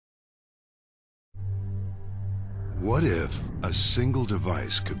What if a single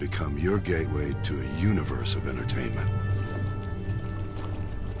device could become your gateway to a universe of entertainment?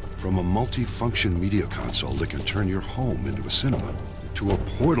 From a multi-function media console that can turn your home into a cinema, to a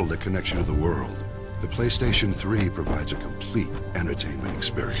portal that connects you to the world, the PlayStation 3 provides a complete entertainment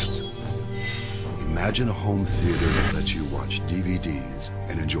experience. Imagine a home theater that lets you watch DVDs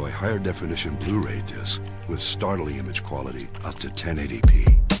and enjoy higher definition Blu-ray discs with startling image quality up to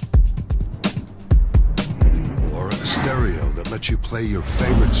 1080p. Or a stereo that lets you play your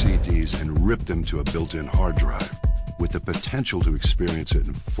favorite CDs and rip them to a built-in hard drive with the potential to experience it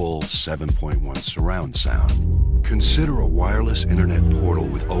in full 7.1 surround sound. Consider a wireless internet portal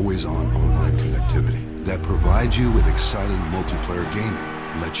with always-on online connectivity that provides you with exciting multiplayer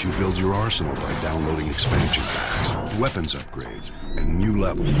gaming, lets you build your arsenal by downloading expansion packs, weapons upgrades, and new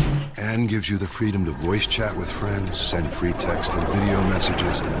levels, and gives you the freedom to voice chat with friends, send free text and video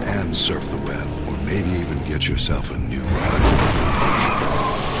messages, and surf the web, or maybe even get yourself a new ride.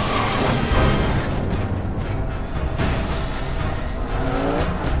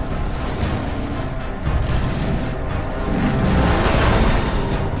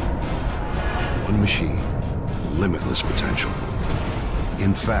 Machine, limitless potential.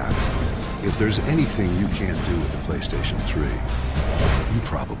 In fact, if there's anything you can't do with the PlayStation 3, you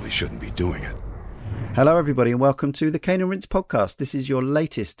probably shouldn't be doing it. Hello everybody and welcome to the Cane and Rinse podcast. This is your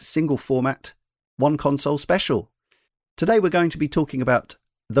latest single format, one console special. Today we're going to be talking about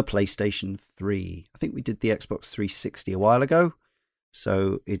the PlayStation 3. I think we did the Xbox 360 a while ago,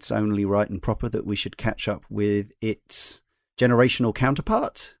 so it's only right and proper that we should catch up with its generational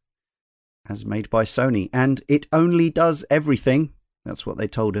counterpart, as made by Sony, and it only does everything. That's what they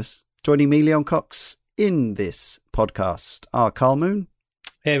told us. Joining me, Leon Cox, in this podcast are Carl Moon.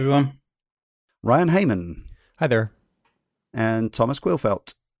 Hey, everyone. Ryan Heyman. Hi there. And Thomas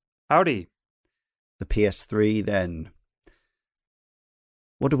Quillfelt. Howdy. The PS3, then.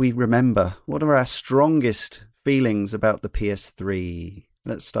 What do we remember? What are our strongest feelings about the PS3?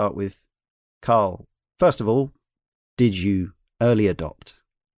 Let's start with Carl. First of all, did you early adopt?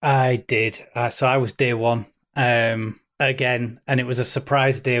 I did. So I was day one again, and it was a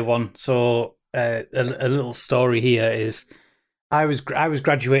surprise day one. So a little story here is I was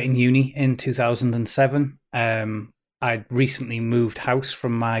graduating uni in 2007. I'd recently moved house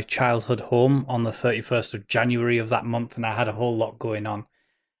from my childhood home on the 31st of January of that month, and I had a whole lot going on.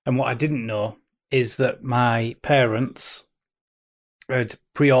 And what I didn't know is that my parents had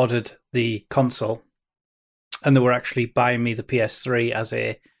pre-ordered the console, and they were actually buying me the PS3 as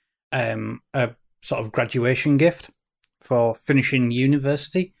a sort of graduation gift for finishing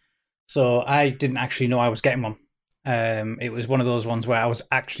university. So I didn't actually know I was getting one. It was one of those ones where I was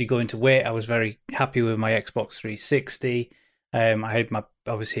actually going to wait. I was very happy with my Xbox 360. I had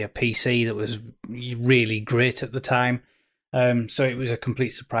obviously a PC that was really great at the time. So it was a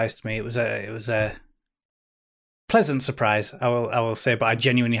complete surprise to me. It was a pleasant surprise, I will say, but I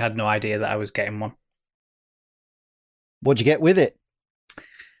genuinely had no idea that I was getting one. What'd you get with it?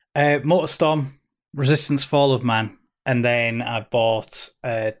 MotorStorm, Resistance Fall of Man, and then I bought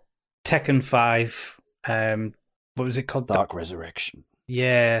Tekken 5. What was it called? Dark Resurrection.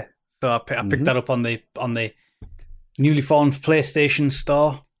 Yeah, so I picked that up on the newly formed PlayStation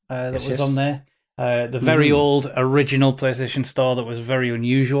store that was on there. The very old original PlayStation store that was very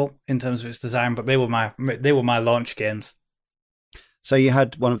unusual in terms of its design, but they were my launch games. So you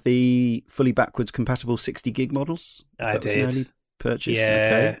had one of the fully backwards compatible 60 gig models? I did. Was an early purchase?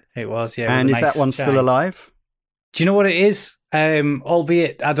 Yeah, okay. It was. Yeah, and is that one still alive? Do you know what it is?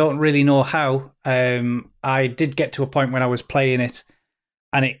 Albeit I don't really know how. I did get to a point when I was playing it,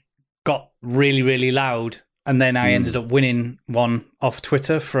 and it got really, really loud, and then I ended up winning one off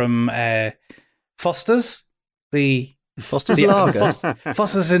Twitter from Foster's. Foster's Lager?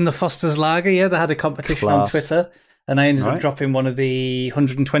 Foster's in the Foster's Lager, yeah. They had a competition on Twitter, and I ended up dropping one of the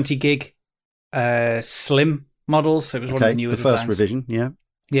 120 gig slim models. It was one of the newer designs. First revision, yeah.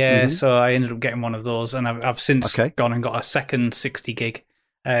 Yeah, so I ended up getting one of those, and I've since gone and got a second 60 gig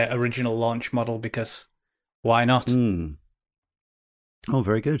original launch model, because why not? Oh,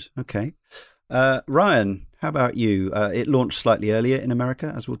 very good. Okay. Ryan, how about you? It launched slightly earlier in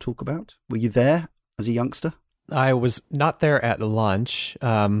America, as we'll talk about. Were you there as a youngster? I was not there at launch.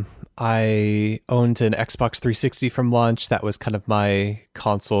 I owned an Xbox 360 from launch. That was kind of my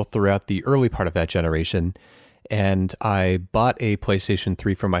console throughout the early part of that generation. And I bought a PlayStation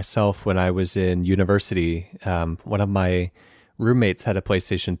 3 for myself when I was in university. One of my roommates had a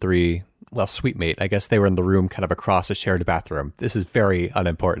PlayStation 3. Well, suite mate. I guess they were in the room kind of across a shared bathroom. This is very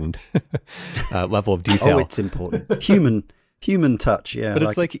unimportant level of detail. Oh, it's important. Human Human touch, yeah. But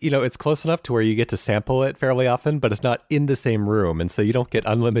it's like, it's close enough to where you get to sample it fairly often, but it's not in the same room. And so you don't get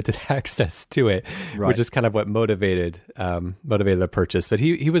unlimited access to it, which is kind of what motivated the purchase. But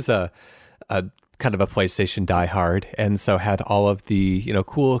he was a kind of a PlayStation diehard, and so had all of the,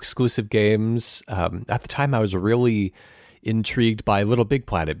 cool exclusive games. At the time, I was really intrigued by Little Big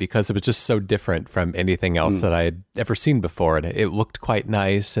Planet because it was just so different from anything else that I had ever seen before. And it looked quite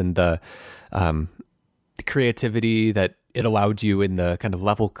nice, and the creativity that it allowed you in the kind of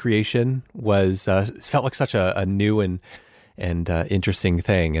level creation was felt like such a new and interesting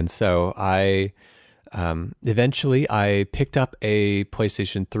thing. And so I eventually I picked up a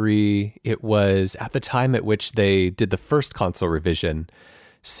PlayStation 3. It was at the time at which they did the first console revision.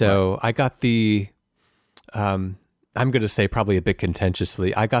 So I got the I'm going to say probably a bit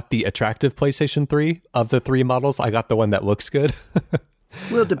contentiously, I got the attractive PlayStation 3 of the three models. I got the one that looks good.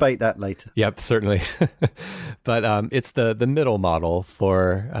 We'll debate that later. Yep, certainly. But it's the middle model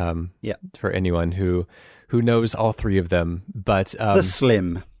for anyone who knows all three of them. But the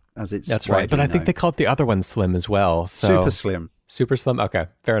Slim, as it's that's right. But I think they called the other one Slim as well. So Super Slim. Super Slim. Okay,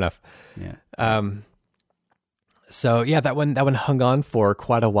 fair enough. Yeah. So yeah, that one hung on for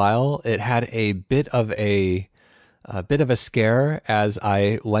quite a while. It had a bit of a scare as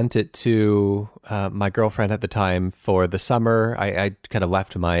I lent it to my girlfriend at the time for the summer. I kind of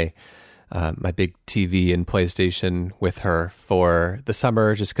left my big TV and PlayStation with her for the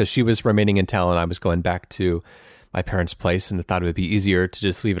summer just because she was remaining in town and I was going back to my parents' place, and I thought it would be easier to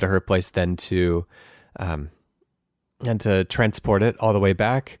just leave it at her place than to transport it all the way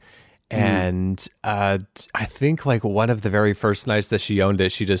back. And I think like one of the very first nights that she owned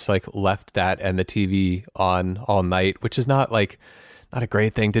it, she just like left that and the TV on all night, which is not a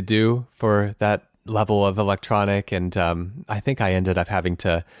great thing to do for that level of electronic. And I think I ended up having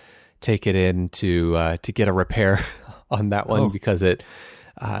to take it in to get a repair on that one because it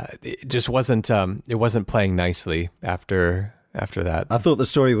just wasn't playing nicely after that. I thought the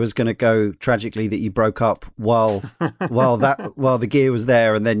story was going to go tragically that you broke up while the gear was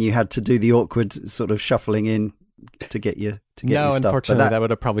there, and then you had to do the awkward sort of shuffling in to get your stuff. No, unfortunately, that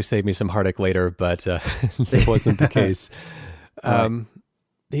would have probably saved me some heartache later, but that wasn't the case.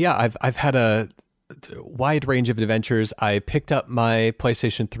 Yeah, I've had a wide range of adventures. I picked up my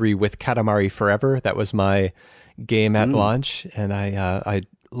PlayStation 3 with Katamari Forever. That was my game at launch, and I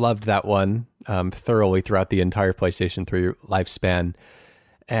loved that one thoroughly throughout the entire PlayStation 3 lifespan.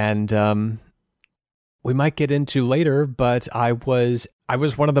 And we might get into later, but I was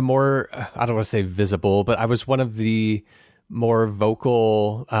one of the more, I don't want to say visible, but I was one of the more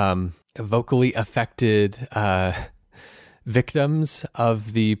vocally affected victims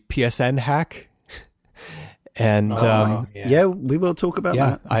of the PSN hack. And yeah, we will talk about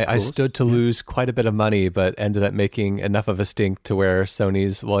that. I stood to lose quite a bit of money, but ended up making enough of a stink to where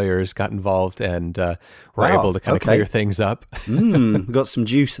Sony's lawyers got involved and were able to kind of clear things up. Got some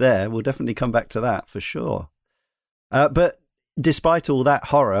juice there. We'll definitely come back to that for sure. But despite all that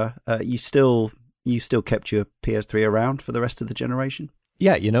horror, you still kept your PS3 around for the rest of the generation.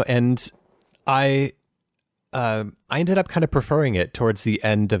 Yeah, and I ended up kind of preferring it towards the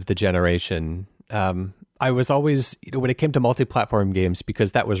end of the generation. I was always, when it came to multi-platform games,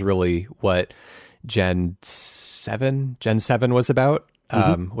 because that was really what Gen 7 was about,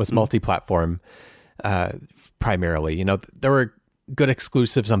 was multi-platform primarily. There were good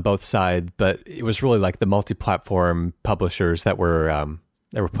exclusives on both sides, but it was really like the multi-platform publishers that were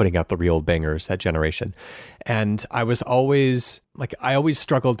putting out the real bangers that generation. And I always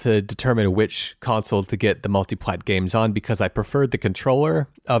struggled to determine which console to get the multi-plat games on because I preferred the controller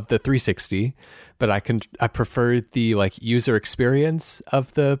of the 360, but I preferred the user experience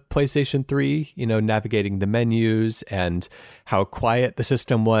of the PlayStation 3, navigating the menus and how quiet the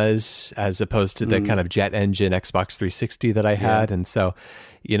system was as opposed to the kind of jet engine Xbox 360 that I had. And so,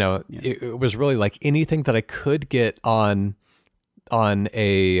 it was really like anything that I could get on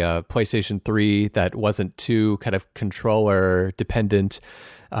a PlayStation 3 that wasn't too kind of controller dependent,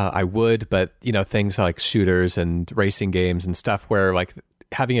 I would, but things like shooters and racing games and stuff where like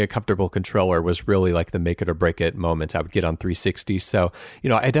having a comfortable controller was really like the make it or break it moment I would get on 360. So,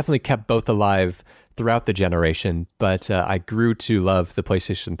 I definitely kept both alive throughout the generation, but I grew to love the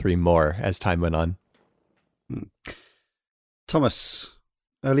PlayStation 3 more as time went on. Thomas,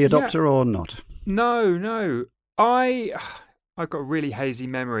 early adopter or not? No. I've got a really hazy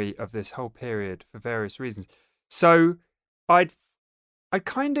memory of this whole period for various reasons. So I'd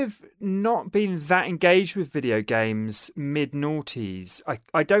kind of not been that engaged with video games mid-noughties.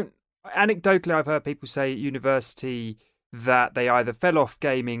 I don't, anecdotally, I've heard people say at university that they either fell off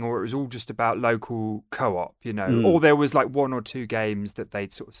gaming or it was all just about local co-op, or there was like one or two games that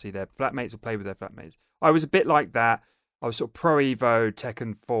they'd sort of see their flatmates or play with their flatmates. I was a bit like that. I was sort of Pro Evo,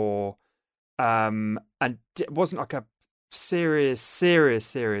 Tekken 4, and it wasn't like a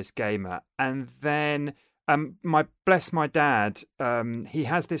serious gamer. And then my dad, he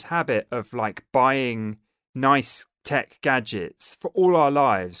has this habit of like buying nice tech gadgets for all our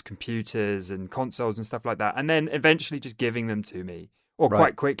lives, computers and consoles and stuff like that, and then eventually just giving them to me, or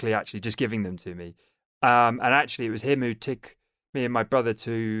quite quickly actually just giving them to me. And actually it was him who took me and my brother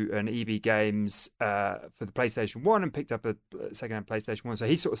to an EB Games for the PlayStation 1 and picked up a second-hand PlayStation 1. So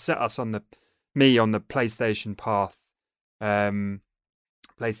he sort of set us on the PlayStation path.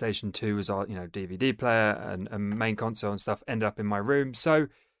 PlayStation 2 was our DVD player and main console and stuff, ended up in my room. So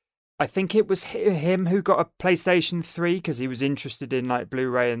I think it was him who got a PlayStation 3 because he was interested in like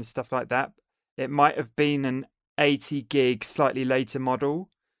Blu-ray and stuff like that. It might have been an 80 gig, slightly later model.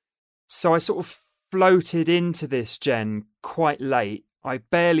 So I sort of floated into this gen quite late. I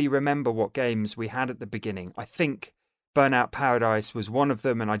barely remember what games we had at the beginning. I think Burnout Paradise was one of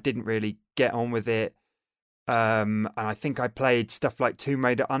them, and I didn't really get on with it. And I think I played stuff like Tomb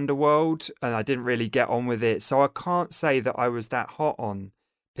Raider Underworld, and I didn't really get on with it. So I can't say that I was that hot on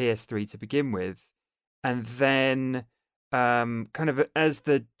PS3 to begin with. And then kind of as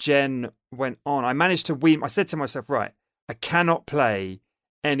the gen went on, I managed to I said to myself, right, I cannot play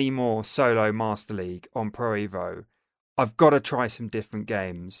any more solo Master League on Pro Evo. I've got to try some different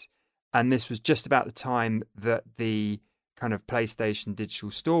games. And this was just about the time that the kind of PlayStation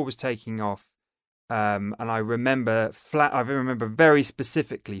Digital Store was taking off. And I remember very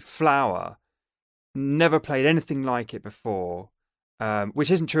specifically Flower. Never played anything like it before. Which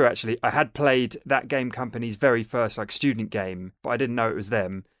isn't true, actually. I had played that game company's very first like student game, but I didn't know it was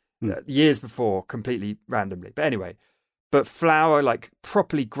them years before, completely randomly. But anyway, Flower like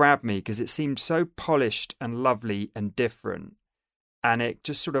properly grabbed me because it seemed so polished and lovely and different. And it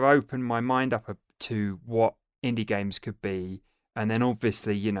just sort of opened my mind up to what indie games could be. And then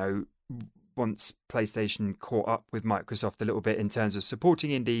obviously, once PlayStation caught up with Microsoft a little bit in terms of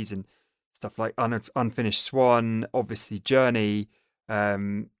supporting indies and stuff like Unfinished Swan, obviously Journey.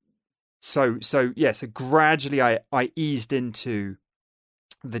 So gradually I eased into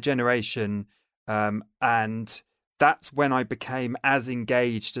the generation, and that's when I became as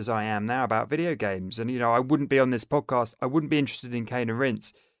engaged as I am now about video games. And I wouldn't be on this podcast, I wouldn't be interested in Cane and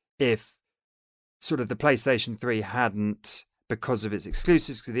Rinse if sort of the PlayStation 3 hadn't, because of its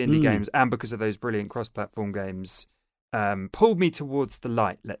exclusives to the indie games and because of those brilliant cross-platform games, pulled me towards the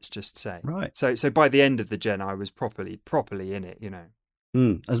light, let's just say. Right. So by the end of the gen, I was properly in it,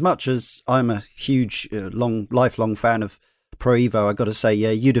 As much as I'm a huge, lifelong fan of Pro Evo, I got to say,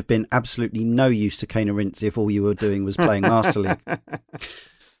 yeah, you'd have been absolutely no use to Cane and Rinse if all you were doing was playing Master League.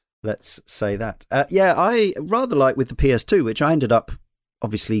 Let's say that. I rather like with the PS2, which I ended up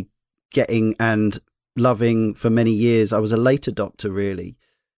obviously getting and loving for many years. I was a late adopter, really.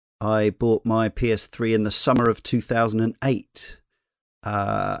 I bought my PS3 in the summer of 2008.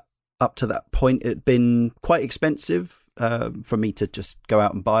 Up to that point, it had been quite expensive for me to just go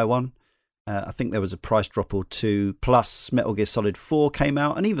out and buy one. I think there was a price drop or two, plus Metal Gear Solid 4 came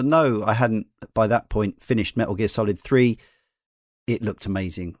out. And even though I hadn't, by that point, finished Metal Gear Solid 3, it looked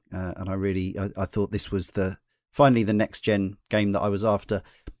amazing. And I thought this was finally the next-gen game that I was after.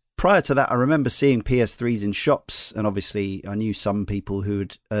 Prior to that, I remember seeing PS3s in shops, and obviously I knew some people who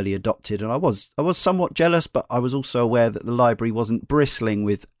had early adopted, and I was somewhat jealous, but I was also aware that the library wasn't bristling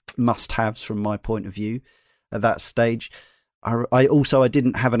with must-haves from my point of view at that stage. I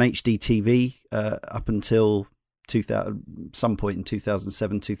didn't have an HD TV up until some point in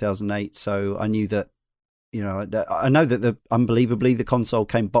 2007, 2008, so I knew that, I know that unbelievably the console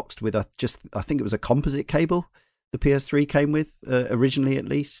came boxed with I think it was a composite cable the PS3 came with, originally at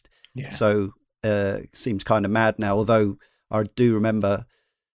least. Yeah. So seems kind of mad now, although I do remember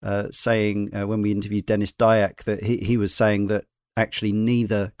saying when we interviewed Dennis Dyack that he was saying that actually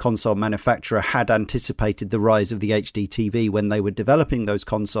neither console manufacturer had anticipated the rise of the HD TV when they were developing those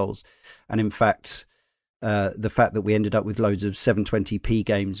consoles. And in fact, the fact that we ended up with loads of 720p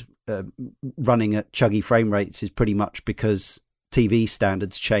games running at chuggy frame rates is pretty much because TV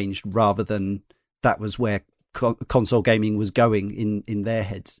standards changed rather than that was where console gaming was going in their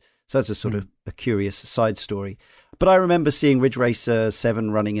heads. So that's a sort of a curious side story. But I remember seeing Ridge Racer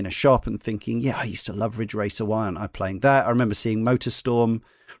 7 running in a shop and thinking, yeah, I used to love Ridge Racer. Why aren't I playing that? I remember seeing MotorStorm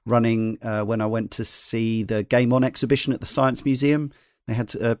running when I went to see the Game On exhibition at the Science Museum. They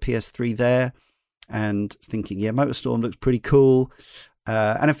had a PS3 there, and thinking, yeah, MotorStorm looks pretty cool.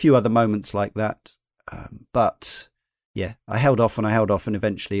 And a few other moments like that. But yeah, I held off, and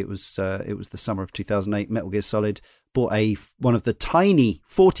eventually it was the summer of 2008. Metal Gear Solid. Bought one of the tiny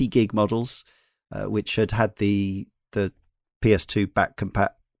 40 gig models, which had the PS2 back compat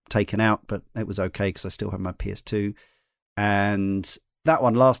taken out, but it was okay because I still have my PS2, and that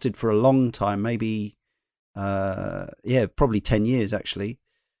one lasted for a long time, maybe probably 10 years actually,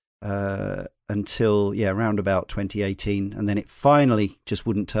 until around about 2018, and then it finally just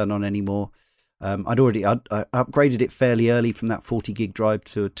wouldn't turn on anymore. I upgraded it fairly early from that 40 gig drive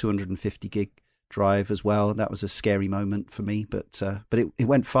to a 250 gig drive as well. That was a scary moment for me, but it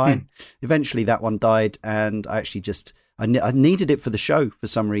went fine. Eventually that one died, and I actually I needed it for the show for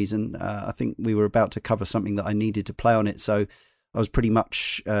some reason. I think we were about to cover something that I needed to play on it, so I was pretty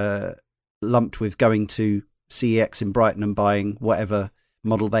much lumped with going to CEX in Brighton and buying whatever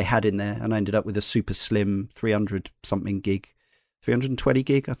model they had in there, and I ended up with a super slim 320 gig,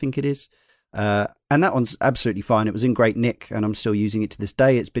 I think it is. And that one's absolutely fine. It was in great nick, and I'm still using it to this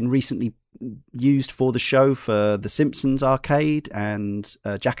day. It's been recently used for the show for The Simpsons arcade and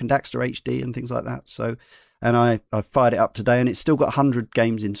Jack and Daxter HD and things like that. So, and I fired it up today, and it's still got 100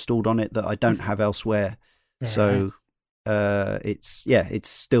 games installed on it that I don't have elsewhere. So it's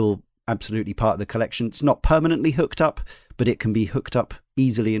still absolutely part of the collection. It's not permanently hooked up, but it can be hooked up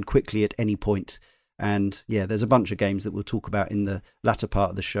easily and quickly at any point. And there's a bunch of games that we'll talk about in the latter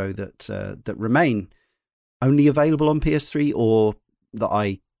part of the show that remain only available on PS3 or that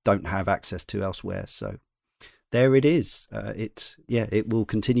I don't have access to elsewhere. So there it is. It will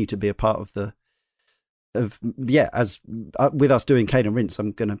continue to be a part with us doing Cane and Rinse,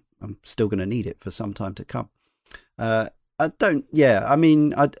 I'm still gonna need it for some time to come. I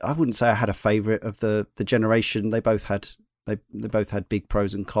wouldn't say I had a favorite of the generation. They both had big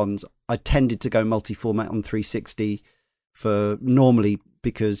pros and cons. I tended to go multi-format on 360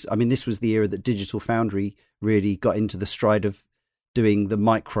 because this was the era that Digital Foundry really got into the stride of doing the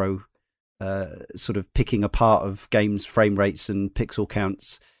micro sort of picking apart of games frame rates and pixel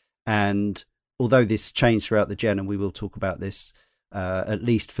counts. And although this changed throughout the gen, and we will talk about this, at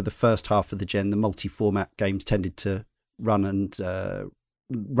least for the first half of the gen, the multi-format games tended to run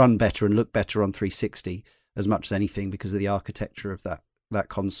better and look better on 360 as much as anything because of the architecture of that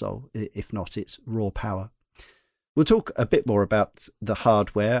console, if not its raw power. We'll talk a bit more about the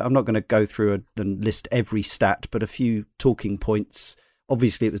hardware. I'm not going to go through and list every stat, but a few talking points.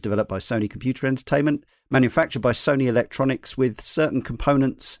 Obviously, it was developed by Sony Computer Entertainment, manufactured by Sony Electronics, with certain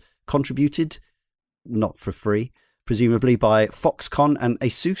components contributed, not for free, presumably by Foxconn and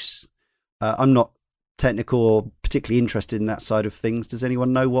Asus. I'm not technical or particularly interested in that side of things. Does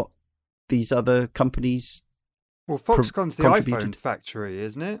anyone know what these other companies? Well, Foxconn's the iPhone factory,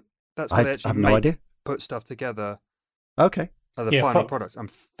 isn't it? That's where they actually have no idea. Put stuff together. Okay. The final products, I'm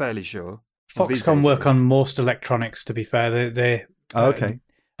fairly sure. Foxconn work on most electronics, to be fair. They okay.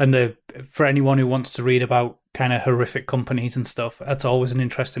 And for anyone who wants to read about kind of horrific companies and stuff, that's always an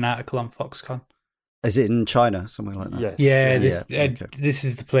interesting article on Foxconn. Is it in China, somewhere like that? Yes. Yeah, this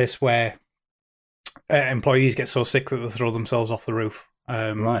is the place where employees get so sick that they throw themselves off the roof.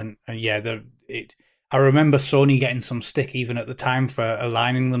 Right. I remember Sony getting some stick even at the time for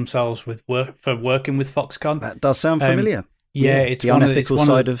aligning themselves with working with Foxconn. That does sound familiar. It's the unethical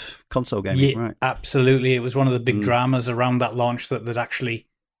side of console gaming, right? Absolutely. It was one of the big dramas around that launch that actually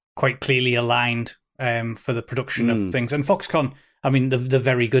quite clearly aligned for the production of things. And Foxconn, they're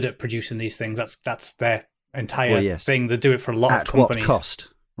very good at producing these things. That's their entire thing. They do it for a lot of companies. At what cost?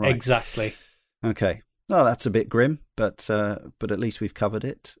 Right. Exactly. Okay. Well, that's a bit grim, but at least we've covered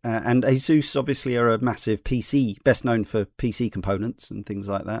it. And Asus obviously are a massive PC, best known for PC components and things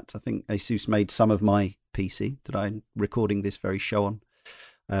like that. I think Asus made some of my PC that I'm recording this very show on,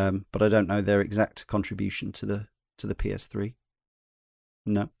 but I don't know their exact contribution to the PS3.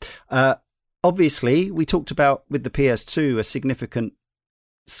 No. Obviously, we talked about with the PS2, a significant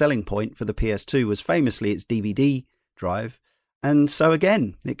selling point for the PS2 was famously its DVD drive, and so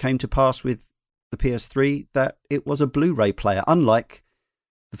again, it came to pass with the PS3 that it was a Blu-ray player, unlike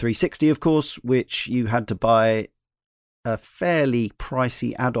the 360, of course, which you had to buy a fairly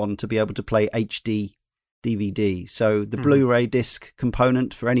pricey add-on to be able to play HD DVD. So the Blu-ray disc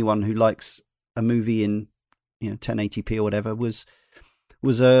component for anyone who likes a movie in 1080p or whatever was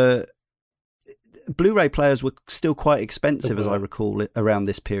a Blu-ray players were still quite expensive, as I recall, around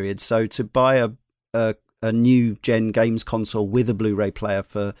this period. So to buy a new gen games console with a Blu-ray player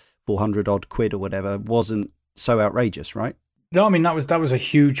for 400 odd quid or whatever wasn't so outrageous, right? No, that was a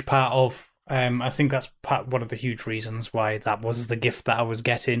huge part of. I think that's one of the huge reasons why that was the gift that I was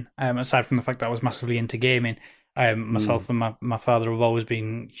getting. Aside from the fact that I was massively into gaming, myself and my father have always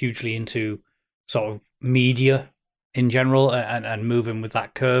been hugely into sort of media in general, and moving with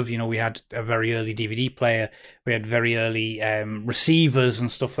that curve. You know, we had a very early DVD player, we had very early receivers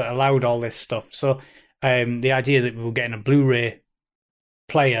and stuff that allowed all this stuff. So the idea that we were getting a Blu-ray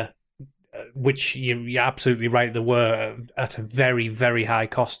player, which you're absolutely right, there were at a very, very high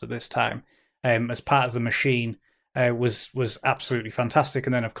cost at this time, as part of the machine, was absolutely fantastic.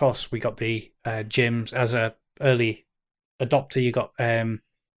 And then, of course, we got the gyms as a early adopter. You got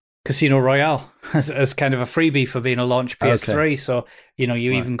Casino Royale as kind of a freebie for being a launch PS3. Okay. So, you know,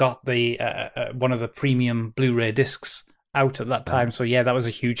 you even got the one of the premium Blu-ray discs out at that time. So, yeah, that was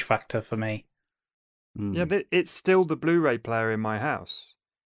a huge factor for me. Yeah, it's still the Blu-ray player in my house.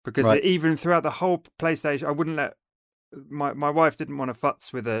 Because even throughout the whole PlayStation, I wouldn't let... My wife didn't want to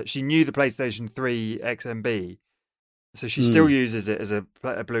futz with it. She knew the PlayStation 3 XMB. So she still uses it as a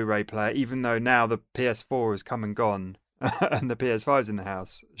Blu-ray player, even though now the PS4 has come and gone. And the PS5's in the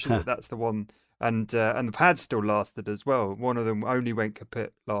house. That's the one, and the pad still lasted as well. One of them only went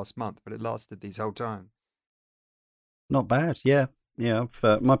kaput last month, but it lasted these whole time. Not bad, yeah.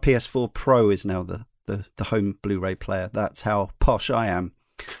 My PS4 Pro is now the home Blu-ray player. That's how posh I am.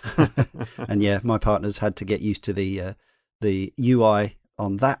 And yeah, my partner's had to get used to the UI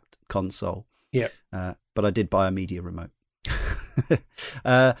on that console. Yeah, but I did buy a media remote.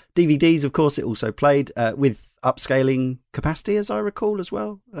 DVDs, of course, it also played with upscaling capacity, as I recall, as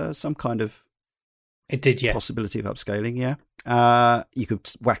well. Some kind of it did, yeah. Possibility of upscaling, yeah. You could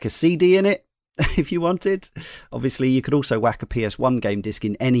whack a CD in it if you wanted. Obviously, you could also whack a PS1 game disc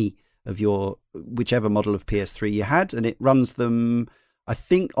in any of your whichever model of PS3 you had, and it runs them. I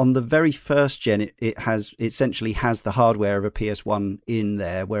think on the very first gen, it essentially has the hardware of a PS1 in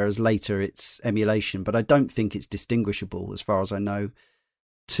there, whereas later it's emulation. But I don't think it's distinguishable, as far as I know,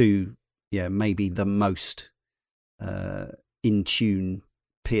 to maybe the most in tune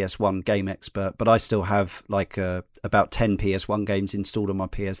PS1 game expert. But I still have like about 10 PS1 games installed on my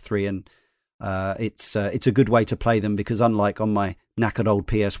PS3, and it's a good way to play them because unlike on my knackered old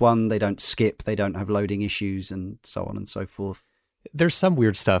PS1, they don't skip, they don't have loading issues, and so on and so forth. There's some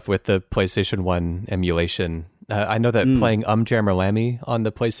weird stuff with the PlayStation 1 emulation. I know that playing Jammer Lammy on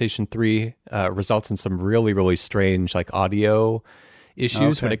the PlayStation 3 results in some really, really strange like audio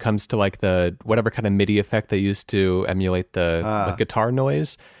issues when it comes to like the whatever kind of MIDI effect they used to emulate the guitar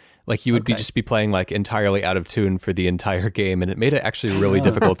noise. Like you would just be playing like entirely out of tune for the entire game, and it made it actually really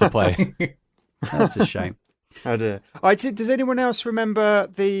difficult to play. That's a shame. Oh dear. Does anyone else remember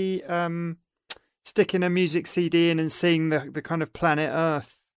the sticking a music CD in and seeing the kind of Planet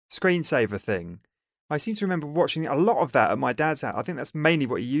Earth screensaver thing? I seem to remember watching a lot of that at my dad's house. I think that's mainly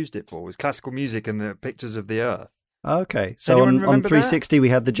what he used it for, was classical music and the pictures of the Earth. Okay, so on 360 we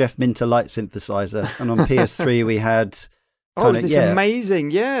had the Jeff Minter light synthesizer, and on PS3 we had amazing,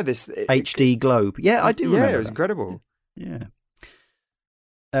 this HD globe. Yeah, I do remember. Yeah, it was incredible. Yeah.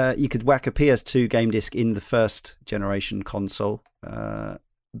 You could whack a PS2 game disc in the first generation console.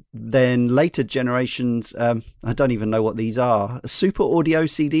 Then later generations, I don't even know what these are. A Super Audio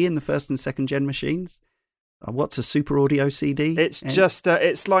CD in the first and second gen machines. What's a Super Audio CD? It's just,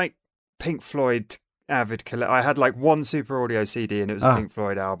 it's like Pink Floyd avid collector. I had like one Super Audio CD and it was a Pink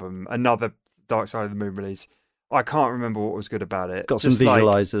Floyd album, another Dark Side of the Moon release. I can't remember what was good about it. Got some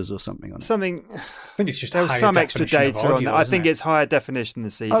visualizers or something on it. Something. I think it's just there was some extra data on it. I think it's higher definition than the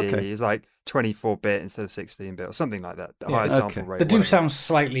CD. Okay. It's like 24-bit instead of 16-bit or something like that. Higher sample rate. They do sound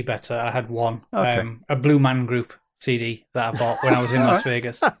slightly better. I had one, a Blue Man Group CD that I bought when I was in Las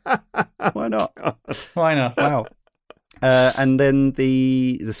Vegas. Why not? Why not? Wow. And then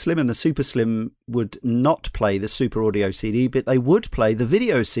the Slim and the Super Slim would not play the Super Audio CD, but they would play the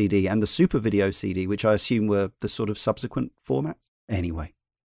Video CD and the Super Video CD, which I assume were the sort of subsequent formats. Anyway,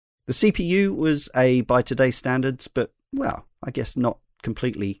 the CPU was by today's standards, but, well, I guess not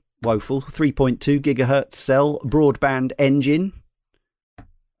completely woeful. 3.2 gigahertz cell broadband engine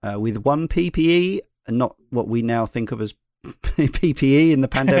with 1 PPE, and not what we now think of as PPE in the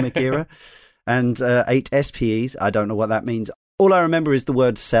pandemic era. And 8 SPEs. I don't know what that means. All I remember is the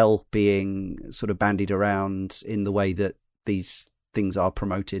word cell being sort of bandied around in the way that these things are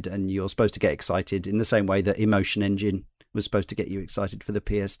promoted, and you're supposed to get excited in the same way that Emotion Engine was supposed to get you excited for the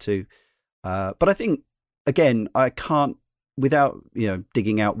PS2. But I think, again, I can't, without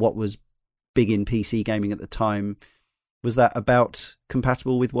digging out what was big in PC gaming at the time, was that about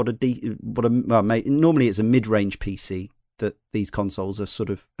compatible with normally it's a mid-range PC that these consoles are sort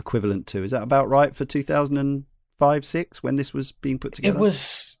of equivalent to. Is that about right for 2005-06 when this was being put together?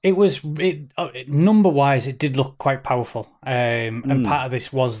 It was number wise, it did look quite powerful, and part of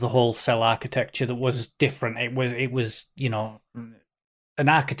this was the whole cell architecture that was different. It was an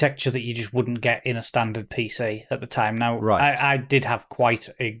architecture that you just wouldn't get in a standard PC at the time. Now, Right. I did have quite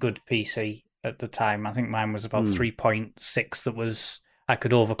a good PC at the time. I think mine was about 3.6. That was, I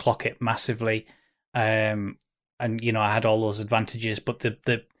could overclock it massively, and I had all those advantages. But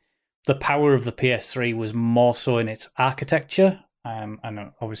the power of the PS3 was more so in its architecture, and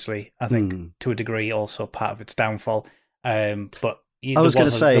obviously, I think to a degree, also part of its downfall. But there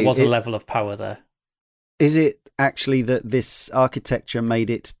was a level of power there. Is it actually that this architecture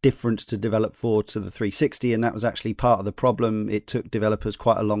made it different to develop for to the 360, and that was actually part of the problem? It took developers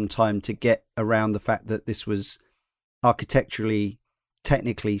quite a long time to get around the fact that this was architecturally,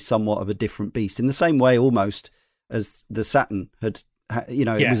 technically, somewhat of a different beast. In the same way, almost, as the Saturn had,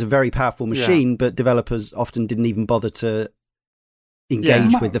 it was a very powerful machine, but developers often didn't even bother to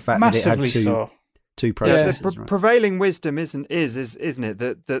engage with the fact that it had two processors. The prevailing wisdom isn't it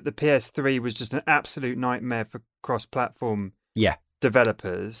that the PS3 was just an absolute nightmare for cross-platform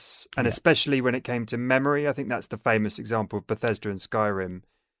developers, and especially when it came to memory. I think that's the famous example of Bethesda and Skyrim,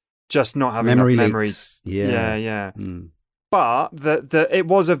 just not having enough memory. Yeah. But it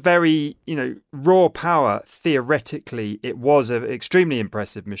was a very raw power. Theoretically, it was an extremely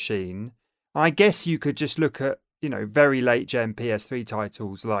impressive machine. I guess you could just look at very late gen PS3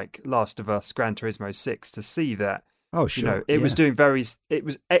 titles like Last of Us, Gran Turismo 6 to see that. Oh, sure. It was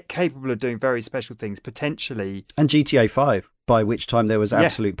capable of doing very special things potentially. And GTA 5, by which time there was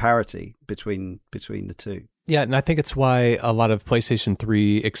absolute parity between the two. Yeah, and I think it's why a lot of PlayStation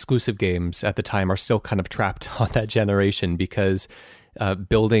 3 exclusive games at the time are still kind of trapped on that generation, because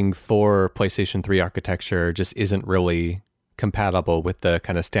building for PlayStation 3 architecture just isn't really compatible with the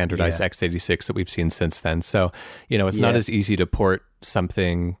kind of standardized x86 that we've seen since then. So, it's not as easy to port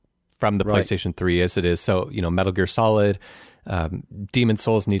something from the PlayStation 3 as it is. So, Metal Gear Solid, Demon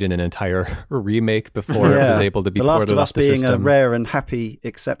Souls needed an entire remake before it was able to be ported off the system. The Last of Us being a rare and happy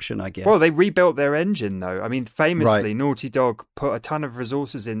exception, I guess. Well, they rebuilt their engine, though. I mean, famously, Naughty Dog put a ton of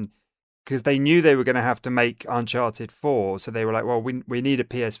resources in because they knew they were going to have to make Uncharted 4. So they were like, well, we need a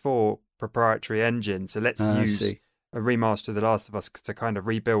PS4 proprietary engine, so let's use a remaster of The Last of Us to kind of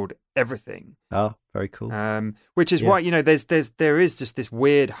rebuild everything. Oh, very cool. Which is why there is just this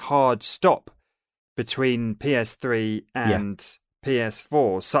weird hard stop between PS3 and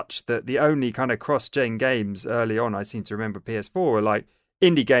PS4, such that the only kind of cross-gen games early on, I seem to remember PS4, were like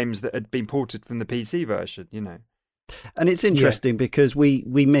indie games that had been ported from the PC version. And it's interesting because we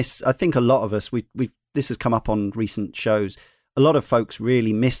miss. I think a lot of us this has come up on recent shows. A lot of folks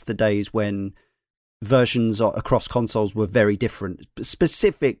really miss the days when versions across consoles were very different,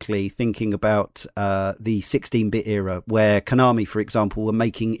 specifically thinking about the 16-bit era, where Konami, for example, were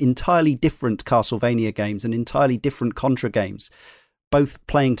making entirely different Castlevania games and entirely different Contra games, both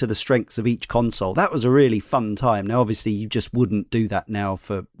playing to the strengths of each console. That was a really fun time. Now, obviously, you just wouldn't do that now.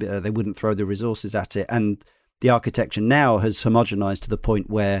 They wouldn't throw the resources at it, and the architecture now has homogenized to the point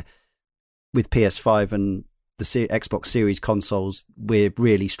where, with PS5 and the Xbox Series consoles, we're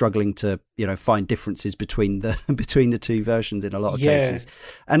really struggling to find differences between the two versions in a lot of cases.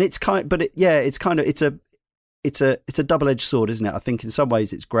 And it's a double-edged sword, isn't it? I think in some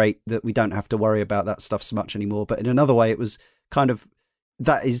ways it's great that we don't have to worry about that stuff so much anymore, but in another way it was kind of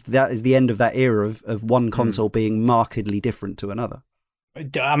that is the end of that era of one console being markedly different to another.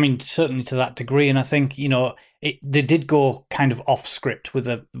 I mean, certainly to that degree, and I think they did go kind of off script with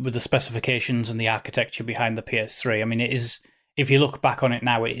the specifications and the architecture behind the PS3. I mean, it is, if you look back on it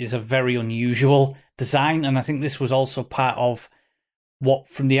now, it is a very unusual design, and I think this was also part of what,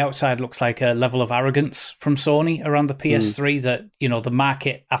 from the outside, looks like a level of arrogance from Sony around the PS3. That the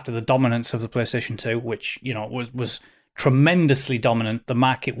market, after the dominance of the PlayStation 2, which was tremendously dominant, the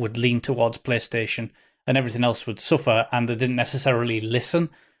market would lean towards PlayStation, and everything else would suffer, and they didn't necessarily listen.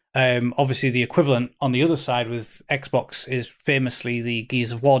 Obviously, the equivalent on the other side with Xbox is famously the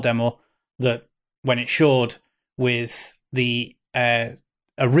Gears of War demo that, when it showed with the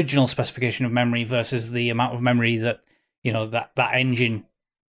original specification of memory versus the amount of memory that that engine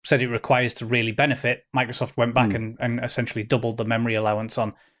said it requires to really benefit, Microsoft went back and essentially doubled the memory allowance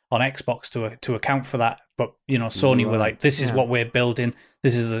on Xbox to account for that. But Sony were like, this is what we're building.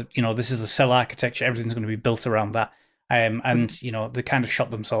 This is the cell architecture. Everything's going to be built around that. And they kind of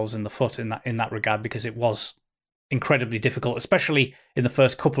shot themselves in the foot in that regard, because it was incredibly difficult, especially in the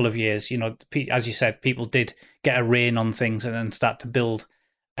first couple of years. As you said, people did get a rein on things and then start to build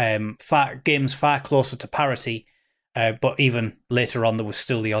games far closer to parity. But even later on, there was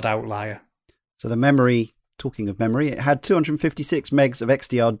still the odd outlier. So the memory. Talking of memory, it had 256 megs of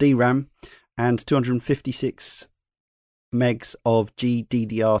XDR DRAM and 256 megs of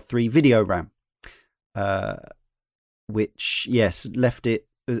GDDR3 video RAM. which, yes, left it,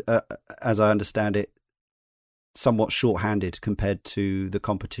 as I understand it, somewhat short-handed compared to the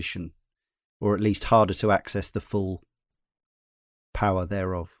competition, or at least harder to access the full power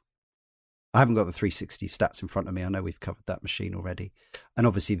thereof. I haven't got the 360 stats in front of me. I know we've covered that machine already, and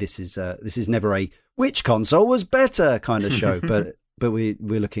obviously this is never a which console was better kind of show, but we're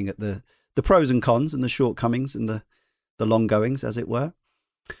looking at the pros and cons and the shortcomings and the long goings, as it were.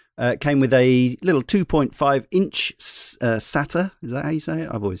 It came with a little 2.5-inch SATA. Is that how you say it?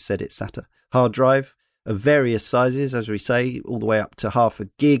 I've always said it's SATA. Hard drive of various sizes, as we say, all the way up to half a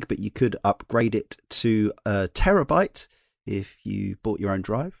gig, but you could upgrade it to a terabyte if you bought your own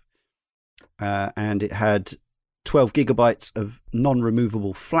drive. And it had 12 gigabytes of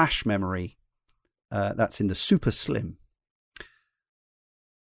non-removable flash memory. That's in the Super Slim.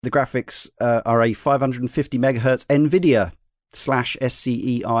 The graphics are a 550 megahertz NVIDIA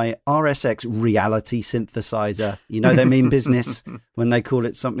 /SCEI RSX reality synthesizer. You know they mean business when they call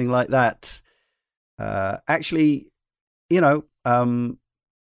it something like that. Actually, at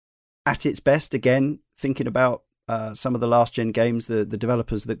its best, again, thinking about some of the last gen games, the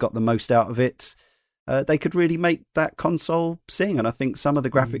developers that got the most out of it, they could really make that console sing. And I think some of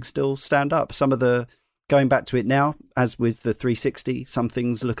the graphics still stand up. Some of the, going back to it now, as with the 360, some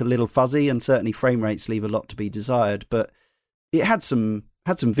things look a little fuzzy, and certainly frame rates leave a lot to be desired. But it had some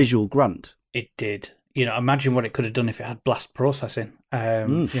visual grunt. It did. Imagine what it could have done if it had blast processing.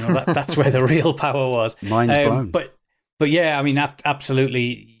 That's where the real power was. Mind's blown. But yeah, I mean,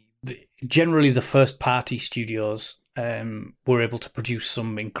 absolutely. Generally, the first-party studios were able to produce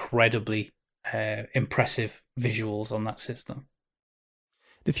some incredibly impressive visuals on that system.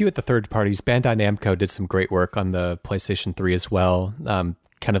 A few at the third parties, Bandai Namco did some great work on the PlayStation 3 as well,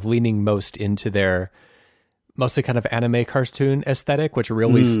 kind of leaning most into their mostly kind of anime cartoon aesthetic, which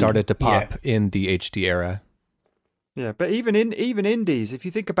really started to pop in the HD era. Yeah, but even indies, if you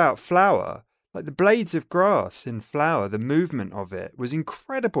think about Flower, like the blades of grass in Flower, the movement of it was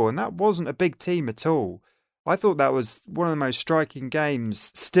incredible, and that wasn't a big team at all. I thought that was one of the most striking games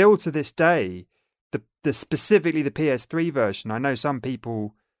still to this day. The specifically the PS3 version. I know some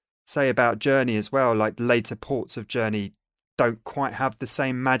people say about Journey as well, like later ports of Journey don't quite have the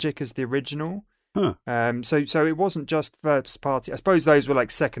same magic as the original. Huh. So it wasn't just first party. I suppose those were like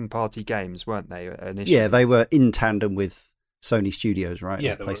second party games, weren't they, initially? Yeah, they were in tandem with Sony Studios, right?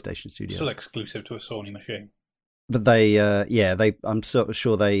 Yeah, PlayStation Studios. Still exclusive to a Sony machine. But they, I'm sort of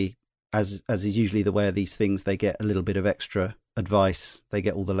sure they, as is usually the way of these things, they get a little bit of extra advice. They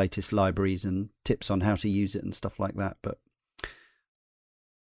get all the latest libraries and tips on how to use it and stuff like that. But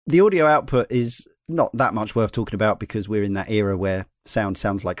the audio output is not that much worth talking about because we're in that era where sound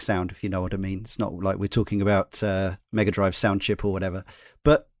sounds like sound, if you know what I mean. It's not like we're talking about Mega Drive sound chip or whatever.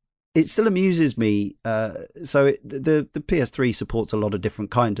 But it still amuses me. The PS3 supports a lot of different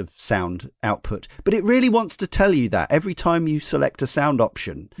kinds of sound output, but it really wants to tell you that every time you select a sound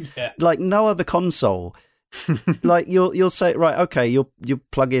option, like no other console. Like you'll say, right, okay, you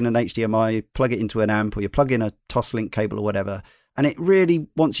plug in an HDMI, plug it into an amp, or you plug in a Toslink cable or whatever, and it really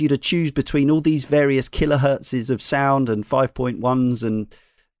wants you to choose between all these various kilohertzes of sound and 5.1s and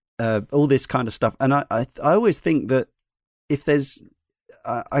all this kind of stuff. And I always think that if there's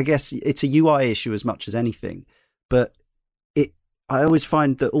I guess it's a UI issue as much as anything, but I always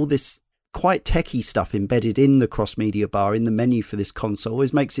find that all this quite techie stuff embedded in the cross-media bar, in the menu for this console,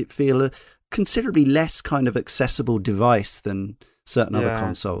 always makes it feel a considerably less kind of accessible device than certain other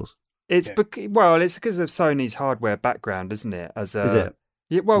consoles. It's because of Sony's hardware background, isn't it? Is it?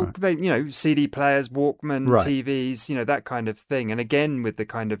 Yeah, well, right. They, CD players, Walkman, right. TVs, that kind of thing. And again, with the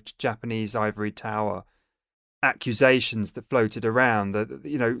kind of Japanese ivory tower accusations that floated around,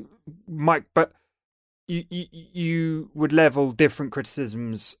 that Mike, but you would level different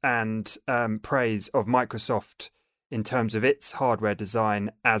criticisms and praise of Microsoft in terms of its hardware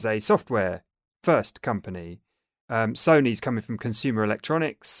design as a software first company. Sony's coming from consumer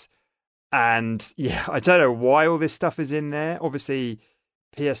electronics, and I don't know why all this stuff is in there. Obviously,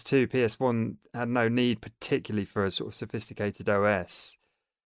 PS2, PS1 had no need particularly for a sort of sophisticated OS,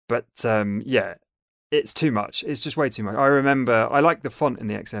 but it's too much. It's just way too much. I remember I liked the font in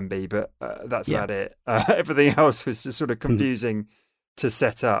the XMB, but that's about it. Everything else was just sort of confusing to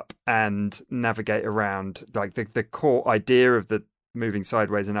set up and navigate around. Like the core idea of the moving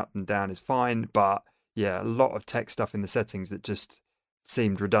sideways and up and down is fine, but a lot of tech stuff in the settings that just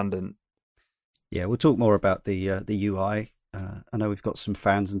seemed redundant. Yeah, we'll talk more about the UI. I know we've got some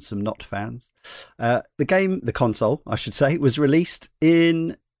fans and some not fans. The console, I should say, was released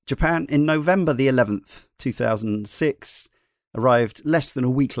in Japan in November the 11th, 2006. arrived less than a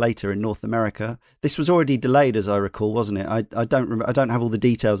week later in North America. This was already delayed, as I recall, wasn't it? I don't remember. I don't have all the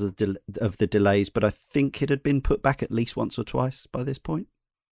details of the delays, but I think it had been put back at least once or twice by this point.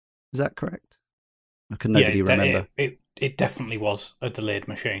 Is that correct? Or can nobody remember? It definitely was a delayed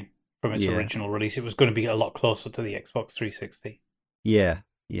machine from its original release. It was going to be a lot closer to the Xbox 360. Yeah.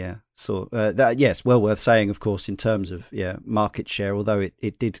 So that, yes, well worth saying, of course, in terms of market share. Although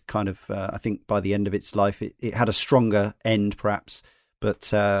it did kind of, I think by the end of its life, it had a stronger end, perhaps.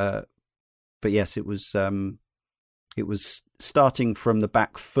 But yes, it was starting from the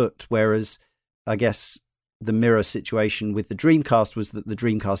back foot. Whereas, I guess the mirror situation with the Dreamcast was that the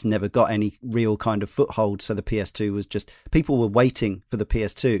Dreamcast never got any real kind of foothold. So the PS2 was just, people were waiting for the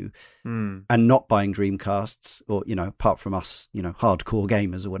PS2 and not buying Dreamcasts, or, apart from us, hardcore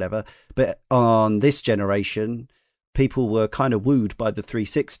gamers or whatever. But on this generation, people were kind of wooed by the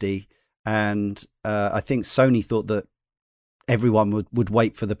 360. And I think Sony thought that everyone would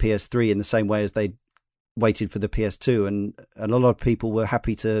wait for the PS3 in the same way as they waited for the PS2. And a lot of people were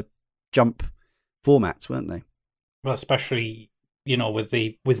happy to jump formats, weren't they? Well, especially with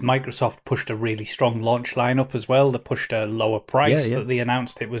Microsoft pushed a really strong launch lineup as well. They pushed a lower price that they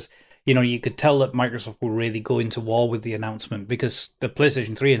announced. It was you could tell that Microsoft will really go into war with the announcement, because the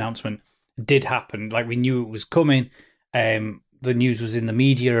PlayStation 3 announcement did happen. Like, we knew it was coming. The news was in the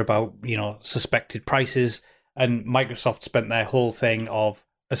media about suspected prices, and Microsoft spent their whole thing of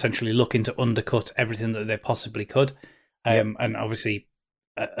essentially looking to undercut everything that they possibly could, and obviously,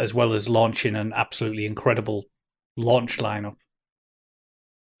 as well as launching an absolutely incredible launch lineup.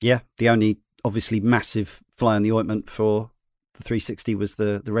 Yeah, the only obviously massive fly in the ointment for the 360 was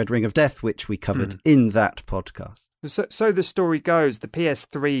the Red Ring of Death, which we covered in that podcast. So the story goes, the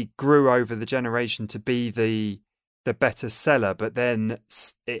PS3 grew over the generation to be the better seller, but then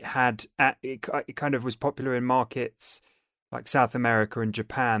it kind of was popular in markets like South America and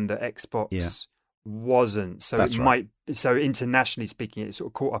Japan that Xbox wasn't. So That's it right. so internationally speaking, it sort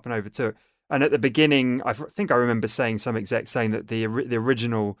of caught up and overtook. And at the beginning, I think I remember some exec saying that the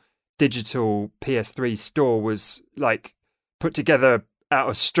original digital PS3 store was like put together out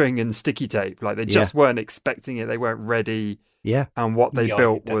of string and sticky tape. Like, they just weren't expecting it. They weren't ready. Yeah. And what they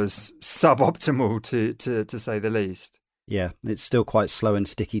built definitely was suboptimal to say the least. Yeah, it's still quite slow and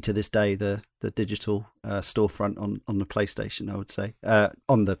sticky to this day, the digital storefront on the PlayStation, I would say,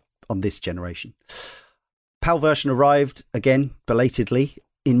 on this generation. PAL version arrived, again, belatedly,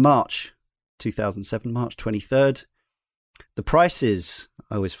 in March 2007, March 23rd. The prices,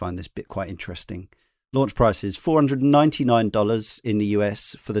 I always find this bit quite interesting. Launch prices, $499 in the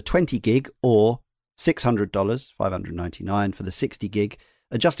US for the 20 gig, or $600, $599 for the 60 gig.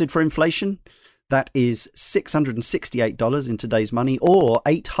 Adjusted for inflation, that is $668 in today's money, or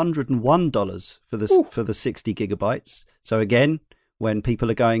 $801 for the 60 gigabytes. So again, when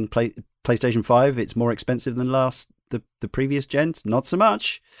people are going PlayStation 5, it's more expensive than the previous gens. Not so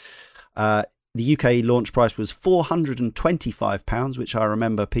much. The UK launch price was £425, which I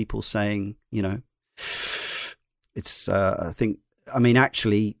remember people saying, it's,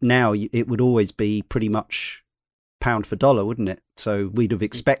 actually now it would always be pretty much pound for dollar, wouldn't it? So we'd have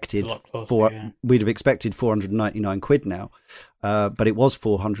expected we'd have expected 499 quid now, but it was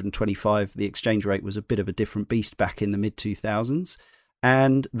 425. The exchange rate was a bit of a different beast back in the mid 2000s,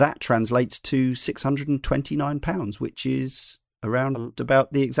 and that translates to £629, which is around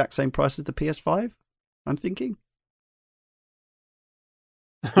about the exact same price as the PS5. I'm thinking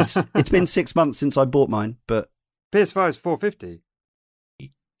it's been 6 months since I bought mine, but PS5 is $450.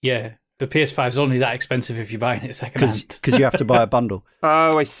 Yeah, the PS5 is only that expensive if you're buying it secondhand. Because you have to buy a bundle.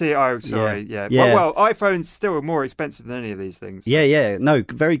 Oh, I see. Oh, sorry. Yeah. Well, iPhones still are more expensive than any of these things. So. Yeah. No,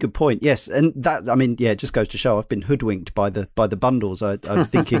 very good point. Yes, and that, it just goes to show I've been hoodwinked by the bundles. I'm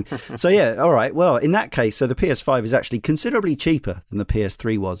thinking. So yeah, all right. Well, in that case, so the PS5 is actually considerably cheaper than the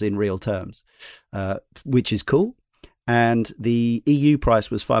PS3 was in real terms, which is cool. And the EU price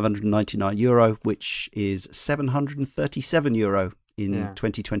was €599, which is €737 in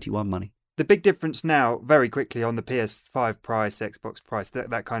 2021 money. The big difference now, very quickly, on the PS5 price, Xbox price,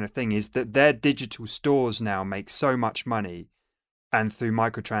 that kind of thing, is that their digital stores now make so much money, and through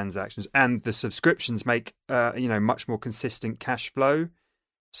microtransactions, and the subscriptions make much more consistent cash flow.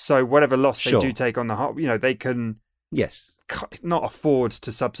 So whatever loss they do take on the hot, they can not afford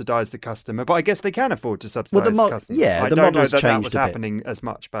to subsidize the customer, but I guess they can afford to subsidize the customer. Yeah, the model's changed. That was happening as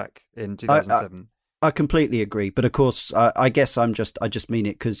much back in 2007. I completely agree, but of course, I guess I just mean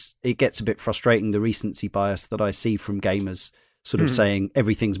it because it gets a bit frustrating, the recency bias that I see from gamers sort of saying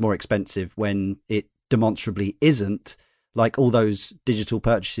everything's more expensive when it demonstrably isn't. like all those digital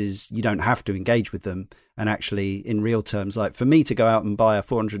purchases, you don't have to engage with them. And actually, in real terms, like for me to go out and buy a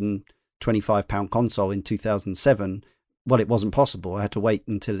 £425 console in 2007, well, it wasn't possible. I had to wait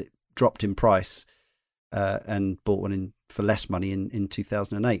until it dropped in price and bought one for less money in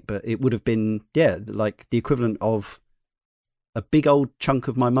 2008. But it would have been, like the equivalent of a big old chunk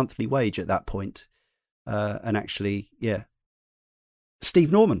of my monthly wage at that point. And actually,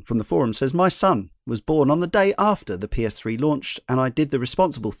 Steve Norman from the forum says, my son was born on the day after the PS3 launched, and I did the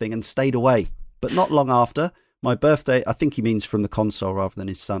responsible thing and stayed away. But not long after my birthday, I think he means from the console rather than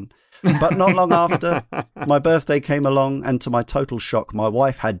his son. But not long after my birthday came along, and to my total shock, my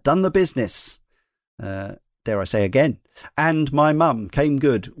wife had done the business. Dare I say again. And my mum came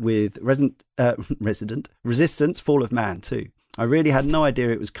good with Resistance Fall of Man too. I really had no idea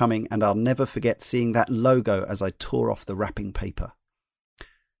it was coming, and I'll never forget seeing that logo as I tore off the wrapping paper.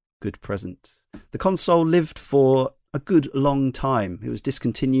 Good present. The console lived for a good long time. It was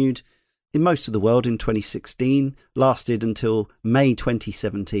discontinued in most of the world in 2016, lasted until May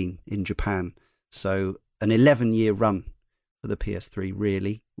 2017 in Japan. So an 11-year run for the PS3,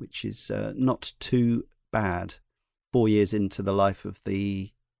 really, which is not too bad. 4 years into the life of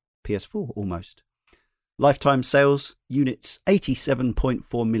the PS4, almost. Lifetime sales units,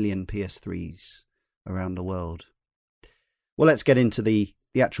 87.4 million PS3s around the world. Well, let's get into the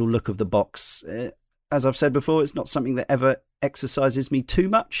actual look of the box. As I've said before, it's not something that ever exercises me too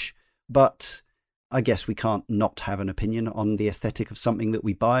much, but I guess we can't not have an opinion on the aesthetic of something that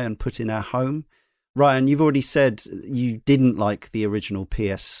we buy and put in our home. Ryan, you've already said you didn't like the original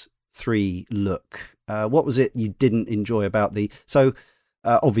PS3 look. What was it you didn't enjoy about So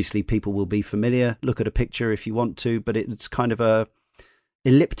obviously people will be familiar. Look at a picture if you want to, but it's kind of a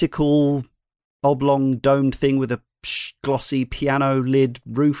elliptical, oblong, domed thing with a glossy piano lid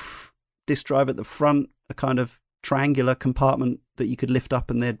roof, disk drive at the front, a kind of triangular compartment that you could lift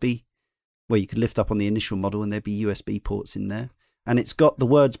up, and you could lift up on the initial model and there'd be USB ports in there. And it's got the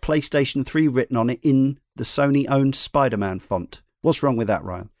words PlayStation 3 written on it in the Sony-owned Spider-Man font. What's wrong with that,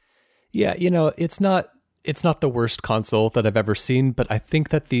 Ryan? Yeah, it's not the worst console that I've ever seen, but I think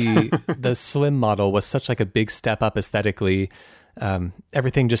that the slim model was such like a big step up aesthetically.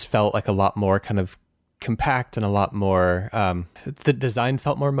 Everything just felt like a lot more kind of compact and a lot more the design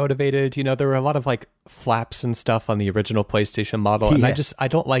felt more motivated. There were a lot of like flaps and stuff on the original PlayStation model, and I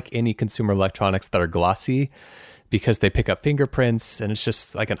don't like any consumer electronics that are glossy because they pick up fingerprints and it's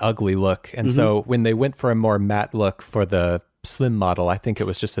just like an ugly look. And so when they went for a more matte look for the slim model, I think it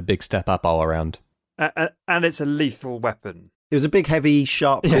was just a big step up all around. And it's a lethal weapon. It was a big, heavy,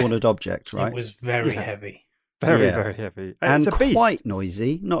 sharp-cornered object, right? It was very heavy. Very heavy. And it's a beast. Quite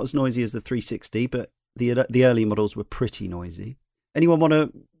noisy. Not as noisy as the 360, but the early models were pretty noisy. Anyone want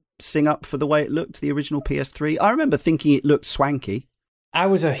to sing up for the way it looked, the original PS3? I remember thinking it looked swanky. I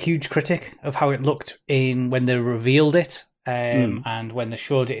was a huge critic of how it looked when they revealed it, and when they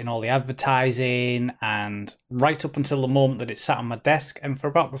showed it in all the advertising, and right up until the moment that it sat on my desk. And for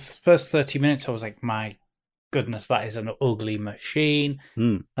about the first 30 minutes, I was like, my goodness, that is an ugly machine.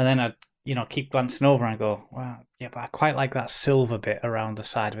 And then I keep glancing over and I go, wow, yeah, but I quite like that silver bit around the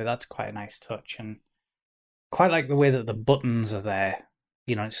side of it. That's quite a nice touch. And quite like the way that the buttons are there.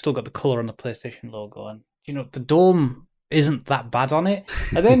 It's still got the colour on the PlayStation logo. And, the dome isn't that bad on it.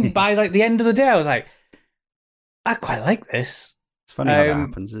 And then by like the end of the day, I was like, I quite like this. It's funny how that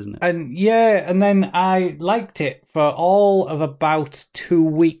happens, isn't it? And then I liked it for all of about 2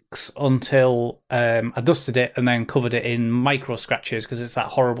 weeks until I dusted it and then covered it in micro scratches because it's that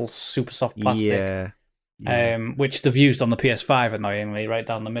horrible super soft plastic. Yeah. Which they've used on the PS5 annoyingly, right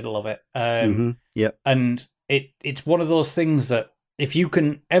down the middle of it. And it's one of those things that if you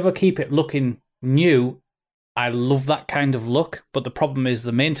can ever keep it looking new, I love that kind of look. But the problem is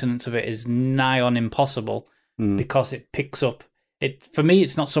the maintenance of it is nigh on impossible because it picks up. For me,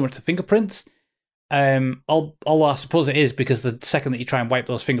 it's not so much the fingerprints. Although I suppose it is, because the second that you try and wipe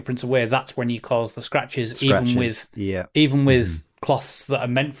those fingerprints away, that's when you cause the scratches. Even with cloths that are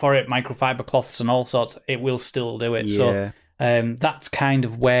meant for it, microfiber cloths and all sorts, it will still do it. So that's kind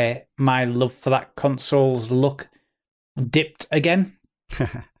of where my love for that console's look dipped again.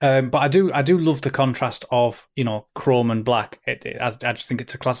 But I do love the contrast of chrome and black. I just think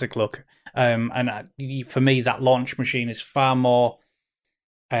it's a classic look. For me, that launch machine is far more.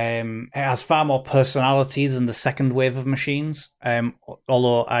 It has far more personality than the second wave of machines.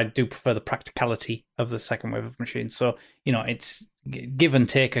 Although I do prefer the practicality of the second wave of machines. So it's give and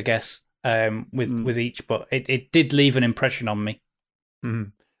take, I guess, with each. But it did leave an impression on me.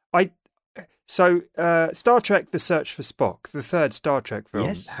 So, Star Trek: The Search for Spock, the third Star Trek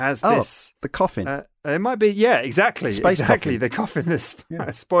film, has this. The coffin. It might be, exactly. Space exactly. coffin. The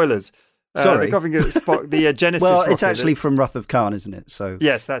coffin, spoilers. Sorry. The coffin gets Spock, the Genesis well, rocket. it's actually from Wrath of Khan, isn't it? So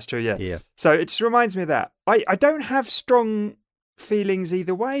Yes, that's true, yeah. So it just reminds me of that. I don't have strong feelings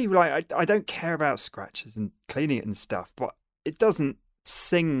either way. Like, I don't care about scratches and cleaning it and stuff, but it doesn't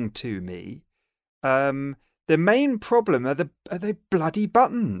sing to me. The main problem are the bloody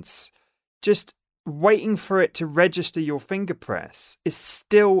buttons. Just waiting for it to register your finger press is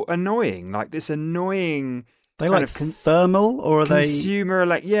still annoying. Like this annoying. They like thermal, or are consumer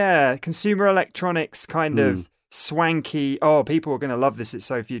consumer electronics kind of swanky. Oh, people are going to love this. It's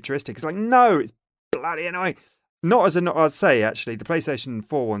so futuristic. It's like, no, it's bloody annoying. I'd say actually the PlayStation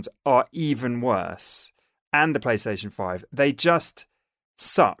 4 ones are even worse, and the PlayStation 5. They just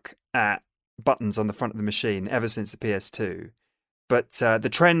suck at buttons on the front of the machine ever since the PS2. But the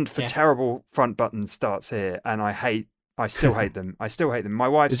trend for terrible front buttons starts here, and I still hate them. My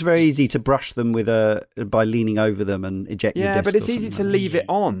wife. It's very easy to brush them by leaning over them and eject your disc. Yeah, but it's easy to leave it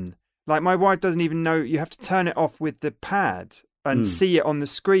on. Like, my wife doesn't even know. You have to turn it off with the pad and see it on the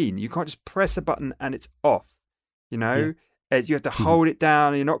screen. You can't just press a button and it's off. You know, you have to hold it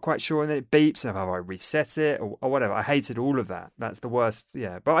down and you're not quite sure, and then it beeps. And I reset it or whatever. I hated all of that. That's the worst.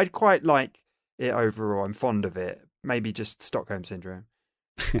 Yeah, but I'd quite like it overall. I'm fond of it. Maybe just Stockholm Syndrome.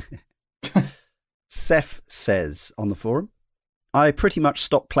 Seth says on the forum, I pretty much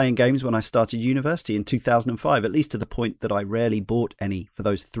stopped playing games when I started university in 2005, at least to the point that I rarely bought any for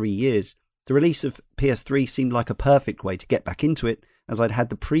those 3 years. The release of PS3 seemed like a perfect way to get back into it, as I'd had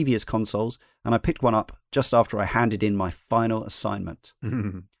the previous consoles, and I picked one up just after I handed in my final assignment.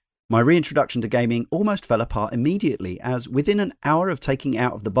 My reintroduction to gaming almost fell apart immediately, as within an hour of taking it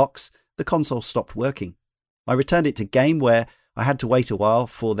out of the box, the console stopped working. I returned it to Game, where I had to wait a while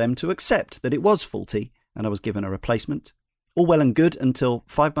for them to accept that it was faulty, and I was given a replacement. All well and good until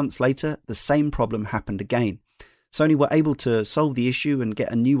 5 months later, the same problem happened again. Sony were able to solve the issue and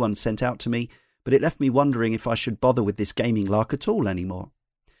get a new one sent out to me, but it left me wondering if I should bother with this gaming lark at all anymore.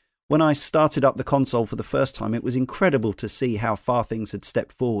 When I started up the console for the first time, it was incredible to see how far things had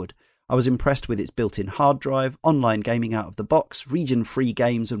stepped forward. I was impressed with its built-in hard drive, online gaming out of the box, region-free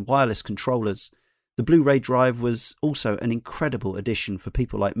games and wireless controllers. The Blu-ray drive was also an incredible addition for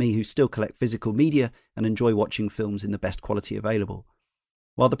people like me who still collect physical media and enjoy watching films in the best quality available.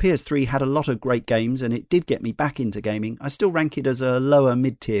 While the PS3 had a lot of great games and it did get me back into gaming, I still rank it as a lower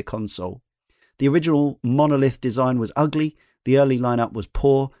mid-tier console. The original monolith design was ugly, the early lineup was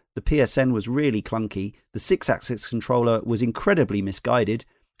poor, the PSN was really clunky, the 6-axis controller was incredibly misguided,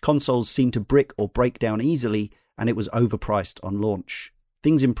 consoles seemed to brick or break down easily, and it was overpriced on launch.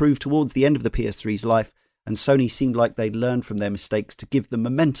 Things improved towards the end of the PS3's life, and Sony seemed like they'd learned from their mistakes to give them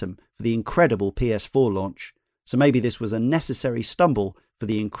momentum for the incredible PS4 launch. So maybe this was a necessary stumble for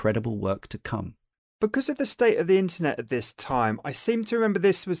the incredible work to come. Because of the state of the internet at this time, I seem to remember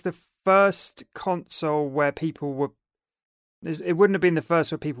this was the first console where people were... It wouldn't have been the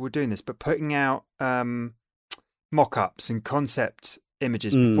first where people were doing this, but putting out mock-ups and concept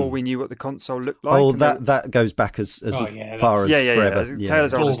images before we knew what the console looked like. Oh, that goes back as far as forever. Yeah. Tale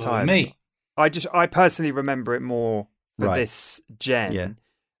as old as time. Me. I personally remember it more for this gen. Yeah.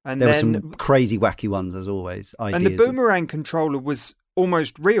 And there were then, some crazy wacky ones as always. And the boomerang controller was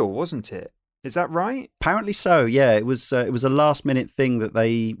almost real, wasn't it? Is that right? Apparently so. Yeah, it was a last minute thing that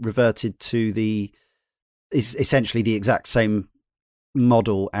they reverted to essentially the exact same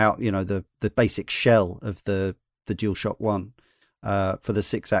model out. You know, the basic shell of the DualShock 1. For the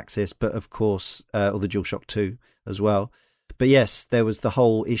 6-axis, but of course, or the DualShock 2 as well. But yes, there was the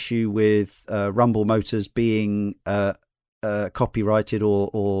whole issue with rumble motors being copyrighted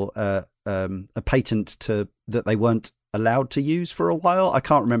or a patent that they weren't allowed to use for a while. I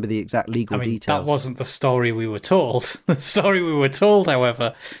can't remember the exact legal details. That wasn't the story we were told. The story we were told,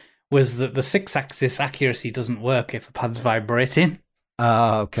 however, was that the 6-axis accuracy doesn't work if the pad's vibrating.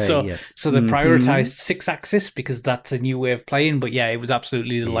 Okay, so, yes. So they prioritised 6-axis because that's a new way of playing. But yeah, it was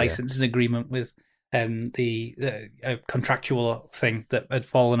absolutely the licensing agreement with the contractual thing that had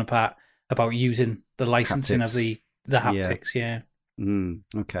fallen apart about using the licensing haptics. Of the haptics. Yeah.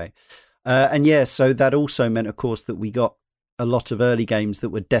 Okay. And yeah, so that also meant, of course, that we got a lot of early games that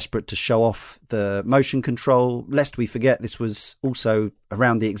were desperate to show off the motion control. Lest we forget, this was also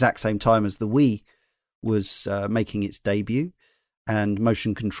around the exact same time as the Wii was making its debut. And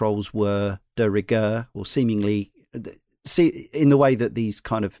motion controls were de rigueur, or seemingly, in the way that these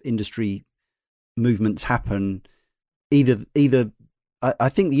kind of industry movements happen, either I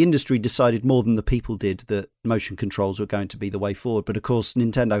think the industry decided more than the people did that motion controls were going to be the way forward. But of course,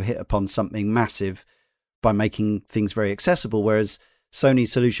 Nintendo hit upon something massive by making things very accessible, whereas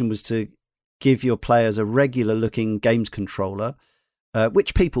Sony's solution was to give your players a regular-looking games controller,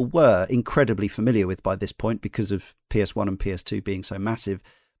 which people were incredibly familiar with by this point because of PS1 and PS2 being so massive.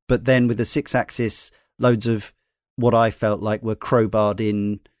 But then with the 6-axis, loads of what I felt like were crowbarred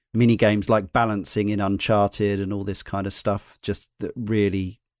in mini games like balancing in Uncharted and all this kind of stuff, just that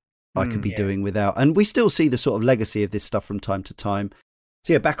really I could be doing without. And we still see the sort of legacy of this stuff from time to time.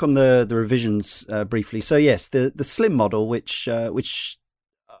 So yeah, back on the revisions briefly. So yes, the slim model, which So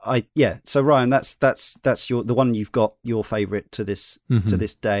Ryan, that's the one you've got your favourite to this to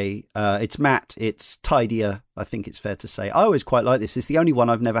this day. It's matte, it's tidier. I think it's fair to say. I always quite like this. It's the only one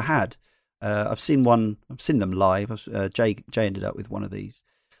I've never had. I've seen them live. Jay ended up with one of these.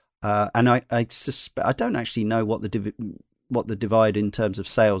 And I suspect I don't actually know what the divide in terms of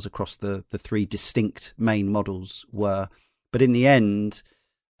sales across the three distinct main models were, but in the end,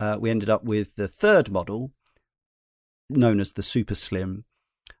 we ended up with the third model, known as the Super Slim,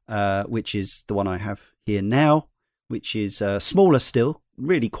 which is the one I have here now, which is smaller still,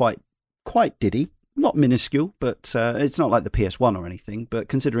 really quite diddy, not minuscule, but it's not like the PS1 or anything. But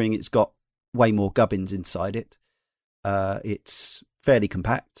considering it's got way more gubbins inside it, it's fairly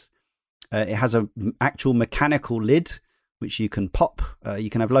compact. It has an actual mechanical lid, which you can pop. You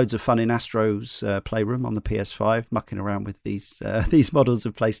can have loads of fun in Astro's Playroom on the PS5, mucking around with these models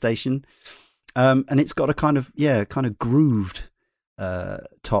of PlayStation. And it's got a kind of grooved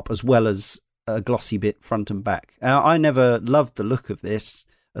top, as well as a glossy bit front and back. I never loved the look of this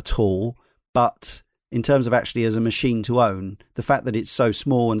at all, but in terms of actually as a machine to own, the fact that it's so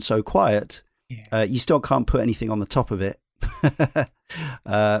small and so quiet, you still can't put anything on the top of it.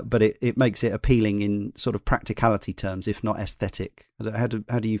 But it makes it appealing in sort of practicality terms, if not aesthetic. How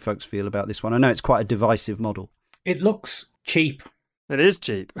do you folks feel about this one? I know it's quite a divisive model. It looks cheap. It is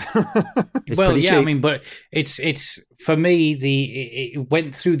cheap. It's pretty cheap. I mean, but it's for me it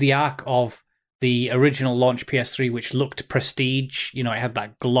went through the arc of the original launch PS3, which looked prestige. You know, it had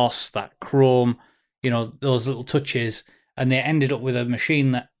that gloss, that chrome, those little touches, and they ended up with a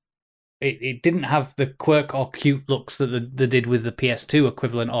machine that it didn't have the quirk or cute looks that they did with the PS2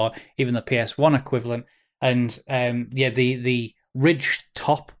 equivalent or even the PS1 equivalent. And the ridged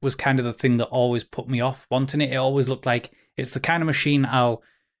top was kind of the thing that always put me off wanting it. It always looked like it's the kind of machine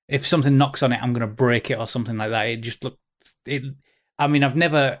if something knocks on it, I'm going to break it or something like that. It just looked. I mean, I've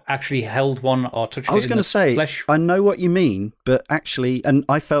never actually held one or touched it. I was going to say, flesh. I know what you mean, but actually, and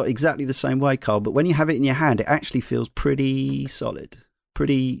I felt exactly the same way, Carl. But when you have it in your hand, it actually feels pretty solid.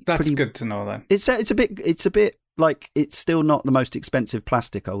 That's good to know then. It's a bit like it's still not the most expensive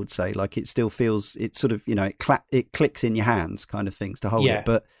plastic, I would say. Like it still feels, it's sort of, it clicks in your hands kind of things to hold it.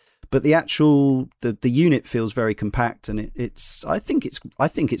 But the actual the unit feels very compact, and I think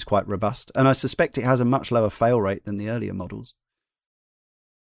it's quite robust, and I suspect it has a much lower fail rate than the earlier models.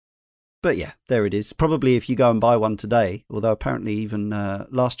 But yeah, there it is. Probably if you go and buy one today, although apparently even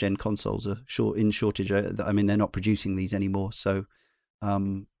last gen consoles are in shortage. I mean, they're not producing these anymore, so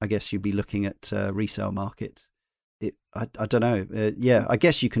I guess you'd be looking at resale market. I don't know. I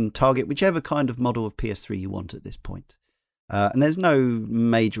guess you can target whichever kind of model of PS3 you want at this point. And there's no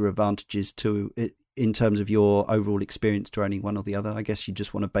major advantages to it in terms of your overall experience to owning one or the other. I guess you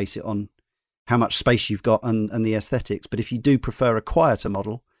just want to base it on how much space you've got and the aesthetics. But if you do prefer a quieter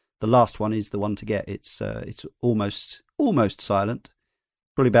model, the last one is the one to get. It's almost silent,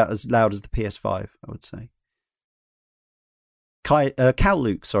 probably about as loud as the PS5, I would say. Cal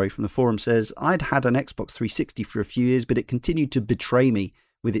Luke, from the forum says, I'd had an Xbox 360 for a few years, but it continued to betray me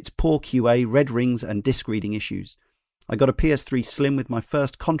with its poor QA, red rings, and disc reading issues. I got a PS3 Slim with my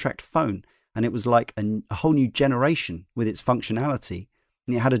first contract phone, and it was like a whole new generation with its functionality.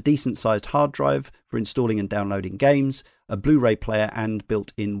 And it had a decent-sized hard drive for installing and downloading games, a Blu-ray player, and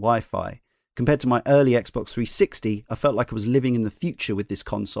built-in Wi-Fi. Compared to my early Xbox 360, I felt like I was living in the future with this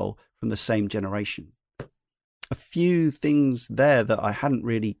console from the same generation. A few things there that I hadn't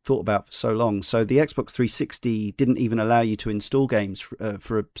really thought about for so long. So the Xbox 360 didn't even allow you to install games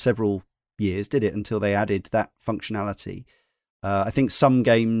for several years, did it? Until they added that functionality. I think some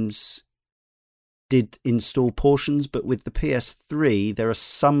games did install portions, but with the PS3, there are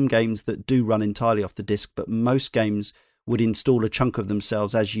some games that do run entirely off the disc, but most games would install a chunk of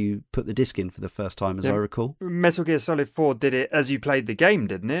themselves as you put the disc in for the first time, as I recall. Metal Gear Solid 4 did it as you played the game,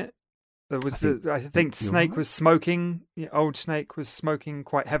 didn't it? I think Snake was smoking. Old Snake was smoking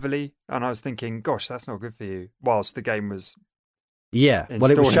quite heavily, and I was thinking, "Gosh, that's not good for you." Whilst the game was, well,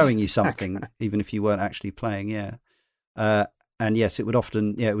 it was showing you something, even if you weren't actually playing. And And yes, it would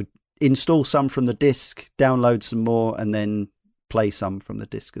often, it would install some from the disk, download some more, and then play some from the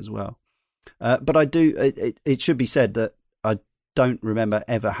disk as well. But I do, it should be said that I don't remember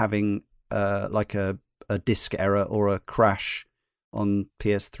ever having like a disk error or a crash on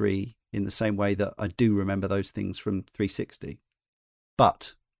PS3 in the same way that I do remember those things from 360.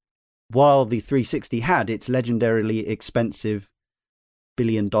 But while the 360 had its legendarily expensive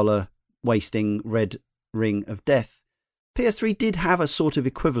billion-dollar wasting red ring of death, PS3 did have a sort of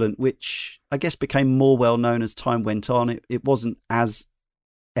equivalent, which I guess became more well known as time went on. It wasn't as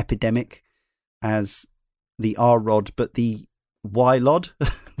epidemic as the R-Rod, but the Y-Lod,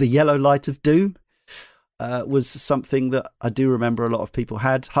 the yellow light of doom, was something that I do remember a lot of people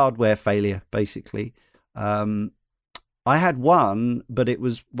had. Hardware failure, basically. I had one, but it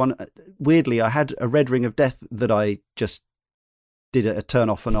was one. Weirdly, I had a red ring of death that I just did a turn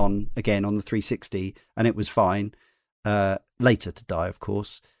off and on again on the 360, and it was fine. Later to die, of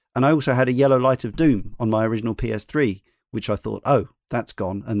course. And I also had a yellow light of doom on my original PS3, which I thought, oh, that's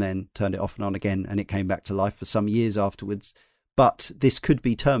gone, and then turned it off and on again, and it came back to life for some years afterwards. But this could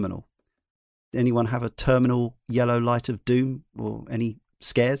be terminal. Anyone have a terminal yellow light of doom or any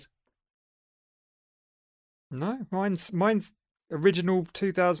scares? No, mine's original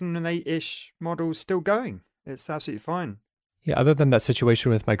 2008-ish model still going. It's absolutely fine. Yeah, other than that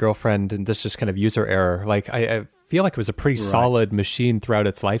situation with my girlfriend and this just kind of user error, like I feel like it was a pretty solid machine throughout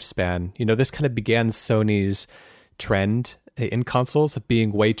its lifespan. You know, this kind of began Sony's trend in consoles of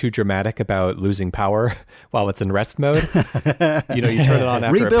being way too dramatic about losing power while it's in rest mode. You know, you turn it on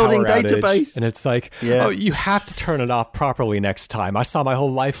after rebuilding a power database outage, and it's like, oh, you have to turn it off properly next time. I saw my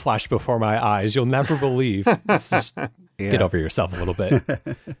whole life flash before my eyes. You'll never believe. It's just get over yourself a little bit.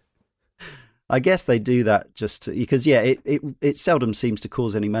 I guess they do that just because, it seldom seems to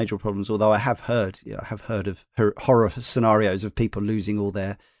cause any major problems. Although I have heard of horror scenarios of people losing all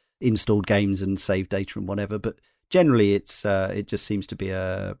their installed games and save data and whatever. But generally, it just seems to be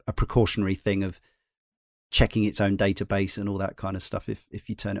a precautionary thing of checking its own database and all that kind of stuff. If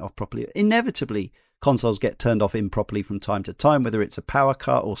you turn it off properly, inevitably consoles get turned off improperly from time to time, whether it's a power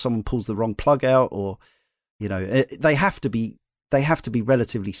cut or someone pulls the wrong plug out, or they have to be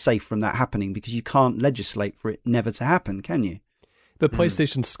relatively safe from that happening, because you can't legislate for it never to happen, can you? But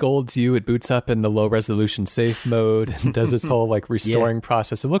PlayStation scolds you. It boots up in the low resolution safe mode and does its whole like restoring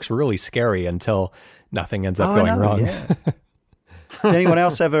process. It looks really scary until nothing ends up going wrong. Yeah. Did anyone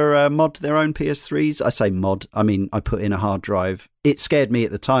else ever mod their own PS3s? I say mod, I mean I put in a hard drive. It scared me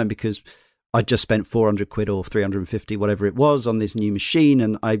at the time because I just spent 400 quid or 350, whatever it was, on this new machine,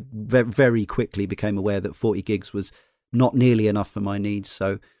 and I very quickly became aware that 40 gigs was not nearly enough for my needs,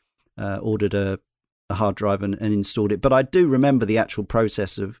 so ordered a hard drive and installed it. But I do remember the actual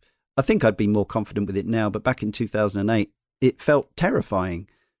process of, I think I'd be more confident with it now, but back in 2008, it felt terrifying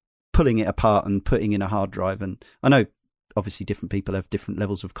pulling it apart and putting in a hard drive. And I know, obviously, different people have different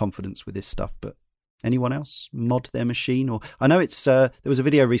levels of confidence with this stuff, but anyone else mod their machine? Or I know it's there was a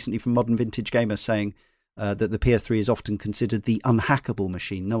video recently from Modern Vintage Gamer saying that the PS3 is often considered the unhackable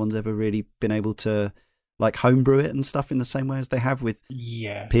machine. No one's ever really been able to like homebrew it and stuff in the same way as they have with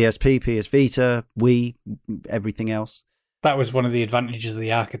PSP, PS Vita, Wii, everything else. That was one of the advantages of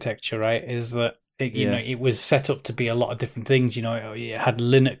the architecture, right? Is that it was set up to be a lot of different things. You know, it had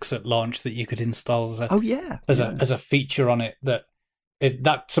Linux at launch that you could install as a feature on it.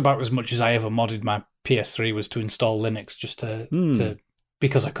 That's about as much as I ever modded my PS3 was to install Linux just to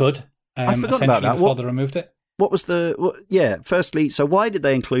because I could. I forgot about that. Before they removed it. What was firstly, so why did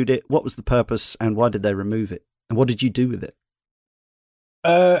they include it? What was the purpose, and why did they remove it? And what did you do with it?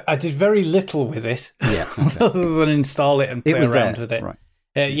 I did very little with it, other than install it and play around with it. Right.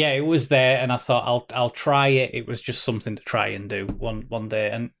 It was there, and I thought I'll try it. It was just something to try and do one day,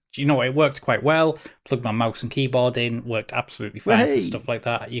 and it worked quite well. Plugged my mouse and keyboard in, worked absolutely fine for stuff like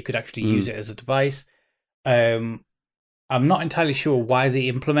that. You could actually use it as a device. I'm not entirely sure why they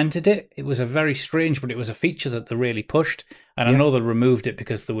implemented it. It was a very strange, but it was a feature that they really pushed. And I know they removed it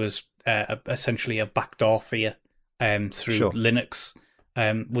because there was essentially a backdoor for you through Linux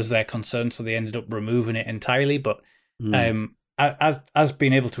was their concern. So they ended up removing it entirely. But as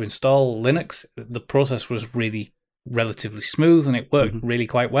being able to install Linux, the process was really relatively smooth and it worked really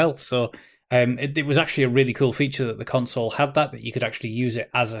quite well. So it was actually a really cool feature that the console had that you could actually use it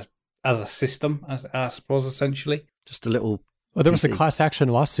as a system, I suppose, essentially. Just a little. Well, there was a class action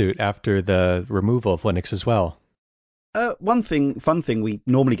lawsuit after the removal of Linux as well. Fun thing we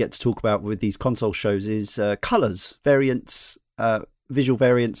normally get to talk about with these console shows is colors, variants, visual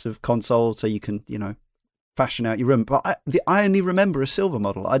variants of consoles, so you can, fashion out your room. But I only remember a silver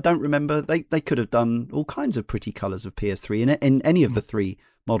model. I don't remember. They could have done all kinds of pretty colours of PS3 in any of the 3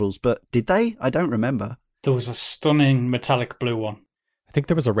 models, but did they? I don't remember. There was a stunning metallic blue one. I think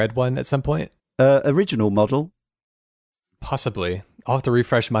there was a red one at some point. Original model? Possibly. I'll have to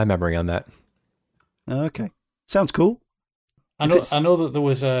refresh my memory on that. Okay. Sounds cool. I know that there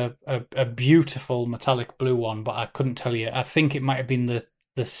was a beautiful metallic blue one, but I couldn't tell you. I think it might have been the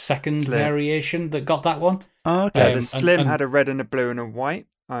second Slim. variation that got that one. Okay. The Slim had a red and a blue and a white,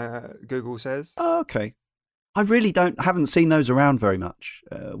 Google says. Okay. I really haven't seen those around very much.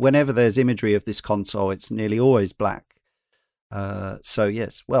 Whenever there's imagery of this console, it's nearly always black. So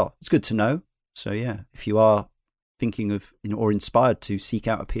yes, well, it's good to know. So yeah, if you are thinking of or inspired to seek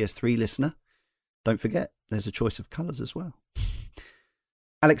out a PS3 listener, don't forget there's a choice of colours as well.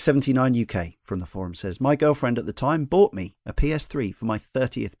 Alex79 UK from the forum says, my girlfriend at the time bought me a PS3 for my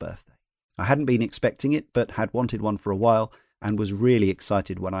 30th birthday. I hadn't been expecting it, but had wanted one for a while and was really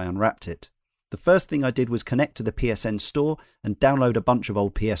excited when I unwrapped it. The first thing I did was connect to the PSN store and download a bunch of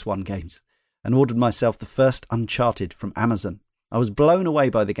old PS1 games, and ordered myself the first Uncharted from Amazon. I was blown away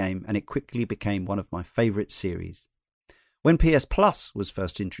by the game, and it quickly became one of my favourite series. When PS Plus was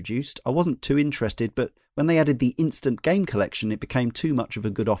first introduced, I wasn't too interested, but when they added the instant game collection, it became too much of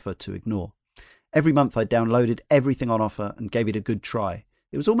a good offer to ignore. Every month I downloaded everything on offer and gave it a good try.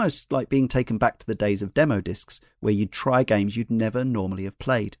 It was almost like being taken back to the days of demo discs, where you'd try games you'd never normally have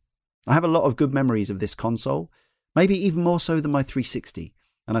played. I have a lot of good memories of this console, maybe even more so than my 360,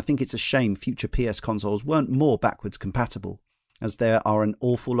 and I think it's a shame future PS consoles weren't more backwards compatible, as there are an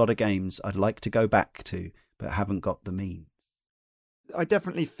awful lot of games I'd like to go back to, but haven't got the means. I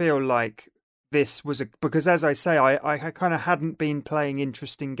definitely feel like this was because, as I say, I kind of hadn't been playing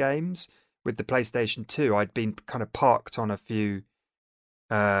interesting games with the PlayStation 2. I'd been kind of parked on a few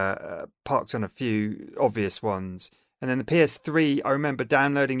obvious ones. And then the PS3, I remember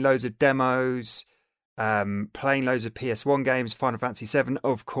downloading loads of demos, playing loads of PS1 games, Final Fantasy VII,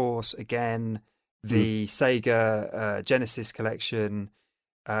 of course, again, the Sega Genesis collection.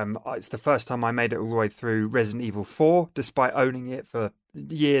 It's the first time I made it all the way through Resident Evil 4, despite owning it for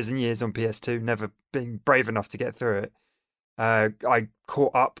years and years on PS2, never being brave enough to get through it. I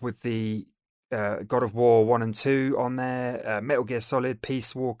caught up with the God of War 1 and 2 on there, Metal Gear Solid,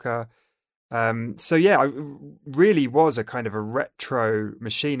 Peace Walker. So yeah, I really was a kind of a retro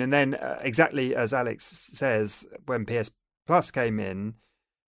machine. And then exactly as Alex says, when PS Plus came in,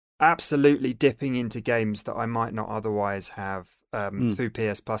 absolutely dipping into games that I might not otherwise have through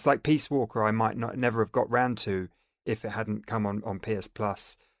PS Plus. Like Peace Walker, I might never have got round to if it hadn't come on PS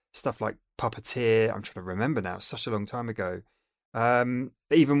Plus. Stuff like Puppeteer, I'm trying to remember now, such a long time ago.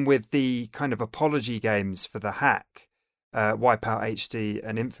 Even with the kind of apology games for the hack, Wipeout HD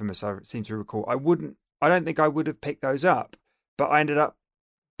and Infamous, I seem to recall. I don't think I would have picked those up, but I ended up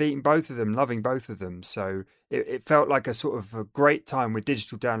beating both of them, loving both of them. So it felt like a sort of a great time with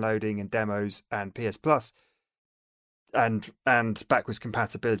digital downloading and demos and PS Plus and backwards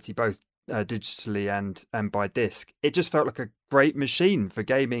compatibility, both digitally and by disc. It just felt like a great machine for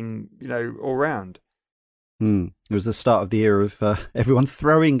gaming, all round. It was the start of the era of everyone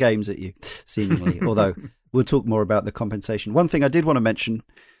throwing games at you, seemingly, although we'll talk more about the compensation. One thing I did want to mention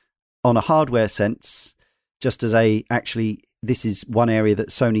on a hardware sense, just as this is one area that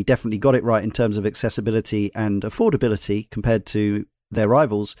Sony definitely got it right in terms of accessibility and affordability compared to their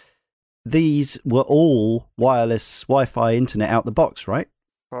rivals. These were all wireless Wi-Fi internet out the box, right?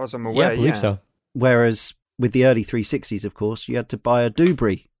 As far as I'm aware, I believe so. Whereas with the early 360s, of course, you had to buy a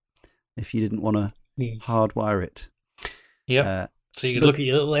Dubry if you didn't want to hardwire it. Yep. So you could look at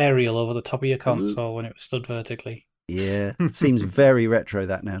your little aerial over the top of your console when it was stood vertically. Yeah, seems very retro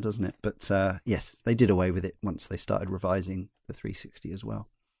that now, doesn't it? But yes, they did away with it once they started revising the 360 as well.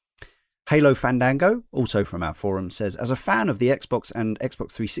 Halo Fandango, also from our forum, says, as a fan of the Xbox and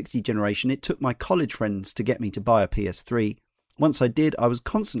Xbox 360 generation, it took my college friends to get me to buy a PS3. Once I did, I was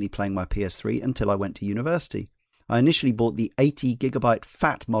constantly playing my PS3 until I went to university. I initially bought the 80 gigabyte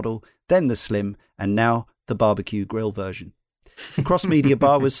fat model, then the slim, and now the barbecue grill version. The cross-media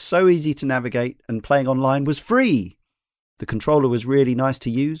bar was so easy to navigate, and playing online was free. The controller was really nice to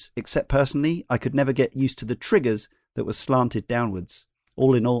use, except personally, I could never get used to the triggers that were slanted downwards.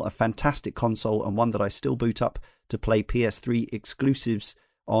 All in all, a fantastic console, and one that I still boot up to play PS3 exclusives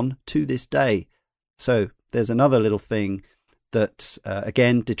on to this day. So there's another little thing that,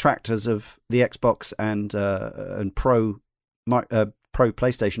 again, detractors of the Xbox and pro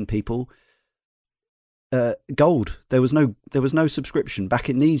PlayStation people, gold. There was no subscription back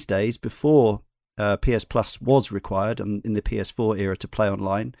in these days before PS Plus was required, and in the PS4 era to play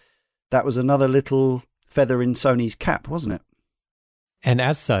online. That was another little feather in Sony's cap, wasn't it? And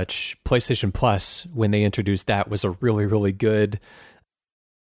as such, PlayStation Plus, when they introduced that, was a really, really good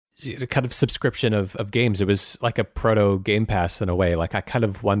kind of subscription of games. It was like a proto Game Pass in a way. Like, I kind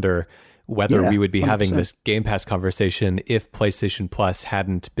of wonder whether we would be 100%. having this Game Pass conversation if PlayStation Plus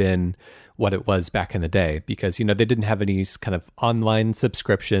hadn't been what it was back in the day, because, you know, they didn't have any kind of online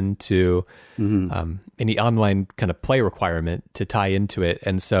subscription to any online kind of play requirement to tie into it.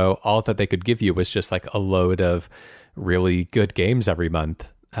 And so all that they could give you was just like a load of really good games every month.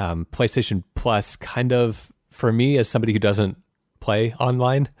 PlayStation Plus kind of, for me, as somebody who doesn't play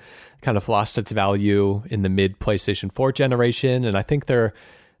online, kind of lost its value in the mid PlayStation 4 generation. And I think they're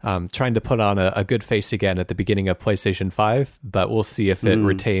trying to put on a good face again at the beginning of PlayStation 5, but we'll see if it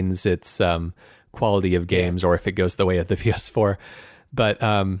retains its quality of games or if it goes the way of the PS4. But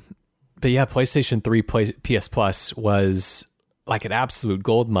yeah, PlayStation 3 PS Plus was like an absolute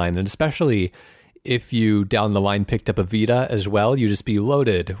goldmine, and especially if you down the line picked up a Vita as well, you just be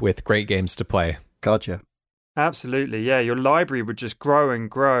loaded with great games to play. Gotcha. Absolutely, yeah. Your library would just grow and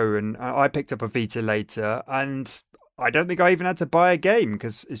grow, and I picked up a Vita later, and I don't think I even had to buy a game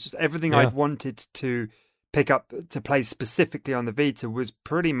because it's just everything I'd wanted to pick up to play specifically on the Vita was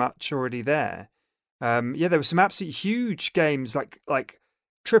pretty much already there. There were some absolutely huge games, like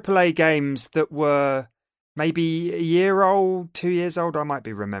AAA games that were maybe a year old, 2 years old. I might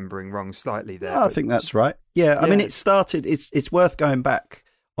be remembering wrong slightly there. I think that's right. Yeah, I mean, it started. It's worth going back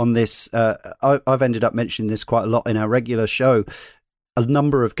on this. I've ended up mentioning this quite a lot in our regular show. A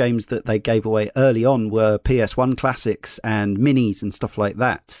number of games that they gave away early on were PS1 classics and minis and stuff like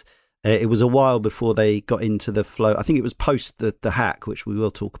that. It was a while before they got into the flow. I think it was post the hack, which we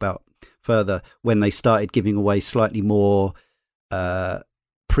will talk about further, when they started giving away slightly more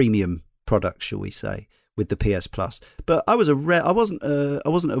premium products, shall we say, with the PS Plus. But I wasn't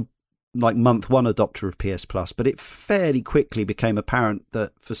a like month one adopter of PS Plus, but it fairly quickly became apparent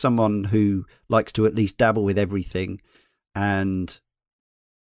that for someone who likes to at least dabble with everything and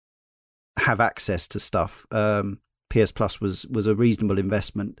have access to stuff, PS Plus was a reasonable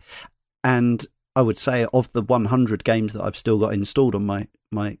investment. And I would say of the 100 games that I've still got installed on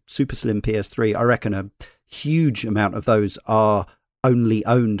my super slim PS3, I reckon a huge amount of those are only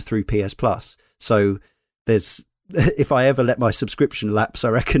owned through PS Plus. So there's, if I ever let my subscription lapse, I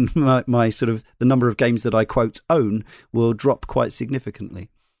reckon my sort of the number of games that I quote own will drop quite significantly,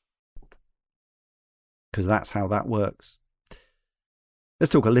 because that's how that works.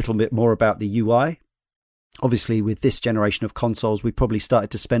 Let's talk a little bit more about the UI. Obviously, with this generation of consoles, we probably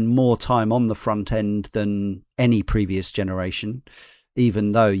started to spend more time on the front end than any previous generation,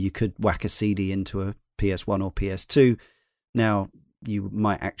 even though you could whack a CD into a PS1 or PS2. Now, you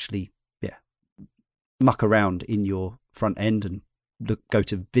might actually muck around in your front end and go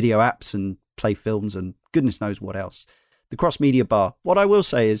to video apps and play films and goodness knows what else. The cross-media bar. What I will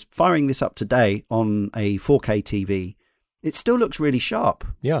say is, firing this up today on a 4K TV, it still looks really sharp.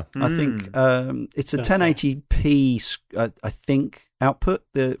 Yeah. I think it's a 1080p, I think, output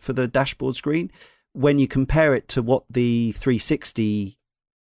for the dashboard screen. When you compare it to what the 360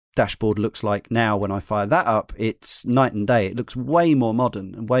 dashboard looks like now, when I fire that up, it's night and day. It looks way more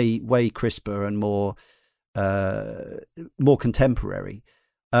modern and way crisper and more contemporary.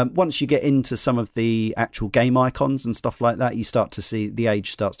 Once you get into some of the actual game icons and stuff like that, you start to see the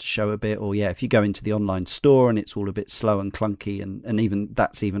age starts to show a bit. Or if you go into the online store and it's all a bit slow and clunky, and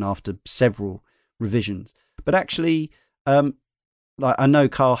even after several revisions. But actually, like, I know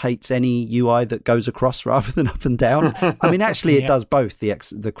Carl hates any UI that goes across rather than up and down. I mean, actually, it does both.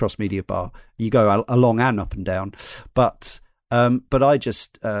 The cross media bar, you go along and up and down, but I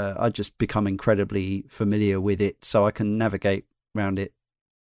just become incredibly familiar with it, so I can navigate around it.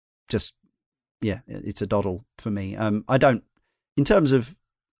 Just it's a doddle for me. I don't, in terms of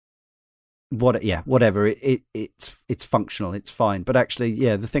whatever. It's functional. It's fine. But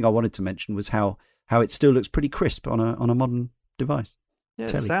actually, the thing I wanted to mention was how it still looks pretty crisp on a modern device. Yeah,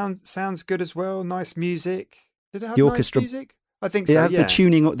 it sounds good as well. Nice music. Did it have the nice orchestra music? I think so. It has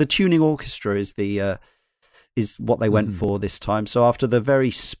the tuning orchestra is what they went for this time. So after the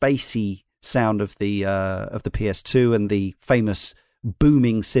very spacey sound of the PS2 and the famous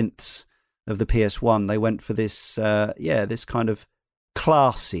booming synths of the PS1, they went for this this kind of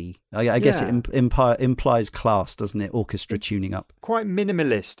classy. I guess it implies class, doesn't it? Orchestra tuning up. Quite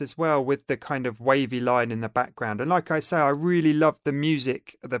minimalist as well, with the kind of wavy line in the background. And like I say, I really loved the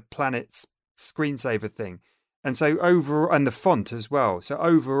music, the planet's screensaver thing. And so overall, and the font as well. So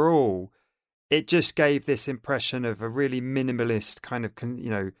overall, it just gave this impression of a really minimalist kind of,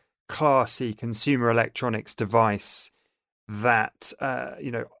 classy consumer electronics device that,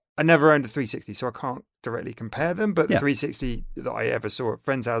 I never owned a 360, so I can't directly compare them. But the Yeah. 360 that I ever saw at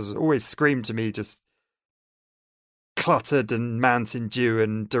friends' houses always screamed to me just cluttered and Mountain Dew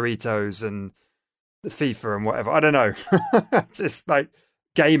and Doritos and the FIFA and whatever. I don't know. Just like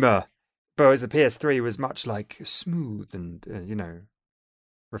gamer. Whereas the PS3 was much like smooth and,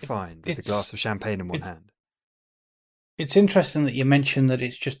 refined with a glass of champagne in one hand. It's interesting that you mentioned that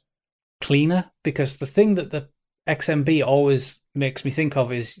it's just cleaner, because the thing that the XMB always makes me think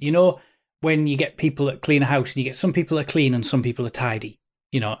of is, when you get people that clean a house and you get some people that are clean and some people are tidy,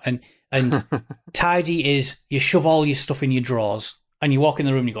 and tidy is you shove all your stuff in your drawers and you walk in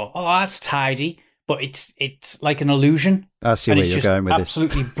the room and you go, oh, that's tidy. But it's like an illusion. I see where you're going with this.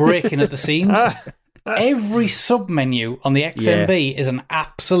 Absolutely breaking at the seams. Every sub-menu on the XMB is an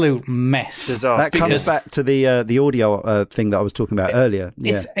absolute mess. Disaster. That comes back to the audio thing that I was talking about earlier.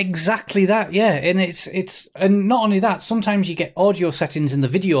 Yeah. It's exactly that, yeah. And it's and not only that, sometimes you get audio settings in the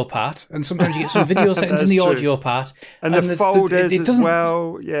video part, and sometimes you get some video settings in the audio part. And the folders as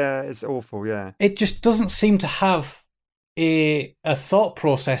well. Yeah, it's awful, yeah. It just doesn't seem to have a thought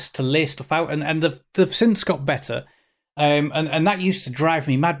process to lay stuff out, and they've since got better. And that used to drive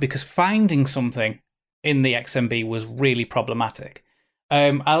me mad, because finding something in the XMB was really problematic.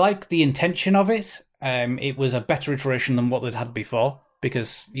 I like the intention of it. It was a better iteration than what they'd had before,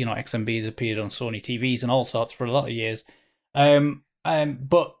 because XMB has appeared on Sony TVs and all sorts for a lot of years.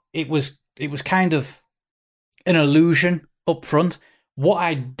 But it was kind of an illusion up front. What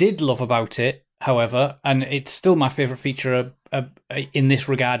I did love about it, however, and it's still my favourite feature in this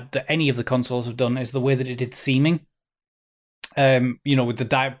regard that any of the consoles have done, is the way that it did theming. With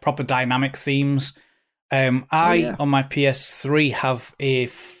the proper dynamic themes. On my PS3 have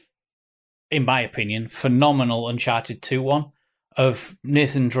in my opinion, phenomenal Uncharted 2 one of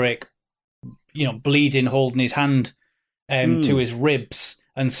Nathan Drake, bleeding, holding his hand to his ribs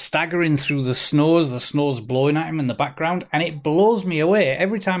and staggering through the snow's blowing at him in the background, and it blows me away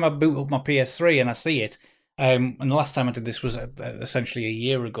every time I boot up my PS3 and I see it. And the last time I did this was essentially a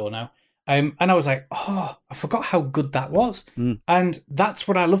year ago now. And I was like, oh, I forgot how good that was. And that's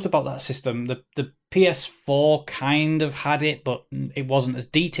what I loved about that system. The PS4 kind of had it, but it wasn't as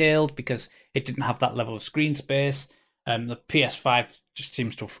detailed because it didn't have that level of screen space. The PS5 just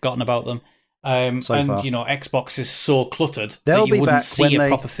seems to have forgotten about them. So far. Xbox is so cluttered They'll that you be wouldn't back see a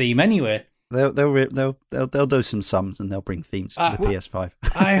proper theme anyway. They'll do some sums and they'll bring themes to the PS5.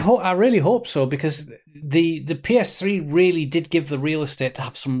 I really hope so, because the PS3 really did give the real estate to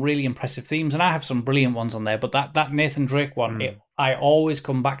have some really impressive themes, and I have some brilliant ones on there. But that Nathan Drake one, I always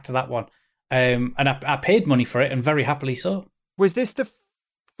come back to that one, and I paid money for it, and very happily so. Was this the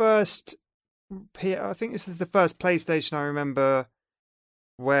first? I think this is the first PlayStation I remember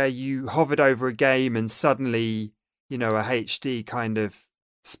where you hovered over a game and suddenly, a HD kind of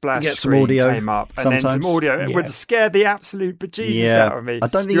splash screen came up, and then some audio. It would scare the absolute bejesus out of me. I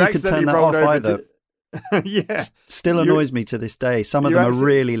don't think you could turn that off either. Yeah, still annoys me to this day. Some of them are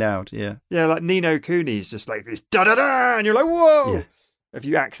really loud. Yeah, like Nino Cooney's just like this da da da, and you're like, whoa. Yeah. If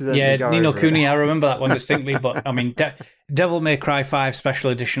you accidentally go Nino over Cooney, I remember that one distinctly. But I mean, Devil May Cry 5 Special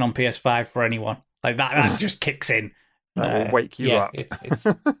Edition on PS5 for anyone, like that just kicks in. That will wake you up. It's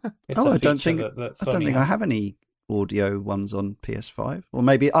I don't think I have any audio ones on PS5, or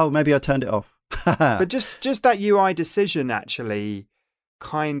maybe I turned it off. But just that UI decision actually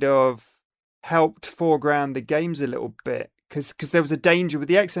kind of helped foreground the games a little bit, because there was a danger with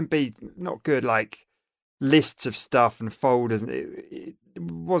the XMB, not good, like lists of stuff and folders. It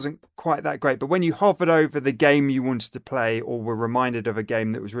wasn't quite that great. But when you hovered over the game you wanted to play, or were reminded of a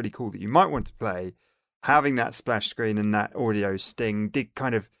game that was really cool that you might want to play, having that splash screen and that audio sting did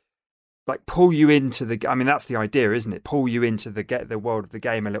kind of like pull you into the. I mean, that's the idea, isn't it? Pull you into the world of the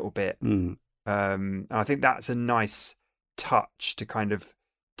game a little bit. And I think that's a nice touch to kind of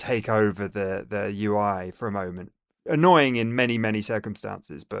take over the UI for a moment. Annoying in many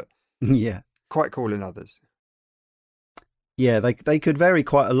circumstances, but quite cool in others. Yeah, they could vary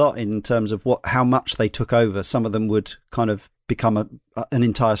quite a lot in terms of how much they took over. Some of them would kind of become an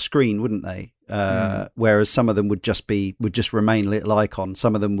entire screen, wouldn't they? Whereas some of them would just remain a little icon.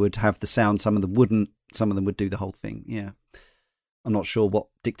 Some of them would have the sound, some of them wouldn't. Some of them would do the whole thing. Yeah, I'm not sure what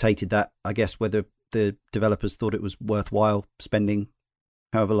dictated that. I guess whether the developers thought it was worthwhile spending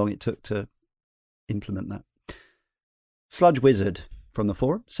however long it took to implement that. Sludge Wizard from the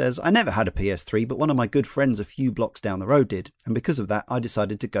forum says, I never had a PS3, but one of my good friends a few blocks down the road did, and because of that I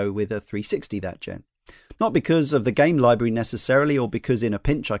decided to go with a 360 that gen. Not because of the game library necessarily, or because in a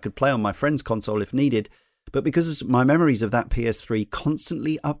pinch I could play on my friend's console if needed, but because of my memories of that PS3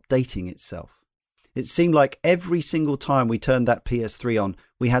 constantly updating itself. It seemed like every single time we turned that PS3 on,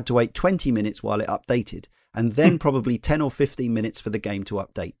 we had to wait 20 minutes while it updated, and then probably 10 or 15 minutes for the game to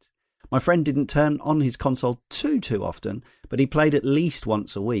update. My friend didn't turn on his console too often, but he played at least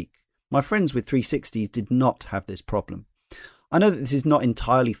once a week. My friends with 360s did not have this problem. I know that this is not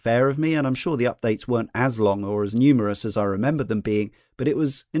entirely fair of me, and I'm sure the updates weren't as long or as numerous as I remember them being, but it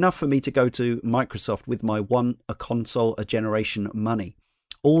was enough for me to go to Microsoft with my a console a generation money.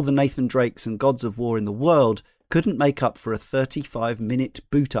 All the Nathan Drakes and Gods of War in the world couldn't make up for a 35-minute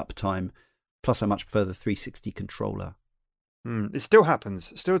boot up time, plus I much prefer the 360 controller. It still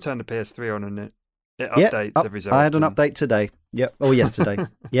happens. Still turn the PS3 on and it updates every so often. I had an update today. Yep. Oh, yesterday.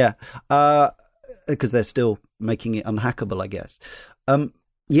 Yeah. Because they're still making it unhackable, I guess.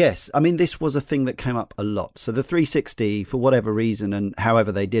 Yes, I mean, this was a thing that came up a lot. So the 360, for whatever reason and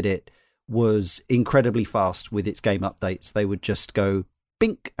however they did it, was incredibly fast with its game updates. They would just go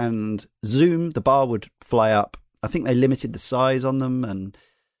bink and zoom, the bar would fly up. I think they limited the size on them and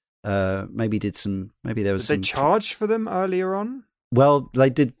maybe there was Did they charge for them earlier on? Well, they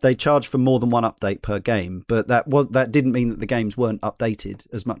did. They charged for more than one update per game, but that didn't mean that the games weren't updated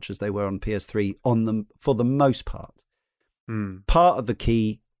as much as they were on PS3 on them for the most part. Part of the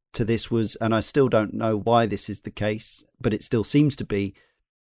key to this was, and I still don't know why this is the case, but it still seems to be,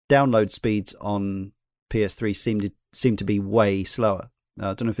 download speeds on PS3 seem to be way slower.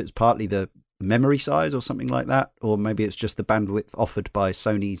 I don't know if it's partly the memory size or something like that, or maybe it's just the bandwidth offered by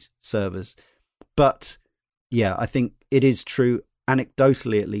Sony's servers. But yeah, I think it is true.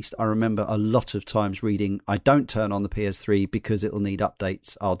 Anecdotally, at least, I remember a lot of times reading, I don't turn on the PS3 because it'll need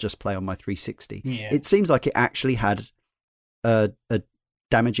updates. I'll just play on my 360. Yeah. It seems like it actually had a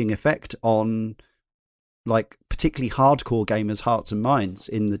damaging effect on, like, particularly hardcore gamers' hearts and minds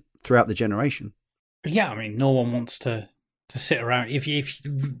throughout the generation. Yeah, I mean, no one wants to sit around. If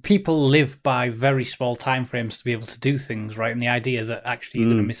people live by very small time frames to be able to do things, right, and the idea that actually you're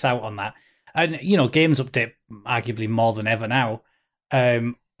going to miss out on that, and games update arguably more than ever now.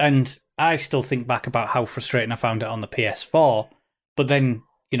 And I still think back about how frustrating I found it on the PS4, but then,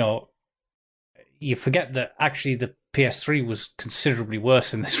 you forget that actually the PS3 was considerably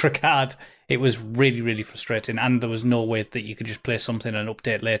worse in this regard. It was really, really frustrating, and there was no way that you could just play something and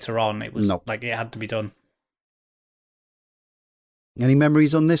update later on. It was like it had to be done. Any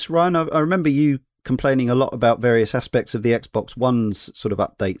memories on this, Ryan? I remember you complaining a lot about various aspects of the Xbox One's sort of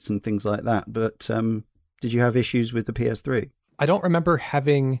updates and things like that, but did you have issues with the PS3? I don't remember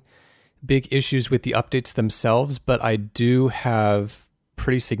having big issues with the updates themselves, but I do have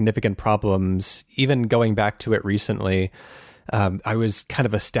pretty significant problems. Even going back to it recently, I was kind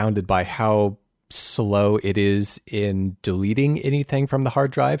of astounded by how slow it is in deleting anything from the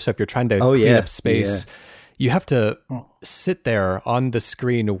hard drive. So if you're trying to clean up space, you have to sit there on the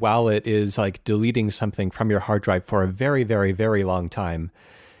screen while it is like deleting something from your hard drive for a very, very, very long time.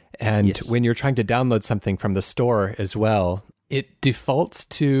 And when you're trying to download something from the store as well, it defaults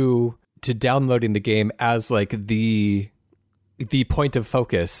to downloading the game as like the point of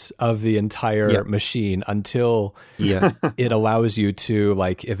focus of the entire machine until it allows you to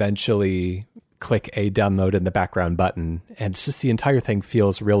like eventually click a download in the background button. And it's just the entire thing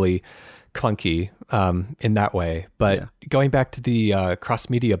feels really clunky in that way. But going back to the cross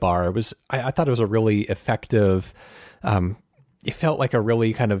media bar, I thought it was a really effective, it felt like a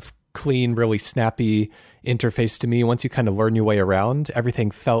really kind of clean, really snappy interface to me. Once you kind of learn your way around,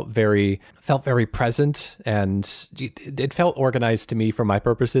 everything felt very present, and it felt organized to me for my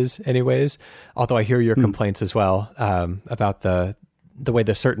purposes anyways. Although I hear your complaints as well about the way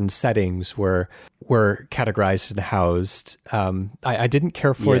the certain settings were categorized and housed. I didn't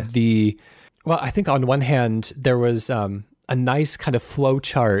care for I think on one hand there was a nice kind of flow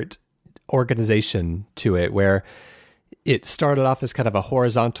chart organization to it, where it started off as kind of a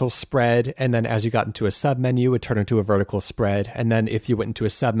horizontal spread, and then as you got into a sub-menu, it would turn into a vertical spread. And then if you went into a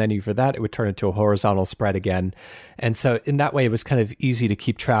sub-menu for that, it would turn into a horizontal spread again. And so in that way, it was kind of easy to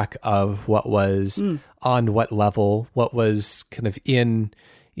keep track of what was on what level, what was kind of in,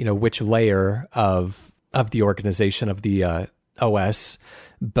 which layer of the organization of the OS.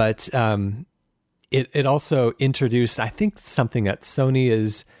 But it also introduced, I think, something that Sony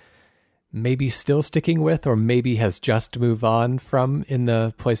is maybe still sticking with, or maybe has just moved on from in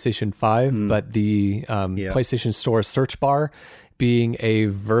the PlayStation 5, but the PlayStation Store search bar being a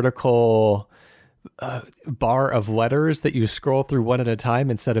vertical bar of letters that you scroll through one at a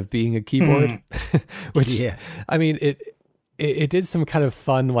time instead of being a keyboard, which, I mean, it did some kind of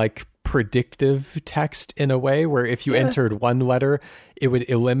fun, like, predictive text in a way where if you entered one letter, it would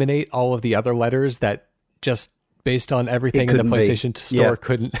eliminate all of the other letters that just based on everything in the PlayStation Store,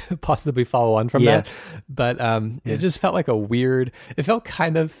 couldn't possibly follow on from that. But it just felt like it felt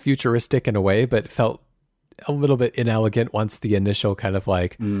kind of futuristic in a way, but felt a little bit inelegant once the initial kind of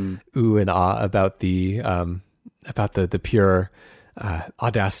like ooh and ah about the pure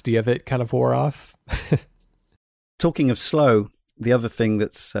audacity of it kind of wore off. Talking of slow, the other thing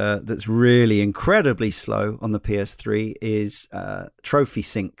that's really incredibly slow on the PS3 is trophy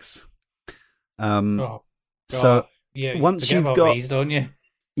syncs. So once you've got these, don't you?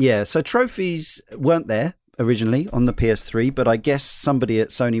 Yeah, so trophies weren't there originally on the PS3, but I guess somebody at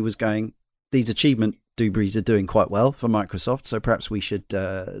Sony was going, these achievement doobies are doing quite well for Microsoft, so perhaps we should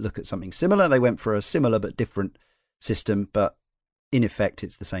look at something similar. They went for a similar but different system, but in effect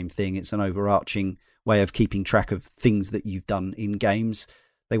it's the same thing. It's an overarching way of keeping track of things that you've done in games.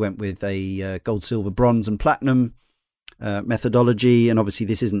 They went with a gold, silver, bronze and platinum methodology, and obviously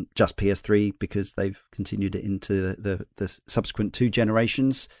this isn't just PS3 because they've continued it into the subsequent 2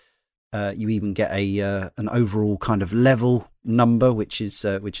 generations. You even get an overall kind of level number, which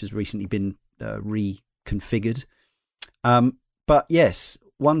has recently been reconfigured. But yes,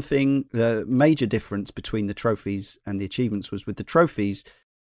 one thing, the major difference between the trophies and the achievements was with the trophies,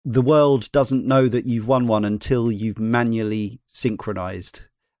 the world doesn't know that you've won one until you've manually synchronized.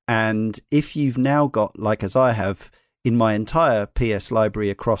 And if you've now got, like as I have, in my entire PS library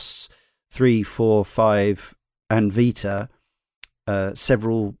across 3, 4, 5 and Vita,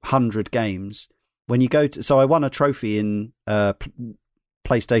 several hundred games, when you go to, so I won a trophy in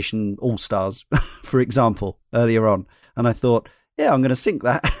PlayStation All-Stars, for example, earlier on, and I thought, yeah, I'm going to sync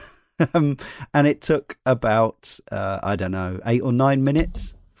that. And it took about, 8 or 9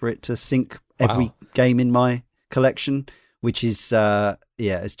 minutes for it to sync every game in my collection, which is,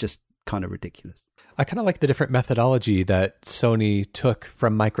 it's just kind of ridiculous. I kind of like the different methodology that Sony took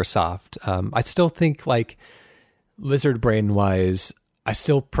from Microsoft. I still think, like, lizard brain wise, I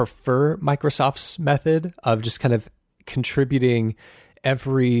still prefer Microsoft's method of just kind of contributing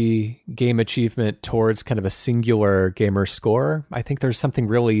every game achievement towards kind of a singular gamer score. I think there's something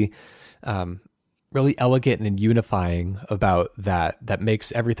really, really elegant and unifying about that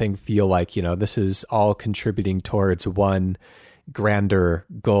makes everything feel like, this is all contributing towards one grander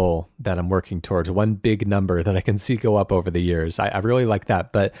goal that I'm working towards, one big number that I can see go up over the years. I really like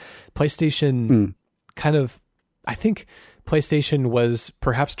that. But PlayStation I think PlayStation was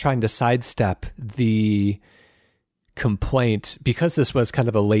perhaps trying to sidestep the complaint, because this was kind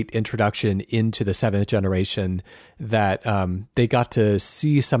of a late introduction into the 7th generation, that they got to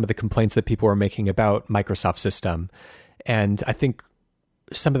see some of the complaints that people were making about Microsoft's system. And I think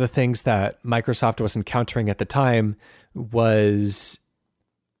some of the things that Microsoft was encountering at the time was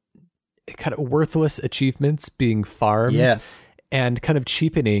kind of worthless achievements being farmed and kind of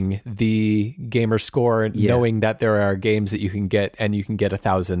cheapening the gamer score, knowing that there are games that you can get and you can get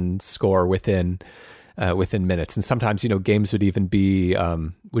 1,000 score within minutes. And sometimes, games would even be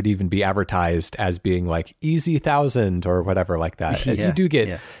advertised as being like easy 1,000 or whatever like that. You do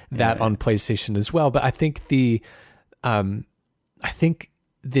get that on PlayStation as well. But I think the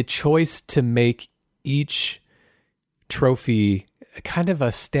choice to make each trophy kind of a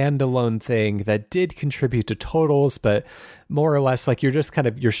standalone thing that did contribute to totals, but more or less like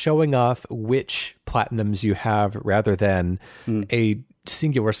you're showing off which platinums you have rather than a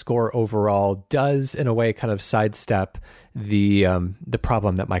singular score overall, does in a way kind of sidestep the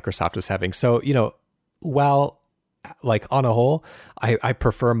problem that Microsoft was having. So, while like on a whole, I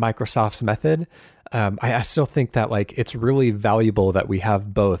prefer Microsoft's method, I still think that like it's really valuable that we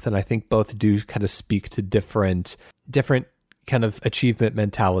have both. And I think both do kind of speak to different kind of achievement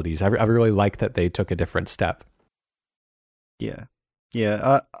mentalities. I really like that they took a different step.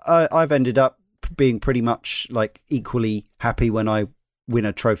 I've ended up being pretty much like equally happy when I win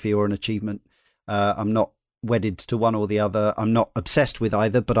a trophy or an achievement. I'm not wedded to one or the other. I'm not obsessed with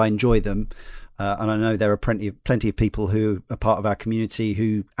either, but I enjoy them. And I know there are plenty of people who are part of our community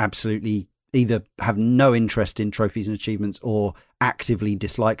who absolutely either have no interest in trophies and achievements or actively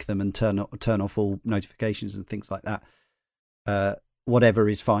dislike them and turn off all notifications and things like that. Whatever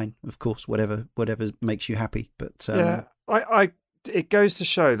is fine, of course. Whatever makes you happy. But I it goes to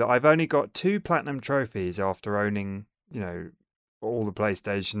show that I've only got 2 platinum trophies after owning, all the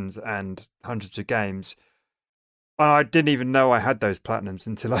PlayStations and hundreds of games. And I didn't even know I had those platinums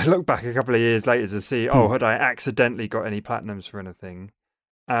until I looked back a couple of years later to see, had I accidentally got any platinums for anything?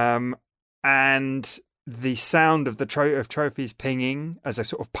 And the sound of the trophies pinging as a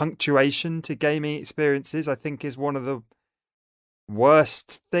sort of punctuation to gaming experiences, I think, is one of the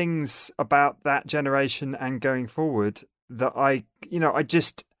worst things about that generation and going forward, that I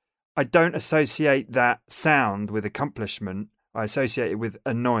I don't associate that sound with accomplishment. I associate it with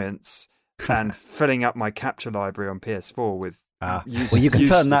annoyance and filling up my capture library on PS4 with well, you can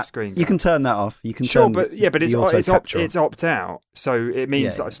turn that. Screen you can turn that off. You can sure, turn but but the auto capture it's opt out, so it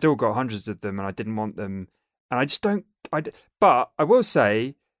means that Yeah. I've still got hundreds of them, and I didn't want them, and I just don't. But I will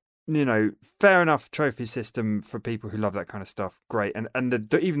say, fair enough. Trophy system for people who love that kind of stuff, great, and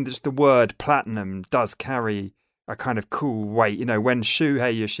even just the word platinum does carry a kind of cool weight. When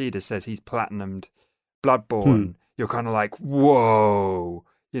Shuhei Yoshida says he's platinumed Bloodborne, you're kind of like, whoa.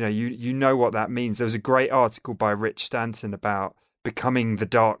 You know what that means. There was a great article by Rich Stanton about becoming the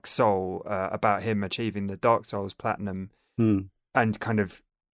Dark Soul, about him achieving the Dark Souls platinum, and kind of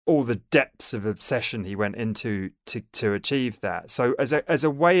all the depths of obsession he went into to achieve that. So as a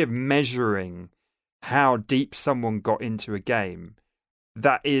way of measuring how deep someone got into a game,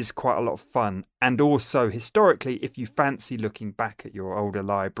 that is quite a lot of fun. And also historically, if you fancy looking back at your older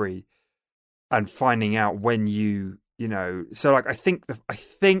library and finding out when so like I think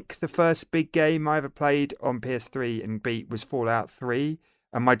the first big game I ever played on PS3 and beat was Fallout 3,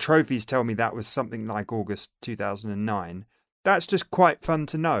 and my trophies tell me that was something like August 2009. That's just quite fun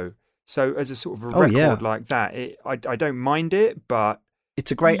to know. So as a sort of a record like that, I don't mind it, but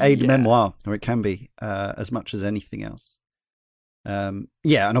it's a great aid memoir, or it can be, as much as anything else. And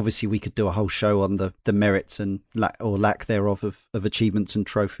obviously we could do a whole show on the merits and lack thereof of achievements and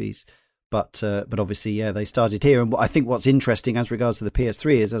trophies. But obviously, they started here. And I think what's interesting as regards to the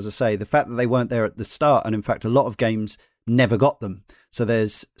PS3 is, as I say, the fact that they weren't there at the start. And in fact, a lot of games never got them. So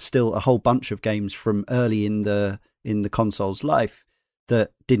there's still a whole bunch of games from early in the console's life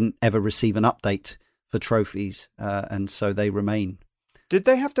that didn't ever receive an update for trophies. And so they remain. Did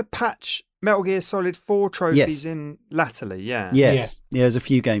they have to patch Metal Gear Solid 4 trophies in latterly? Yeah. Yes. Yeah, there's a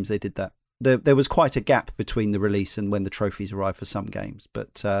few games they did that. There was quite a gap between the release and when the trophies arrived for some games,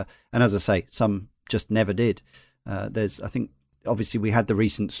 but and as I say, some just never did. I think, obviously, we had the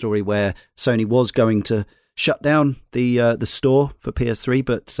recent story where Sony was going to shut down the store for PS3,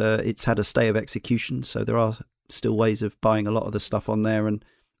 but it's had a stay of execution, so there are still ways of buying a lot of the stuff on there, and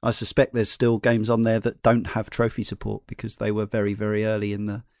I suspect there's still games on there that don't have trophy support because they were very, very early in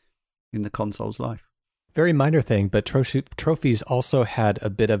the console's life. Very minor thing, but trophies also had a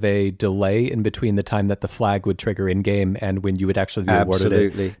bit of a delay in between the time that the flag would trigger in-game and when you would actually be awarded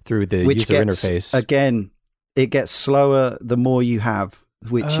it through the user interface. Again, it gets slower the more you have,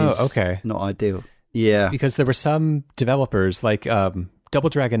 which is not ideal. Yeah. Because there were some developers, like Double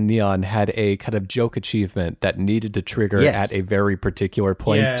Dragon Neon had a kind of joke achievement that needed to trigger at a very particular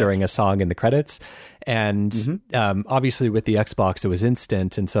point during a song in the credits. And obviously with the Xbox, it was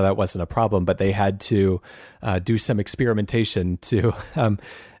instant, and so that wasn't a problem, but they had to do some experimentation to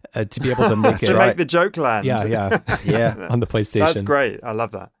be able to make it. Make the joke land. Yeah. On the PlayStation. That's great. I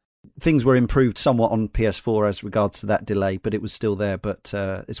love that. Things were improved somewhat on PS4 as regards to that delay, but it was still there. But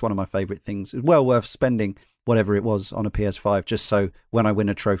it's one of my favourite things. It's well worth spending whatever it was on a PS5 just so when I win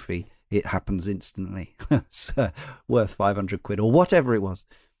a trophy, it happens instantly. It's worth 500 quid or whatever it was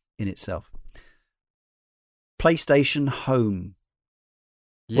in itself. PlayStation Home.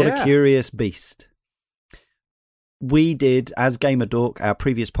 What a curious beast. We did, as Gamer Dork, our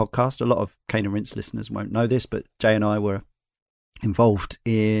previous podcast, a lot of Cane and Rinse listeners won't know this, but Jay and I were involved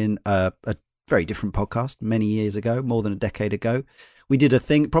in a very different podcast many years ago, more than a decade ago. We did a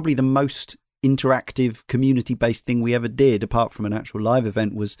thing, probably the most interactive, community-based thing we ever did, apart from an actual live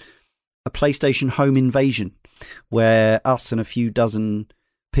event, was a PlayStation Home invasion, where us and a few dozen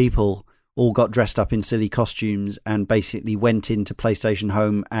people all got dressed up in silly costumes and basically went into PlayStation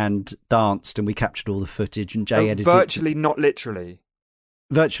Home and danced, and we captured all the footage, and Jay edited. Virtually, not literally.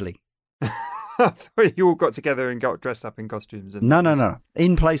 Virtually. I thought you all got together and got dressed up in costumes. No.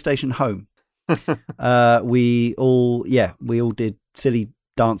 In PlayStation Home. we all did silly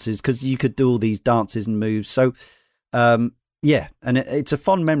dances because you could do all these dances and moves. So, and it's a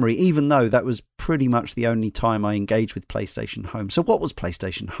fond memory, even though that was pretty much the only time I engaged with PlayStation Home. So what was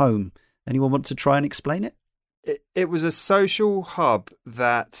PlayStation Home? Anyone want to try and explain it? It was a social hub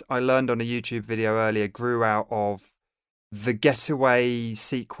that I learned on a YouTube video earlier grew out of the Getaway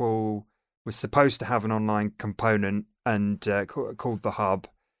sequel. Was supposed to have an online component and called The Hub,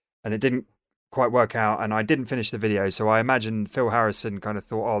 and it didn't quite work out, and I didn't finish the video, so I imagine Phil Harrison kind of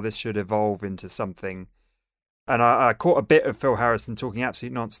thought, this should evolve into something. And I caught a bit of Phil Harrison talking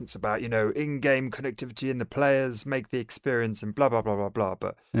absolute nonsense about, in-game connectivity and the players make the experience and blah, blah, blah, blah, blah.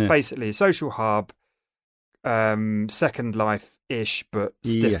 But basically a social hub, Second Life-ish, but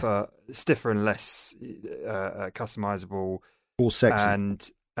stiffer and less customizable. All sexy.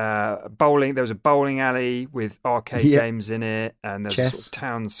 And bowling. There was a bowling alley with arcade Yeah. games in it, and there's a sort Chess. of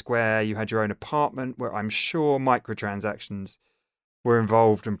town square. You had your own apartment where I'm sure microtransactions were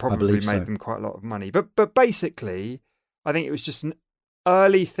involved and probably believe made so. them quite a lot of money. But basically, I think it was just an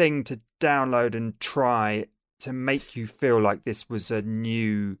early thing to download and try to make you feel like this was a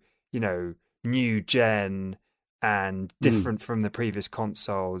new, new gen and different from the previous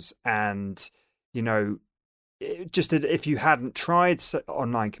consoles. And, if you hadn't tried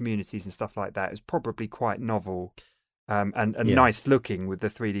online communities and stuff like that, it was probably quite novel. And nice looking with the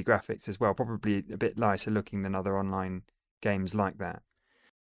 3D graphics as well. Probably a bit nicer looking than other online games like that.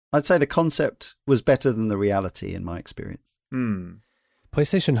 I'd say the concept was better than the reality in my experience.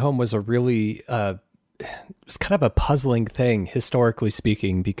 PlayStation Home was a really, it was kind of a puzzling thing, historically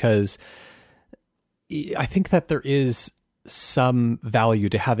speaking, because I think that there is some value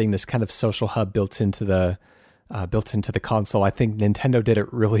to having this kind of social hub built into the console. I think Nintendo did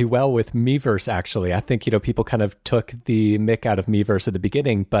it really well with Miiverse, actually. I think, people kind of took the mick out of Miiverse at the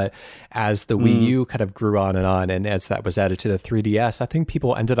beginning, but as the Wii U kind of grew on, and as that was added to the 3DS, I think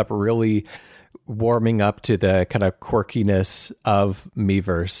people ended up really warming up to the kind of quirkiness of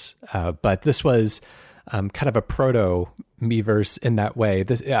Miiverse. But this was kind of a proto Miiverse in that way.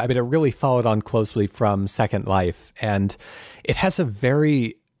 It really followed on closely from Second Life, and it has a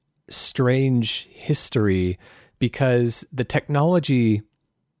very strange history because the technology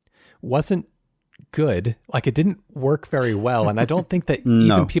wasn't good. Like, it didn't work very well. And I don't think that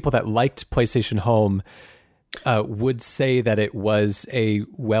even people that liked PlayStation Home would say that it was a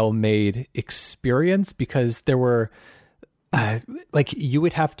well-made experience, because there were you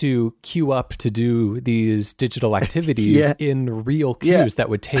would have to queue up to do these digital activities in real queues that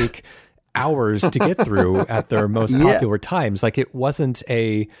would take hours to get through at their most popular times. Like, it wasn't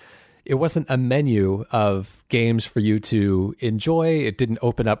a menu of games for you to enjoy. It didn't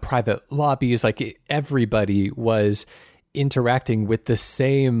open up private lobbies. Everybody was interacting with the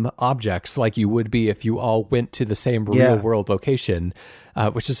same objects like you would be if you all went to the same real world location,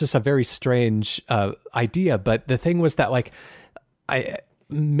 which is just a very strange idea. But the thing was that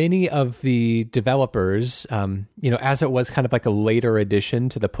many of the developers, as it was kind of like a later addition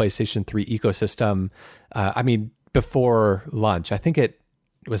to the PlayStation 3 ecosystem, before launch, I think it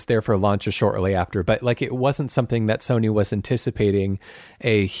was there for launch or shortly after, but it wasn't something that Sony was anticipating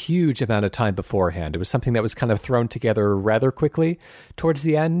a huge amount of time beforehand. It was something that was kind of thrown together rather quickly towards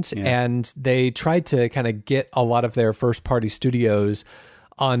the end. And they tried to kind of get a lot of their first party studios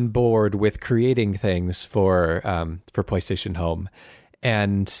on board with creating things for PlayStation Home.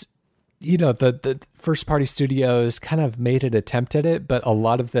 And the first party studios kind of made an attempt at it, but a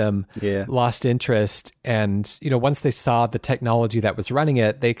lot of them lost interest. And, once they saw the technology that was running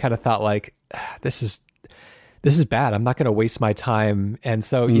it, they kind of thought this is bad. I'm not going to waste my time. And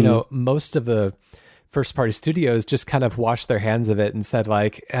so, most of the first party studios just kind of washed their hands of it and said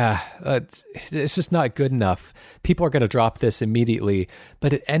it's just not good enough. People are going to drop this immediately.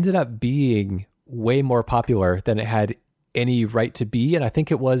 But it ended up being way more popular than it had any right to be. And I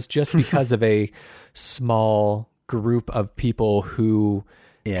think it was just because of a small group of people who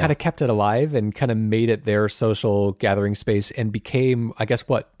kind of kept it alive and kind of made it their social gathering space and became, I guess,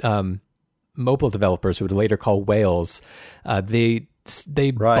 what mobile developers would later call whales. They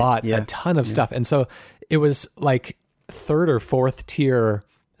bought a ton of stuff. And so it was third or fourth tier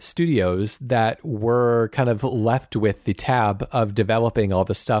studios that were kind of left with the tab of developing all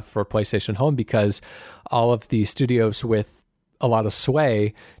the stuff for PlayStation Home, because all of the studios with a lot of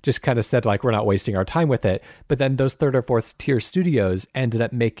sway just kind of said we're not wasting our time with it. But then those third or fourth tier studios ended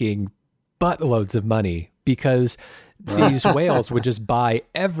up making buttloads of money because these whales would just buy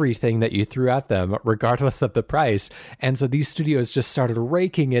everything that you threw at them, regardless of the price. And so these studios just started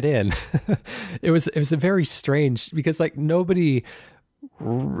raking it in. It was a very strange, because nobody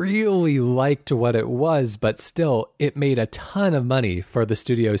really liked what it was, but still it made a ton of money for the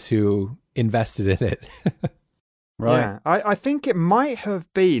studios who invested in it. Right. Yeah, I think it might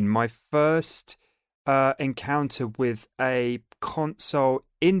have been my first encounter with a console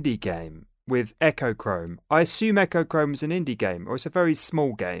indie game with Echochrome. I assume Echochrome is an indie game, or it's a very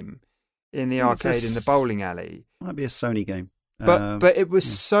small game in the arcade in the bowling alley. Might be a Sony game. But it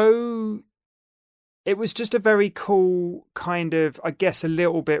was so... It was just a very cool kind of, I guess, a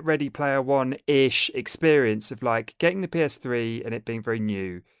little bit Ready Player One-ish experience of getting the PS3 and it being very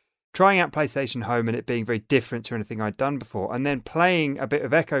new, trying out PlayStation Home and it being very different to anything I'd done before, and then playing a bit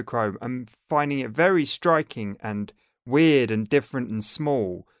of Echochrome and finding it very striking and weird and different and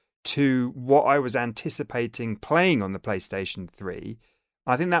small to what I was anticipating playing on the PlayStation 3.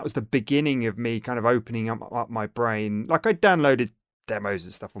 I think that was the beginning of me kind of opening up my brain. I downloaded demos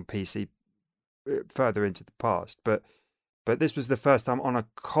and stuff on PC further into the past, but this was the first time on a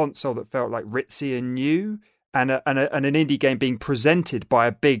console that felt like ritzy and new, and an indie game being presented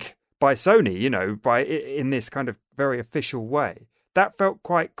by Sony, in this kind of very official way. That felt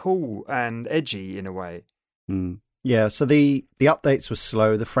quite cool and edgy in a way. Yeah, so the updates were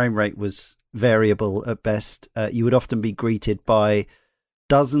slow. The frame rate was variable at best. You would often be greeted by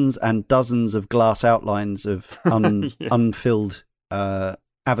dozens and dozens of glass outlines of unfilled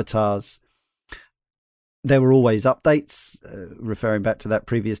avatars. There were always updates, referring back to that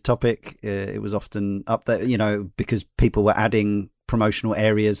previous topic. It was often update, because people were adding promotional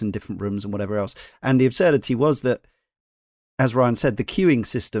areas and different rooms and whatever else. And the absurdity was that, as Ryan said, the queuing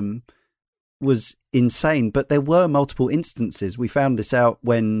system was insane, but there were multiple instances. We found this out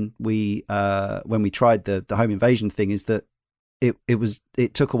when we tried the home invasion thing, is that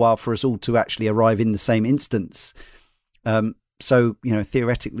it took a while for us all to actually arrive in the same instance. So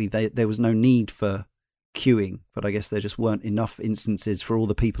theoretically there was no need for queuing, but I guess there just weren't enough instances for all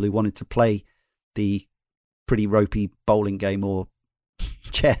the people who wanted to play the pretty ropey bowling game or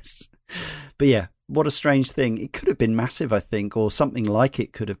chess. But yeah, what a strange thing. It could have been massive, I think, or something like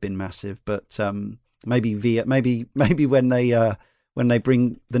it could have been massive, but maybe when they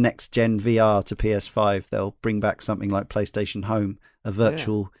bring the next gen VR to PS5, they'll bring back something like PlayStation Home, a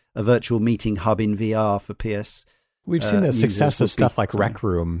virtual meeting hub in VR for PS. We've seen the success of stuff like Rec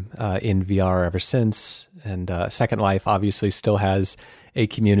Room in VR ever since, and Second Life obviously still has a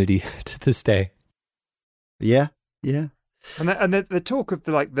community to this day. Yeah. And the talk of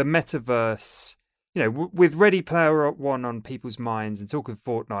the metaverse, with Ready Player One on people's minds, and talk of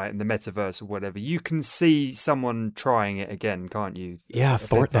Fortnite and the metaverse or whatever, you can see someone trying it again, can't you? Yeah,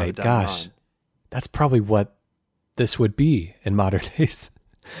 Fortnite. Gosh, that's probably what this would be in modern days.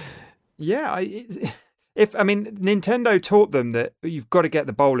 Yeah, Nintendo taught them that you've got to get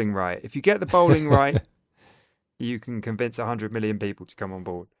the bowling right. If you get the bowling right, you can convince 100 million people to come on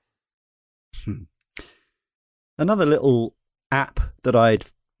board. Another little app that I'd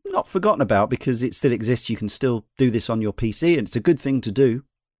not forgotten about, because it still exists. You can still do this on your PC, and it's a good thing to do.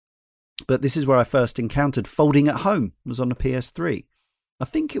 But this is where I first encountered folding at home. It was on the PS3. I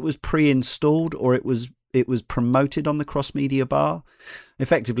think it was pre-installed, or it was promoted on the Cross Media Bar.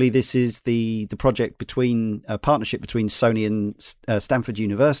 Effectively, this is the project between a partnership between Sony and Stanford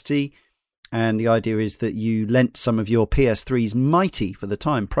University, and the idea is that you lent some of your PS3's mighty, for the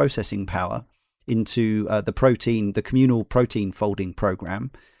time, processing power into the communal protein folding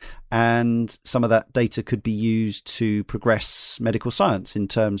program, and some of that data could be used to progress medical science in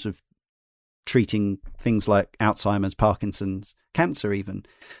terms of treating things like Alzheimer's, Parkinson's, cancer even.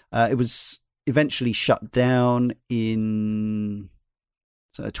 It was eventually shut down in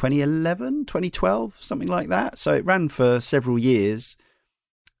 2011, 2012, something like that. So it ran for several years,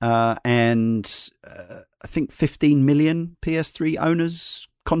 and I think 15 million PS3 owners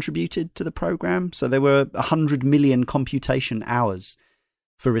contributed to the program. So there were 100 million computation hours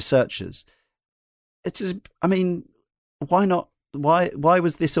for researchers. Why not? Why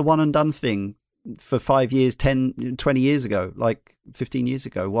was this a one and done thing for 5 years, 10, 20 years ago, like 15 years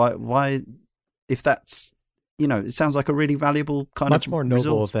ago? Why, if that's, it sounds like a really valuable much more noble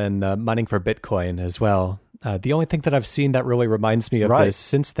resource. Than mining for Bitcoin as well. The only thing that I've seen that really reminds me of this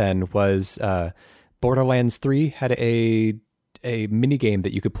since then was Borderlands 3 had a mini game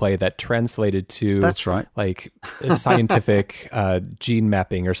that you could play that translated to, that's right, like scientific gene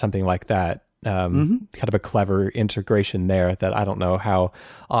mapping or something like that. Kind of a clever integration there that I don't know how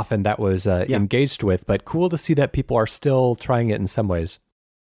often that was engaged with, but cool to see that people are still trying it in some ways.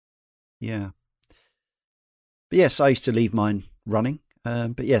 Yeah. But yes, I used to leave mine running.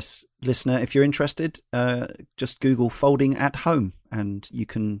 But yes, listener, if you're interested, just Google folding at home and you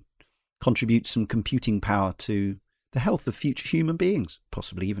can contribute some computing power to the health of future human beings,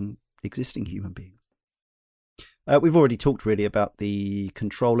 possibly even existing human beings. We've already talked really about the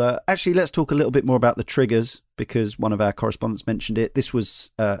controller. Actually, let's talk a little bit more about the triggers, because one of our correspondents mentioned it. This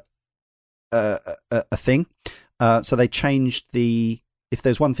was a thing. So they changed if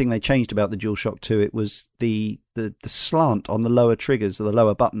there's one thing they changed about the DualShock 2, it was the slant on the lower triggers, or the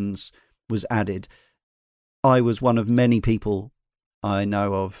lower buttons, was added. I was one of many people I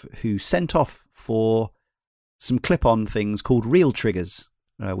know of who sent off for some clip-on things called real triggers,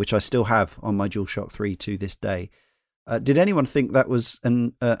 which I still have on my DualShock 3 to this day. Did anyone think that was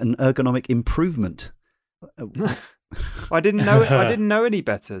an ergonomic improvement? I didn't know. I didn't know any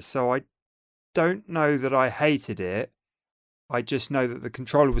better, so I don't know that I hated it. I just know that the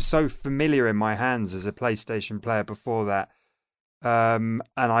controller was so familiar in my hands as a PlayStation player before that, and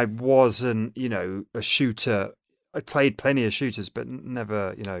I wasn't, a shooter played plenty of shooters, but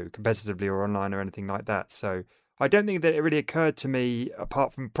never, competitively or online or anything like that. So I don't think that it really occurred to me,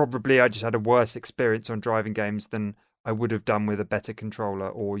 apart from probably I just had a worse experience on driving games than I would have done with a better controller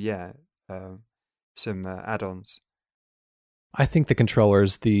or, some add-ons. I think the controller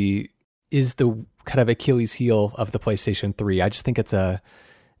is the kind of Achilles heel of the PlayStation 3. I just think it's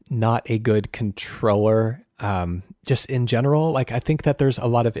not a good controller. Just in general, like I think that there's a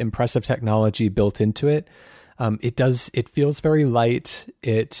lot of impressive technology built into it. It feels very light.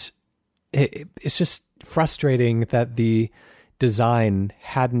 It's just frustrating that the design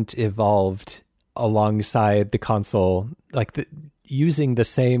hadn't evolved alongside the console, like using the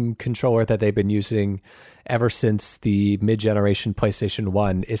same controller that they've been using ever since the mid-generation PlayStation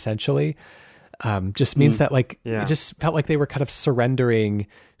 1, essentially. Just means that it just felt like they were kind of surrendering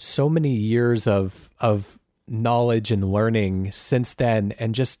so many years of knowledge and learning since then,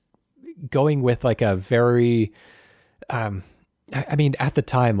 and just going with like a very, I mean, at the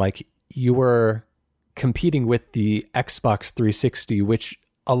time, like you were competing with the Xbox 360, which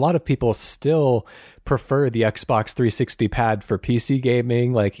a lot of people still prefer the Xbox 360 pad for PC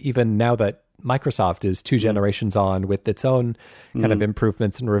gaming. Like even now that Microsoft is 2 generations on with its own kind of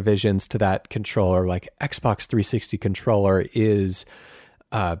improvements and revisions to that controller, like Xbox 360 controller is,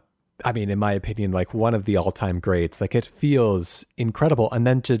 I mean, in my opinion, like one of the all-time greats. Like it feels incredible. And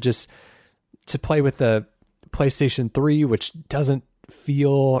then to play with the PlayStation 3, which doesn't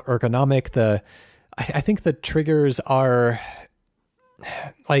feel ergonomic, I think the triggers are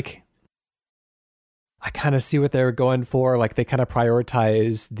like, I kind of see what they're going for. Like they kind of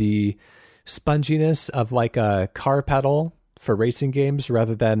prioritize the sponginess of like a car pedal for racing games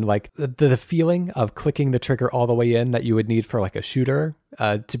rather than like the feeling of clicking the trigger all the way in that you would need for like a shooter,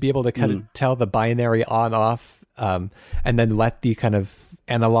 to be able to kind of tell the binary on off, and then let the kind of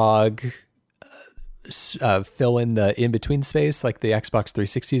analog fill in the in-between space like the Xbox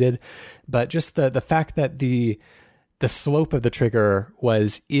 360 did. But just the fact that the slope of the trigger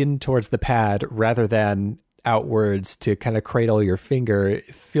was in towards the pad rather than outwards to kind of cradle your finger,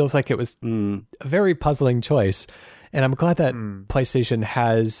 it feels like it was a very puzzling choice. And I'm glad that PlayStation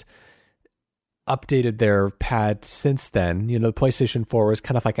has updated their pad since then. You know, the PlayStation 4 was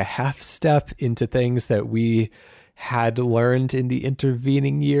kind of like a half step into things that we had learned in the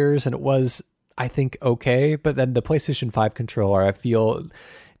intervening years, and it was, I think, okay. But then the PlayStation 5 controller, I feel,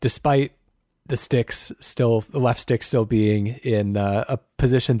 despite the left stick still being in a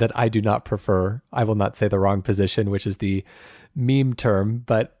position that I do not prefer. I will not say the wrong position, which is the meme term,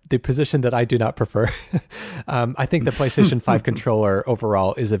 but the position that I do not prefer. I think the PlayStation 5 controller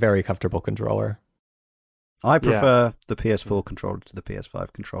overall is a very comfortable controller. I prefer the PS4 controller to the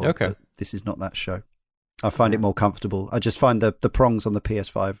PS5 controller. Okay. But this is not that show. I find it more comfortable. I just find the prongs on the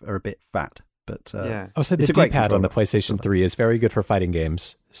PS5 are a bit fat. But so the D-pad on the PlayStation 3 is very good for fighting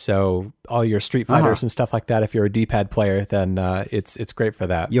games. So all your Street Fighters and stuff like that, if you're a D-pad player, then it's great for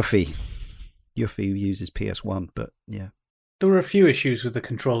that. Yuffie uses PS1, but yeah. There were a few issues with the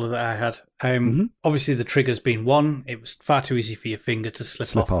controller that I had. Obviously, the triggers being one, it was far too easy for your finger to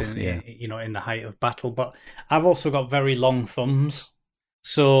slip off in the height of battle. But I've also got very long thumbs,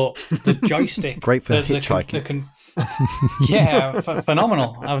 so the joystick great for hitchhiking.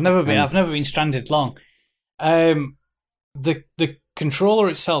 Phenomenal. I've never been stranded long. The controller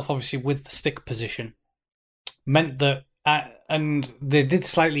itself, obviously with the stick position, meant that, and they did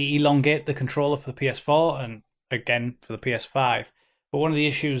slightly elongate the controller for the PS4 and again for the PS5. But one of the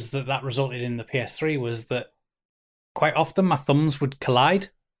issues that resulted in the PS3 was that quite often my thumbs would collide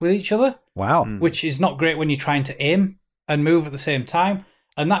with each other. Wow, which is not great when you're trying to aim and move at the same time.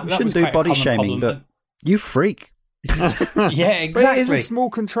 And that shouldn't was do quite body a common shaming, problem. but you freak. Yeah, exactly. But it is a small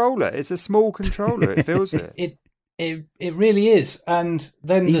controller. It's a small controller. It feels it. It really is. And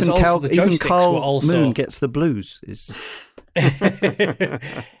then Even there's also the joysticks even Carl were also Moon gets the blues. It's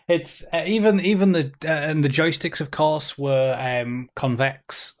even the and the joysticks, of course, were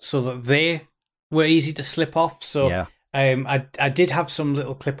convex, so that they were easy to slip off. So yeah. I did have some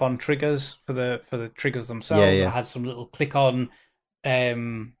little clip-on triggers for the triggers themselves. Yeah. I had some little click-on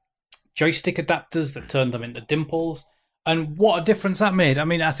joystick adapters that turned them into dimples. And what a difference that made. I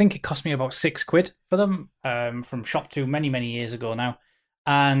mean, I think it cost me about £6 for them from Shop2 many, many years ago now.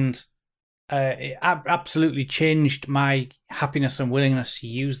 And it absolutely changed my happiness and willingness to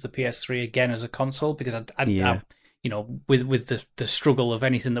use the PS3 again as a console, because I with the struggle of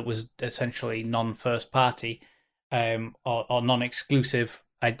anything that was essentially non-first party or non-exclusive,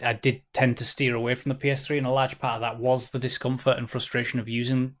 I did tend to steer away from the PS3, and a large part of that was the discomfort and frustration of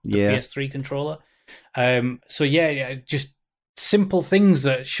using the PS3 controller. Just simple things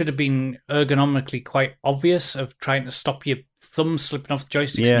that should have been ergonomically quite obvious, of trying to stop your thumbs slipping off the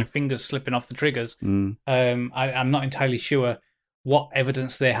joysticks and your fingers slipping off the triggers. I'm not entirely sure what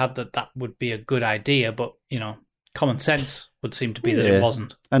evidence they had that would be a good idea, but, common sense would seem to be that it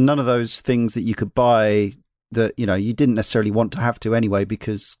wasn't. And none of those things that you could buy that, you didn't necessarily want to have to anyway,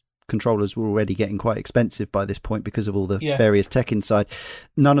 because controllers were already getting quite expensive by this point because of all the various tech inside.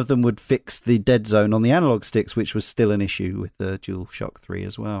 None of them would fix the dead zone on the analog sticks, which was still an issue with the DualShock 3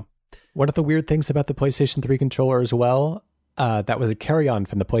 as well. One of the weird things about the PlayStation 3 controller as well, that was a carry-on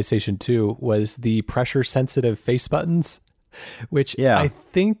from the PlayStation 2, was the pressure-sensitive face buttons, which I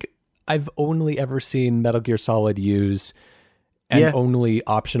think I've only ever seen Metal Gear Solid use, and only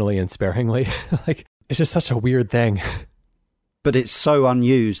optionally and sparingly. Like, it's just such a weird thing. But it's so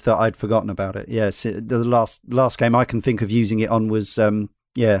unused that I'd forgotten about it. Yes, the last game I can think of using it on was, like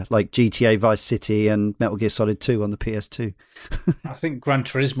GTA Vice City and Metal Gear Solid 2 on the PS2. I think Gran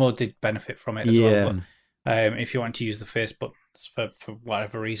Turismo did benefit from it as well. But, if you want to use the face buttons for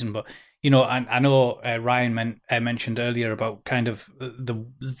whatever reason. But, I know Ryan mentioned earlier about kind of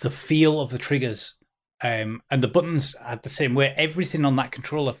the feel of the triggers. And the buttons had the same way. Everything on that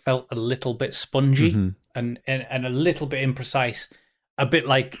controller felt a little bit spongy and a little bit imprecise, a bit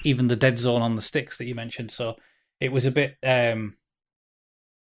like even the dead zone on the sticks that you mentioned. So it was a bit.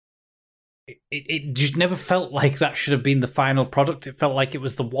 It just never felt like that should have been the final product. It felt like it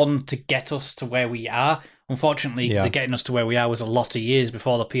was the one to get us to where we are. Unfortunately, the getting us to where we are was a lot of years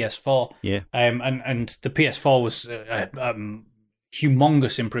before the PS4. Yeah. And the PS4 was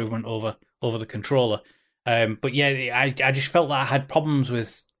humongous improvement over the controller. But I just felt that I had problems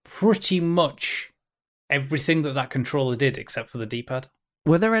with pretty much everything that controller did, except for the D-pad.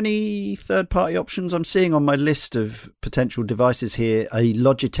 Were there any third-party options? I'm seeing on my list of potential devices here a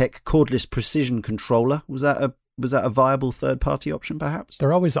Logitech cordless precision controller. Was that a viable third-party option, perhaps?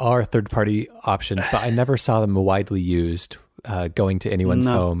 There always are third-party options, but I never saw them widely used going to anyone's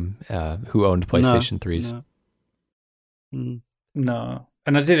home who owned PlayStation 3s. No.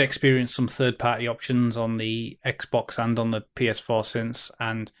 And I did experience some third-party options on the Xbox and on the PS4 since.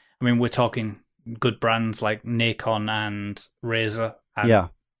 And, I mean, we're talking good brands like Nikon and Razer. And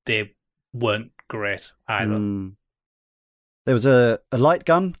they weren't great either. There was a light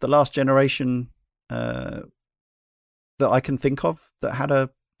gun, the last generation, that I can think of, that had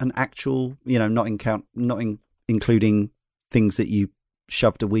an actual, not including things that you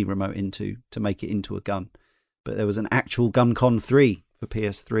shoved a Wii remote into to make it into a gun. But there was an actual GunCon 3 for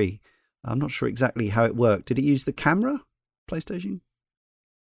PS3. I'm not sure exactly how it worked. Did it use the camera? PlayStation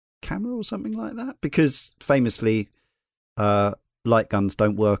camera or something like that? Because famously, light guns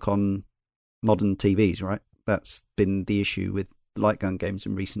don't work on modern TVs, right? That's been the issue with light gun games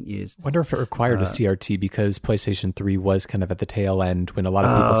in recent years. I wonder if it required a CRT, because PlayStation 3 was kind of at the tail end when a lot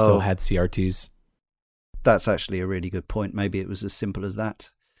of people still had CRTs. That's actually a really good point. Maybe it was as simple as that.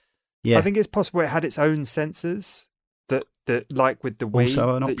 Yeah, I think it's possible it had its own sensors that like with the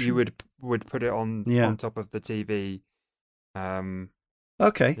Wii, that you would put it on top of the TV.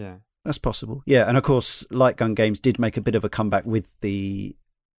 Okay. Yeah. That's possible. Yeah, and of course, light gun games did make a bit of a comeback with the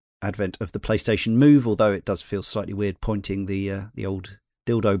advent of the PlayStation Move, although it does feel slightly weird pointing the old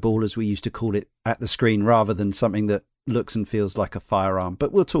dildo ball, as we used to call it, at the screen rather than something that looks and feels like a firearm.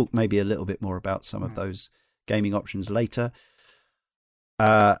 But we'll talk maybe a little bit more about some of those gaming options later.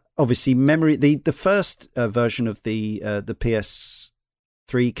 Obviously, memory. The first version of the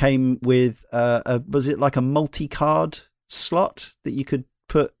PS3 came with was it like a multi-card slot that you could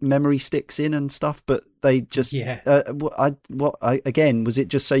put memory sticks in and stuff, but they just again, was it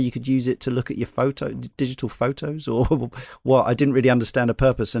just so you could use it to look at your digital photos, or what? I didn't really understand a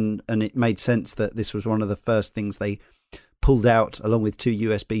purpose, and it made sense that this was one of the first things they pulled out, along with 2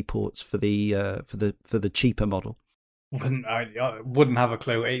 USB ports for the cheaper model. I wouldn't have a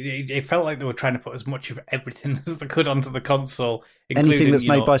clue. It felt like they were trying to put as much of everything as they could onto the console. Anything that's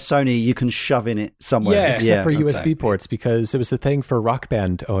made by Sony, you can shove in it somewhere. Yeah, except for USB ports, because it was the thing for Rock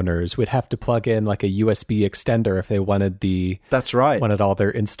Band owners would have to plug in like a USB extender if they wanted wanted all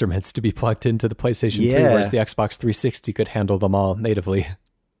their instruments to be plugged into the PlayStation 3, whereas the Xbox 360 could handle them all natively.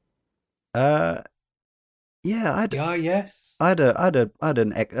 I had an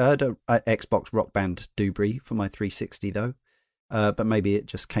Xbox Rock Band Dubry for my 360 though, but maybe it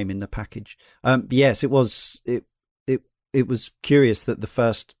just came in the package. Yes, it was curious that the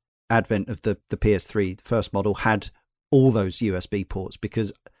first advent of the PS3, the first model, had all those USB ports,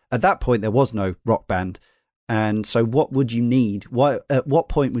 because at that point there was no Rock Band, and so what would you need? At what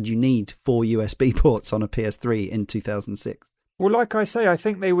point would you need 4 USB ports on a PS3 in 2006? Well, like I say, I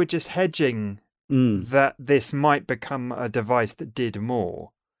think they were just hedging that this might become a device that did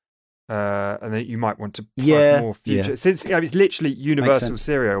more. And that you might want to plug more future. Since it's literally universal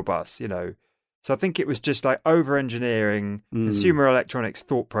serial bus, So I think it was just like over-engineering consumer electronics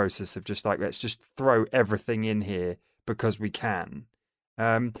thought process of just like, let's just throw everything in here because we can.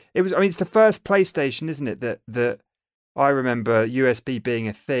 It's the first PlayStation, isn't it, that I remember USB being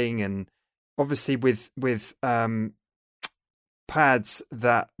a thing, and obviously with pads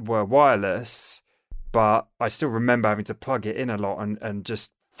that were wireless, but I still remember having to plug it in a lot and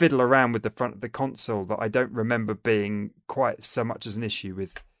just fiddle around with the front of the console that I don't remember being quite so much as an issue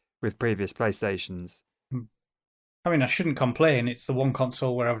with previous PlayStations. I mean, I shouldn't complain. It's the one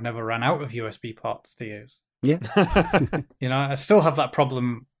console where I've never ran out of USB ports to use. Yeah. I still have that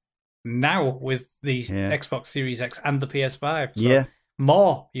problem now with the Xbox Series X and the PS5. So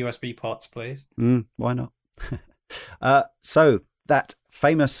more USB ports, please. Why not? So that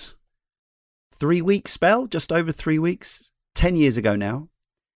famous 3-week spell, just over 3 weeks, 10 years ago now,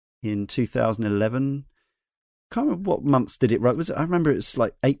 in 2011. Can't remember what months did it run. I remember it was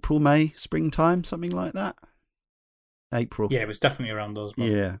like April, May, springtime, something like that. April. Yeah, it was definitely around those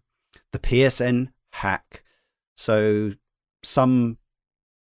months. Yeah. The PSN hack. So some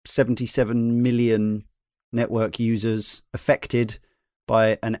 77 million network users affected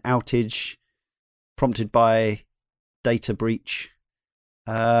by an outage prompted by data breach.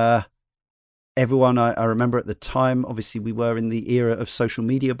 Everyone, I remember at the time, obviously we were in the era of social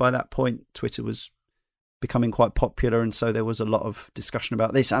media by that point. Twitter was becoming quite popular, and so there was a lot of discussion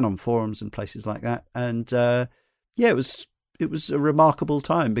about this, and on forums and places like that. And it was a remarkable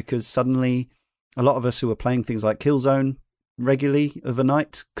time, because suddenly a lot of us who were playing things like Killzone regularly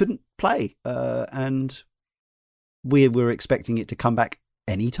overnight couldn't play, and we were expecting it to come back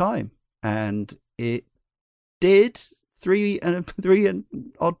any time, and it did 3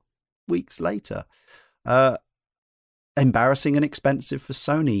 and odd weeks later. Embarrassing and expensive for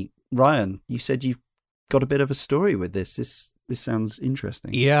Sony. Ryan, you said you've got a bit of a story with this. This sounds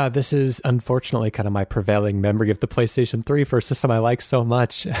interesting. Yeah, this is unfortunately kind of my prevailing memory of the PlayStation 3 for a system I like so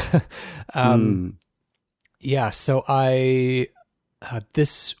much. Yeah, so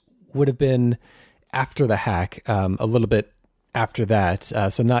this would have been after the hack, a little bit after that,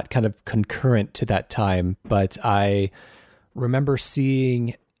 so not kind of concurrent to that time, but I remember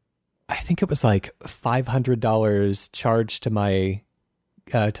seeing, I think it was like $500 charged to my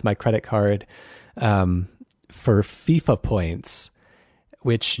credit card for FIFA points,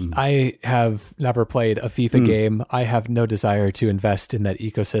 which I have never played a FIFA game. I have no desire to invest in that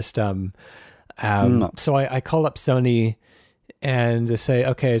ecosystem. So I call up Sony and they say,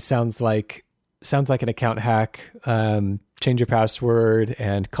 okay, it sounds like an account hack. Change your password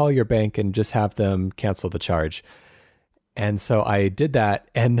and call your bank and just have them cancel the charge. And so I did that,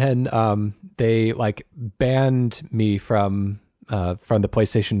 and then they banned me from the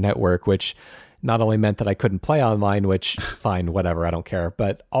PlayStation Network, which not only meant that I couldn't play online, which fine, whatever, I don't care,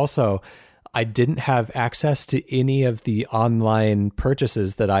 but also I didn't have access to any of the online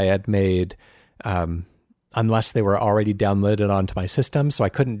purchases that I had made unless they were already downloaded onto my system. So I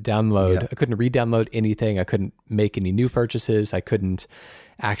couldn't download, I couldn't re-download anything. I couldn't make any new purchases. I couldn't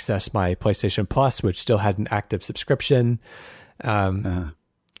access my PlayStation Plus, which still had an active subscription. And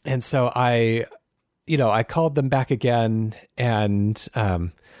so I called them back again and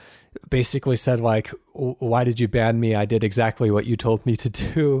basically said, why did you ban me? I did exactly what you told me to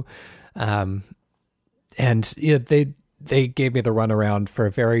do. And they gave me the runaround for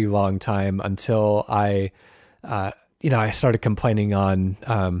a very long time until I started complaining on,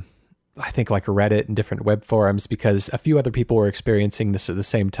 I think Reddit and different web forums, because a few other people were experiencing this at the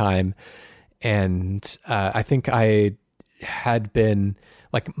same time. And I think I had been,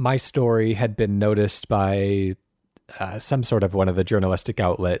 my story had been noticed by some sort of one of the journalistic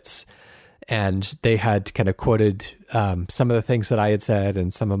outlets. And they had kind of quoted some of the things that I had said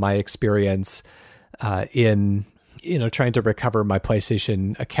and some of my experience in trying to recover my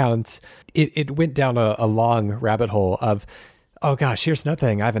PlayStation account. It went down a long rabbit hole of, oh gosh, here's another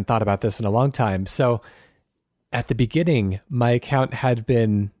thing. I haven't thought about this in a long time. So at the beginning, my account had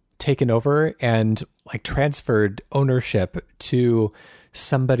been taken over and transferred ownership to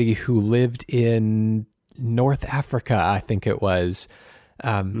somebody who lived in North Africa, I think it was.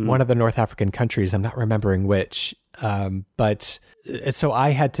 One of the North African countries. I'm not remembering which. But so I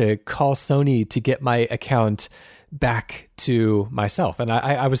had to call Sony to get my account back to myself. And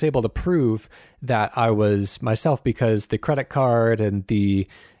I was able to prove that I was myself because the credit card and the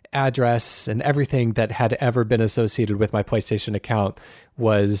address and everything that had ever been associated with my PlayStation account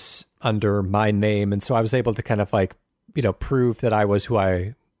was under my name. And so I was able to kind of prove that I was who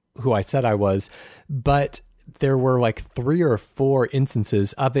I who I said I was, but there were like 3 or 4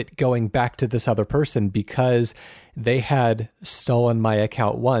 instances of it going back to this other person because they had stolen my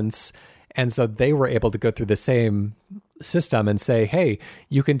account once. And so they were able to go through the same system and say, hey,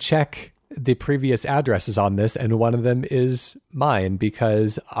 you can check the previous addresses on this, and one of them is mine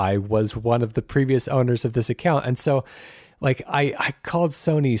because I was one of the previous owners of this account. And so like I called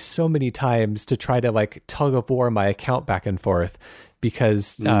Sony so many times to try to like tug of war my account back and forth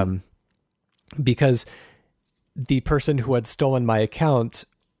because the person who had stolen my account,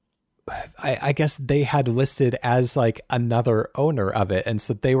 I guess they had listed as like another owner of it. And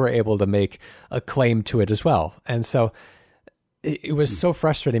so they were able to make a claim to it as well. And so it was so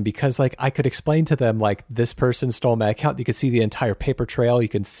frustrating because like I could explain to them like this person stole my account. You could see the entire paper trail. You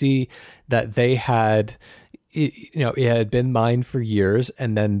can see that they had, it had been mine for years,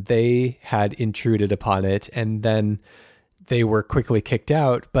 and then they had intruded upon it, and then they were quickly kicked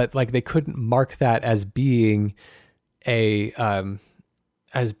out. But like they couldn't mark that as being like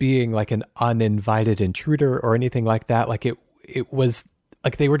an uninvited intruder or anything like that. Like it was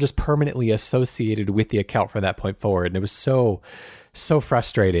like they were just permanently associated with the account from that point forward. And it was so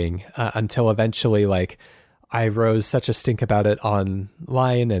frustrating until eventually like I rose such a stink about it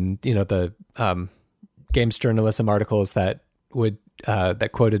online, and, the games journalism articles that would, that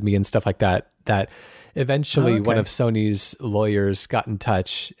quoted me and stuff like that, that eventually one of Sony's lawyers got in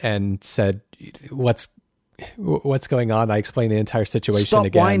touch and said, what's going on? I explained the entire situation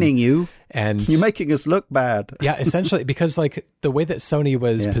again. Stop whining, you. And you're making us look bad. Yeah, essentially, because like the way that Sony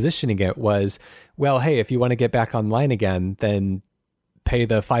was positioning it was, well, hey, if you want to get back online again, then pay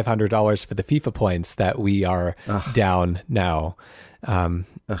the $500 for the FIFA points that we are down now. And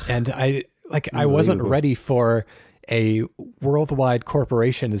I wasn't ready for a worldwide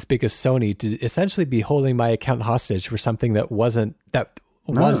corporation as big as Sony to essentially be holding my account hostage for something that was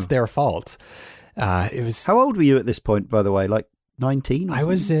their fault. It was. How old were you at this point, by the way? Like 19? I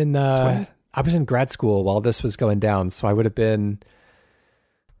was in grad school while this was going down, so I would have been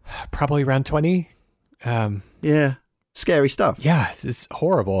probably around 20. Yeah, scary stuff. Yeah, it's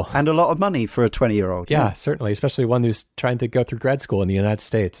horrible, and a lot of money for a 20-year-old. Yeah, certainly, especially one who's trying to go through grad school in the United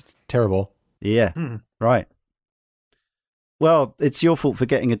States. It's terrible. Yeah, right. Well, it's your fault for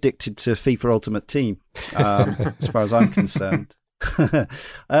getting addicted to FIFA Ultimate Team, as far as I'm concerned.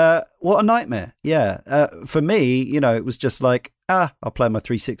 What a nightmare. Yeah. For me, it was just like, I'll play my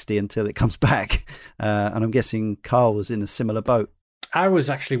 360 until it comes back. And I'm guessing Carl was in a similar boat. I was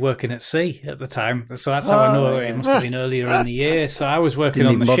actually working at sea at the time, so that's how I know it must have been earlier in the year. So I was working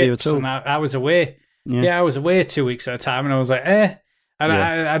on the ships, and I was away. Yeah, I was away 2 weeks at a time, and I was like, And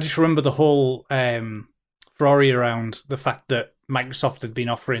I just remember the whole furore around the fact that Microsoft had been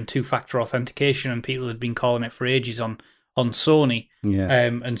offering 2-factor authentication, and people had been calling it for ages on Sony.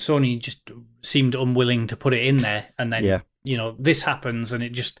 And Sony just seemed unwilling to put it in there. And then, this happens, and it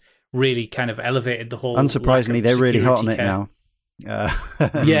just really kind of elevated the whole. Unsurprisingly, they're really hot on it now.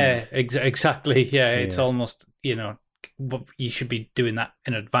 Yeah, exactly. Yeah, it's almost, you should be doing that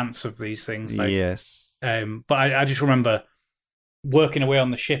in advance of these things. Like, yes. But I just remember working away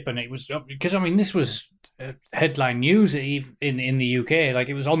on the ship, and it was because this was headline news in the UK. Like,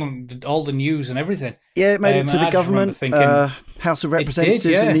 it was on all the news and everything. Yeah, it made it to the government. Thinking, House of Representatives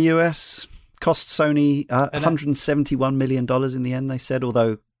in the US. Cost Sony $171 million in the end, they said,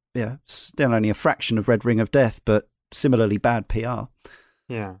 although still only a fraction of Red Ring of Death, but similarly bad PR.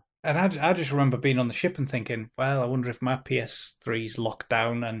 Yeah. And I just remember being on the ship and thinking, well, I wonder if my PS3's locked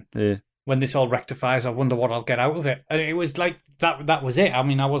down, and when this all rectifies, I wonder what I'll get out of it. And it was like that was it.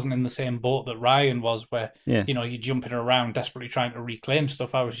 I wasn't in the same boat that Ryan was, where you're jumping around desperately trying to reclaim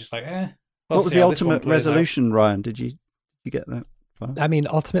stuff. I was just like, what was the ultimate resolution, Ryan? Did you get that far?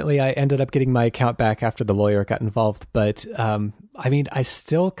 Ultimately, I ended up getting my account back after the lawyer got involved. But I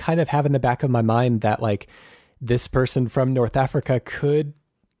still kind of have in the back of my mind that like this person from North Africa could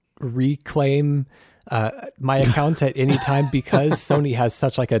reclaim my account at any time because Sony has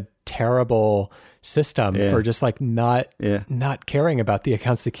such like a terrible system for just like not caring about the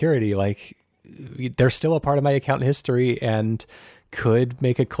account security. Like, they're still a part of my account history and could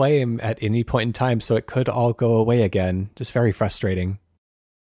make a claim at any point in time, so it could all go away again. Just very frustrating.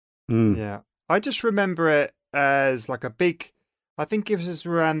 Yeah, I just remember it as like a big. I think it was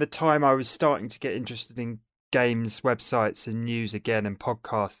around the time I was starting to get interested in games websites and news again, and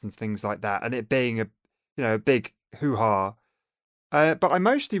podcasts and things like that, and it being a big hoo-ha. But I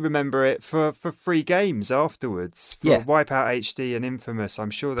mostly remember it for free games afterwards, for Wipeout HD and Infamous.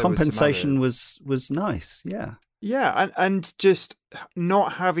 I'm sure there compensation was nice. Yeah, and just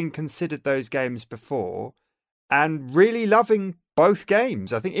not having considered those games before, and really loving both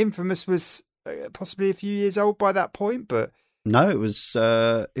games. I think Infamous was possibly a few years old by that point, but No, it was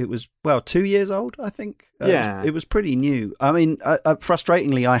well 2 years old, I think. Yeah. It was pretty new. I mean,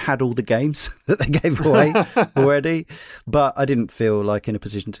 frustratingly, I had all the games that they gave away already, but I didn't feel like in a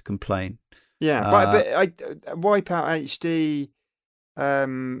position to complain. yeah, but Wipeout HD.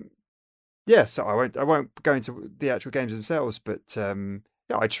 Yeah, so I won't go into the actual games themselves, but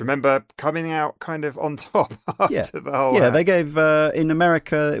yeah, I just remember coming out kind of on top after the whole. Yeah, they gave in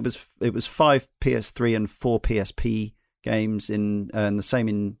America it was 5 PS3 and 4 PSP games and the same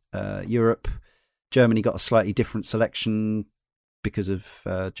in Europe. Germany got a slightly different selection because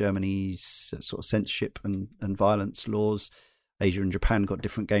of Germany's sort of censorship and violence laws. Asia and Japan got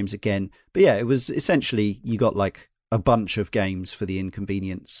different games again. But yeah, it was essentially you got like a bunch of games for the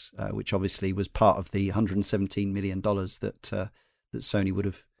inconvenience, which obviously was part of the $117 million that Sony would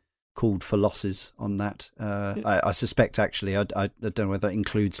have called for losses on that. I suspect actually, I don't know whether that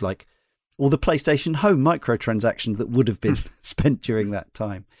includes like all the PlayStation Home microtransactions that would have been spent during that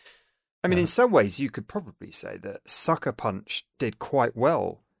time. I mean, in some ways, you could probably say that Sucker Punch did quite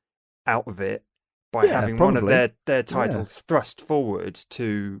well out of it by having probably. one of their titles thrust forward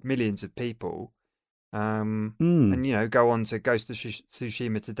to millions of people. And, you know, go on to Ghost of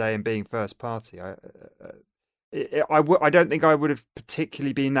Tsushima today and being first party. I don't think I would have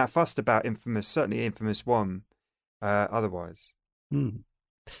particularly been that fussed about Infamous, certainly Infamous 1, otherwise.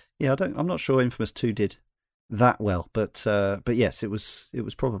 Yeah, I'm not sure Infamous 2 did that well, but yes, it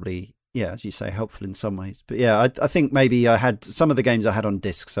was probably, yeah, as you say, helpful in some ways. But yeah, I think maybe I had some of the games I had on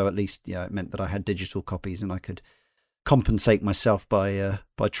disc, so at least it meant that I had digital copies and I could compensate myself by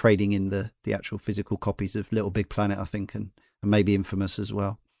trading in the actual physical copies of Little Big Planet, I think, and maybe Infamous as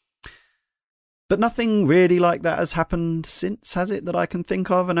well. But nothing really like that has happened since, has it, that I can think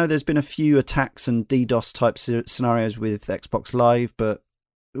of? I know there's been a few attacks and DDoS type scenarios with Xbox Live, but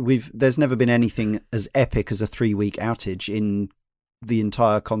there's never been anything as epic as a 3-week outage in the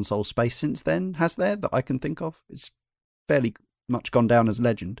entire console space since then, has there, that I can think of? It's fairly much gone down as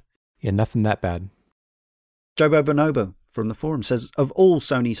legend. Yeah, nothing that bad. Jobo Bonobo from the forum says, of all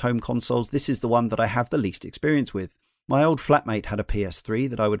Sony's home consoles, this is the one that I have the least experience with. My old flatmate had a PS3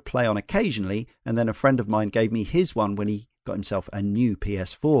 that I would play on occasionally, and then a friend of mine gave me his one when he got himself a new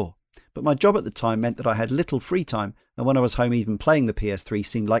PS4. But my job at the time meant that I had little free time, and when I was home even playing the PS3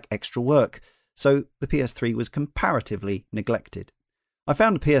 seemed like extra work, so the PS3 was comparatively neglected. I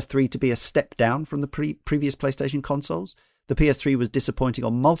found the PS3 to be a step down from the previous PlayStation consoles. The PS3 was disappointing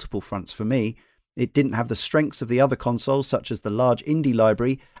on multiple fronts for me. It didn't have the strengths of the other consoles, such as the large indie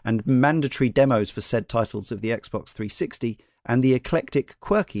library and mandatory demos for said titles of the Xbox 360 and the eclectic,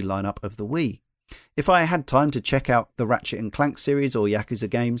 quirky lineup of the Wii. If I had time to check out the Ratchet & Clank series or Yakuza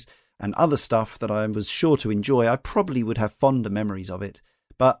games and other stuff that I was sure to enjoy, I probably would have fonder memories of it,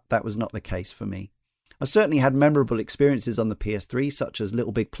 but that was not the case for me. I certainly had memorable experiences on the PS3, such as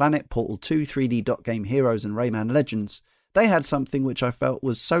Little Big Planet, Portal 2, 3D Dot Game Heroes and Rayman Legends. They had something which I felt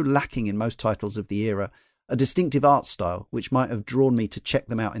was so lacking in most titles of the era, a distinctive art style which might have drawn me to check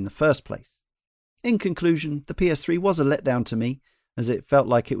them out in the first place. In conclusion, the PS3 was a letdown to me, as it felt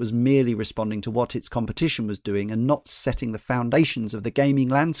like it was merely responding to what its competition was doing and not setting the foundations of the gaming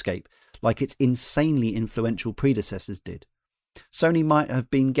landscape like its insanely influential predecessors did. Sony might have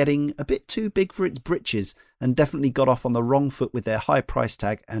been getting a bit too big for its britches and definitely got off on the wrong foot with their high price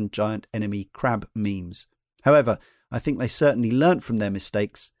tag and giant enemy crab memes. However, I think they certainly learnt from their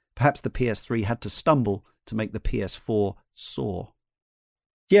mistakes. Perhaps the PS3 had to stumble to make the PS4 soar.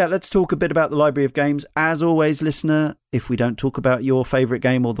 Yeah, let's talk a bit about the library of games. As always, listener, if we don't talk about your favourite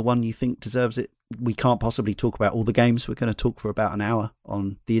game or the one you think deserves it, we can't possibly talk about all the games. We're going to talk for about an hour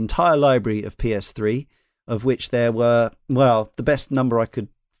on the entire library of PS3, of which there were, well, the best number I could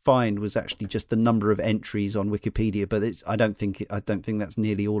find was actually just the number of entries on Wikipedia, but I don't think that's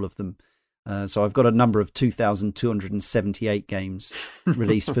nearly all of them. So I've got a number of 2,278 games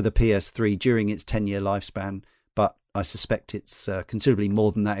released for the PS3 during its 10-year lifespan, but I suspect it's considerably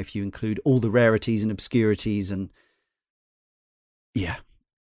more than that if you include all the rarities and obscurities and, yeah,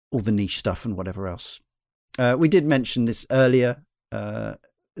 all the niche stuff and whatever else. We did mention this earlier.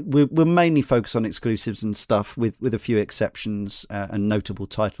 We'll mainly focus on exclusives and stuff with a few exceptions and notable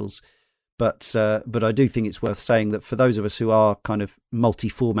titles. But I do think it's worth saying that for those of us who are kind of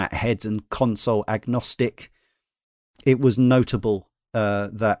multi-format heads and console agnostic, it was notable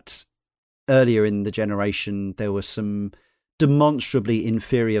that earlier in the generation there were some demonstrably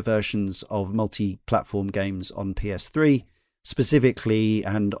inferior versions of multi-platform games on PS3. Specifically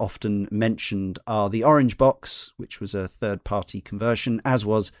and often mentioned are the Orange Box, which was a third-party conversion, as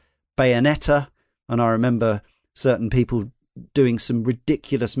was Bayonetta. And I remember certain people doing some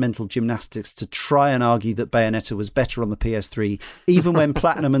ridiculous mental gymnastics to try and argue that Bayonetta was better on the PS3, even when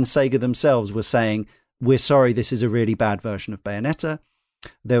Platinum and Sega themselves were saying, we're sorry, this is a really bad version of Bayonetta.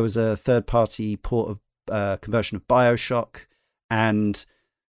 There was a third-party port of conversion of BioShock, and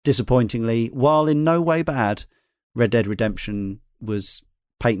disappointingly, while in no way bad, Red Dead Redemption was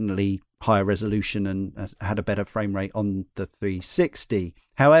patently higher resolution and had a better frame rate on the 360.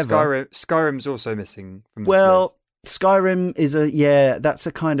 However, Skyrim's also missing from this well, list. Skyrim is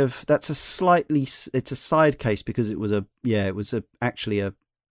it's a side case because it was actually a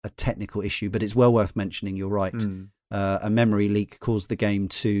technical issue, but it's well worth mentioning. You're right. A memory leak caused the game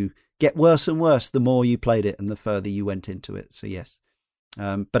to get worse and worse the more you played it and the further you went into it. So yes.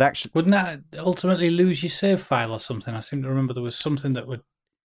 But actually, wouldn't that ultimately lose your save file or something? I seem to remember there was something that would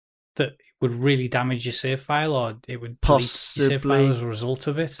really damage your save file, or it would delete your save file as a result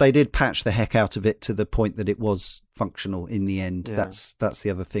of it. They did patch the heck out of it to the point that it was functional in the end. Yeah. That's the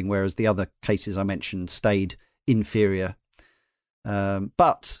other thing. Whereas the other cases I mentioned stayed inferior.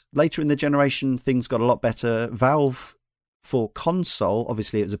 But later in the generation, things got a lot better. Valve, for console,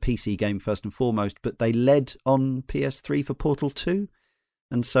 obviously it was a PC game first and foremost, but they led on PS3 for Portal 2.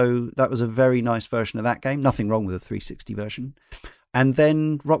 And so that was a very nice version of that game. Nothing wrong with the 360 version. And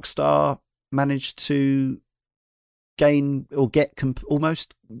then Rockstar managed to gain or get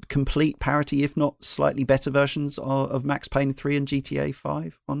almost complete parity, if not slightly better versions of Max Payne 3 and GTA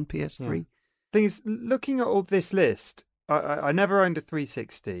 5 on PS3. Yeah. Thing is, looking at all this list, I never owned a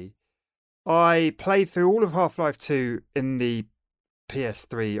 360. I played through all of Half-Life 2 in the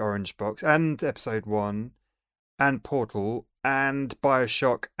PS3 orange box, and Episode 1, and Portal, and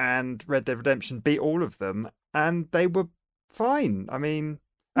BioShock, and Red Dead Redemption, beat all of them, and they were fine. I mean,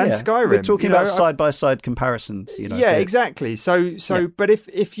 and Skyrim. We're talking about side-by-side comparisons. Yeah, exactly. So, but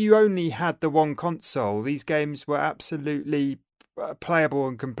if you only had the one console, these games were absolutely playable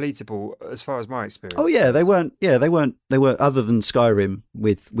and completable as far as my experience. Oh yeah, they weren't. Yeah, they weren't. Other than Skyrim,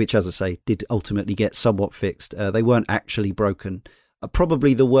 which, as I say, did ultimately get somewhat fixed. They weren't actually broken.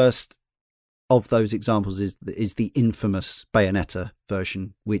 Probably the worst of those examples is the infamous Bayonetta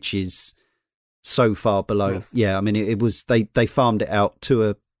version, which is so far below. Yeah, I mean, it was they farmed it out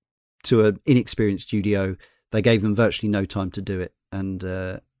to an inexperienced studio. They gave them virtually no time to do it, and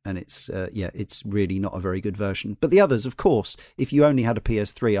it's really not a very good version. But the others, of course, if you only had a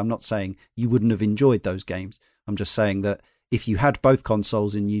PS3, I'm not saying you wouldn't have enjoyed those games. I'm just saying that if you had both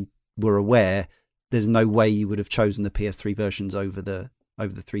consoles and you were aware, there's no way you would have chosen the PS3 versions over the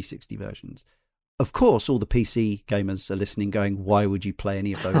 360 versions. Of course, all the PC gamers are listening going, why would you play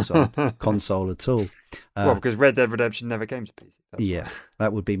any of those on console at all? Well, because Red Dead Redemption never came to PC. Yeah,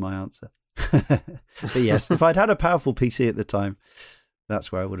 that would be my answer. But yes, if I'd had a powerful PC at the time,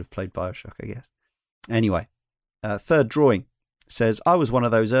 that's where I would have played BioShock, I guess. Anyway, third drawing says, I was one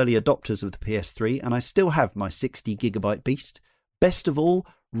of those early adopters of the PS3, and I still have my 60 gigabyte beast. Best of all,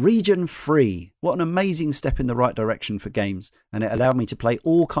 region free. What an amazing step in the right direction for games, and it allowed me to play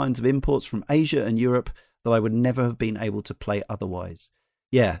all kinds of imports from Asia and Europe that I would never have been able to play otherwise.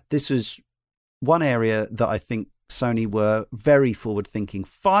 Yeah, this was one area that I think Sony were very forward thinking.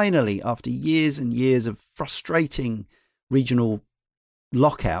 Finally, after years and years of frustrating regional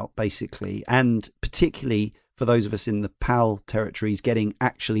lockout, basically, and particularly for those of us in the PAL territories getting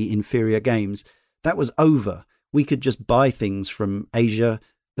actually inferior games, that was over. We could just buy things from Asia,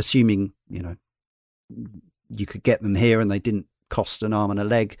 assuming, you could get them here and they didn't cost an arm and a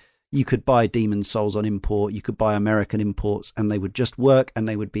leg. You could buy Demon's Souls on import, you could buy American imports, and they would just work and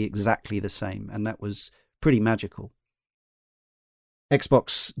they would be exactly the same. And that was pretty magical.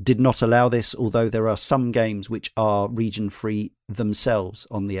 Xbox did not allow this, although there are some games which are region-free themselves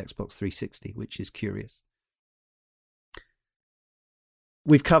on the Xbox 360, which is curious.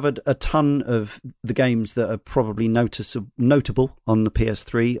 We've covered a ton of the games that are probably notable on the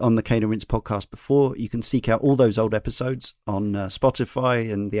PS3 on the Cane and Rinse podcast before. You can seek out all those old episodes on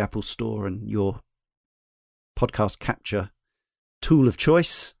Spotify and the Apple Store and your podcast capture tool of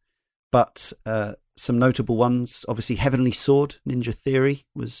choice. But some notable ones, obviously Heavenly Sword, Ninja Theory,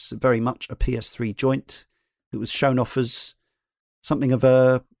 was very much a PS3 joint. It was shown off as something of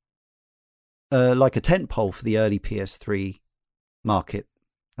like a tentpole for the early PS3 market,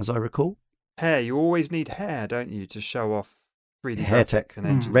 as I recall. Hair, you always need hair, don't you, to show off 3D hair tech and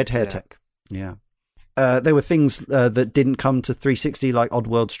engines. Red hair tech. Yeah. There were things that didn't come to 360, like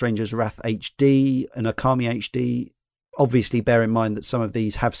Oddworld Stranger's Wrath HD and Okami HD. Obviously, bear in mind that some of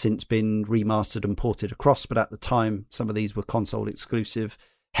these have since been remastered and ported across, but at the time, some of these were console exclusive.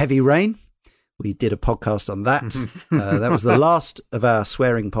 Heavy Rain We did a podcast on that. That was the last of our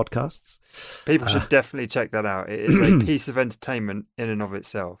swearing podcasts. People should definitely check that out. It is a piece of entertainment in and of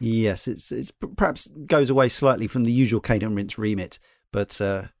itself. Yes, it's perhaps goes away slightly from the usual Kane and Rinse remit, but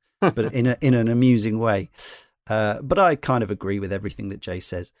in an amusing way. But I kind of agree with everything that Jay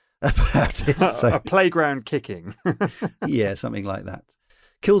says about it. So. A playground kicking. Yeah, something like that.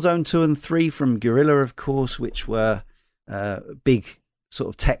 Killzone 2 and 3 from Guerrilla, of course, which were big sort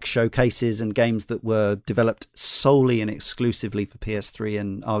of tech showcases and games that were developed solely and exclusively for PS3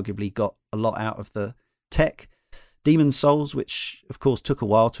 and arguably got a lot out of the tech. Demon's Souls, which of course took a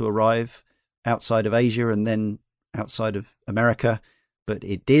while to arrive outside of Asia and then outside of America, but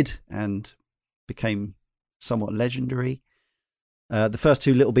it did and became somewhat legendary. The first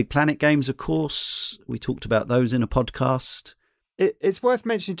two Little Big Planet games, of course, we talked about those in a podcast. It's worth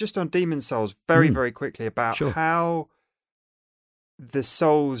mentioning just on Demon's Souls very quickly about how the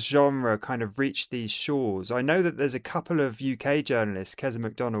Souls genre kind of reached these shores. I know that there's a couple of UK journalists, Keza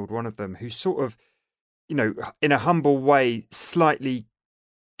MacDonald, one of them, who sort of, in a humble way, slightly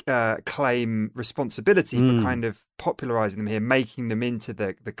claim responsibility for kind of popularizing them here, making them into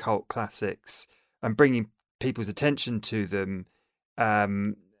the cult classics and bringing people's attention to them.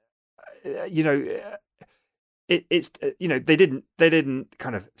 It's they didn't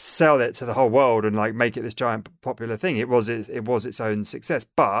kind of sell it to the whole world and like make it this giant popular thing. It was its own success,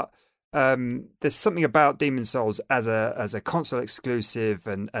 but there's something about Demon's Souls as a console exclusive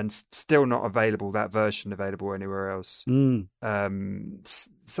and still not available, that version available anywhere else.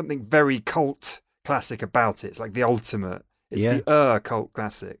 Something very cult classic about it. It's like the ultimate. It's the cult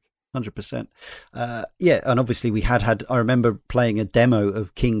classic. 100%. And obviously we had I remember playing a demo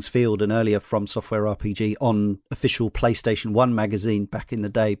of King's Field, an earlier From Software RPG, on official PlayStation 1 magazine back in the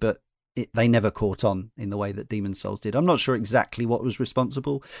day, but they never caught on in the way that Demon's Souls did. I'm not sure exactly what was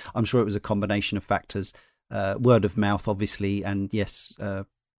responsible. I'm sure it was a combination of factors, word of mouth, obviously, and yes,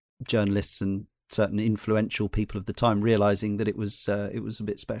 journalists and certain influential people of the time realizing that it was a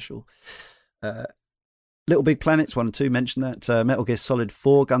bit special. Little Big Planets 1 and 2 mentioned that. Metal Gear Solid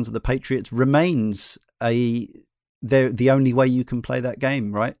 4 Guns of the Patriots remains the only way you can play that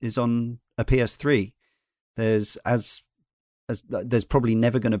game, right, is on a PS3. There's there's probably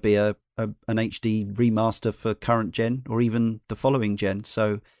never going to be an HD remaster for current gen or even the following gen.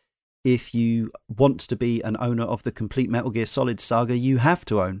 So if you want to be an owner of the complete Metal Gear Solid saga, you have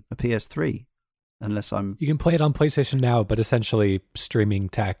to own a PS3. You can play it on PlayStation Now, but essentially streaming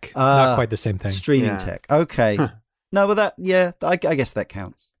tech, not quite the same thing. Streaming tech, okay. No, but I guess that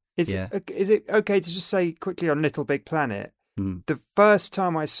counts. Is it okay to just say quickly on Little Big Planet? The first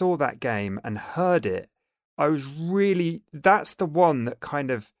time I saw that game and heard it, that's the one that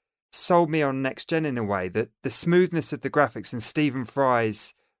kind of sold me on next gen in a way. That the smoothness of the graphics and Stephen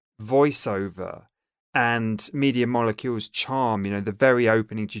Fry's voiceover and Media Molecule's charm, the very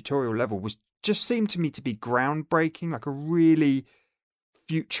opening tutorial level just seemed to me to be groundbreaking, like a really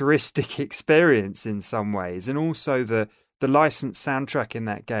futuristic experience in some ways. And also the licensed soundtrack in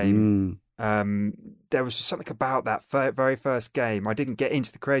that game. There was just something about that very first game. I didn't get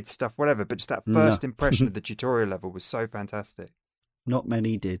into the creative stuff, whatever, but just that first impression of the tutorial level was so fantastic. Not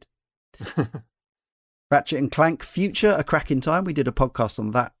many did. Ratchet and Clank Future, A Crack in Time. We did a podcast on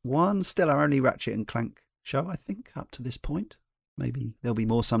that one. Still our only Ratchet and Clank show, I think, up to this point. Maybe there'll be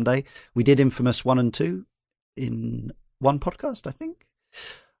more someday. We did Infamous 1 and 2 in one podcast, I think.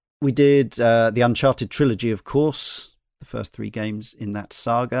 We did the Uncharted trilogy, of course, the first 3 games in that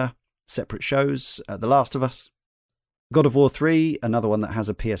saga, separate shows. The Last of Us, God of War 3, another one that has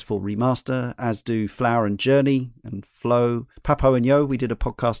a PS4 remaster, as do Flower and Journey and Flow. Papo and Yo, we did a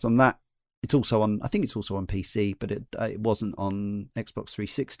podcast on that. It's also on, I think it's also on PC, but it wasn't on Xbox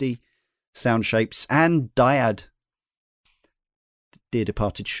 360. Sound Shapes and Dyad. Dear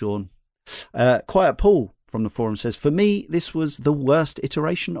departed Sean. Quiet Paul from the forum says, for me, this was the worst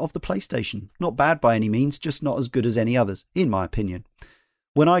iteration of the PlayStation. Not bad by any means, just not as good as any others, in my opinion.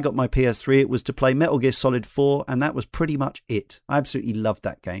 When I got my PS3, it was to play Metal Gear Solid 4, and that was pretty much it. I absolutely loved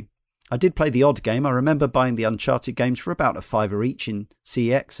that game. I did play the odd game. I remember buying the Uncharted games for about $5 each in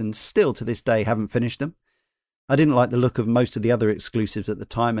CX, and still to this day haven't finished them. I didn't like the look of most of the other exclusives at the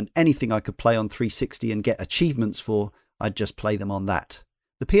time, and anything I could play on 360 and get achievements for, I'd just play them on that.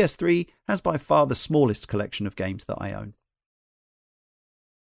 The PS3 has by far the smallest collection of games that I own.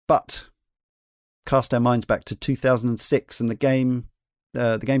 But cast our minds back to 2006, and the games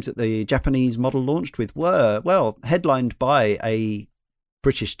that the Japanese model launched with were, well, headlined by a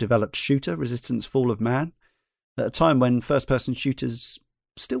British-developed shooter, Resistance: Fall of Man, at a time when first-person shooters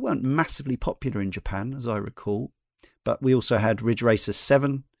still weren't massively popular in Japan, as I recall. But we also had Ridge Racer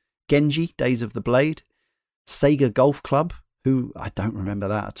 7, Genji, Days of the Blade, Sega Golf Club, who I don't remember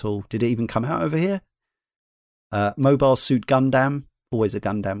that at all. Did it even come out over here? Mobile Suit Gundam, always a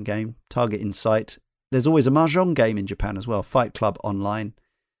Gundam game. Target Insight. There's always a Mahjong game in Japan as well, Fight Club Online.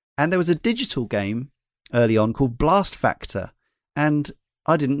 And there was a digital game early on called Blast Factor. And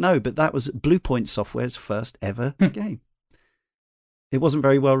I didn't know, but that was Bluepoint Software's first ever game. It wasn't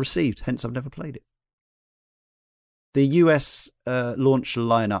very well received, hence I've never played it. The US launch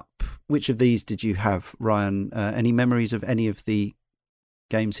lineup, which of these did you have, Ryan? Any memories of any of the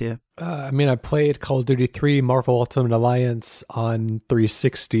games here? I played Call of Duty 3, Marvel Ultimate Alliance on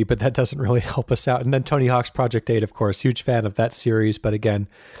 360, but that doesn't really help us out. And then Tony Hawk's Project 8, of course. Huge fan of that series, but again,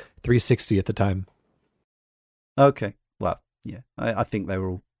 360 at the time. Okay, well, yeah, I think they were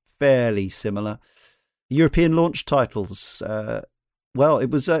all fairly similar. European launch titles, well, it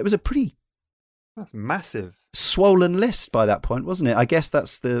was a pretty... That's massive. Swollen list by that point, wasn't it? I guess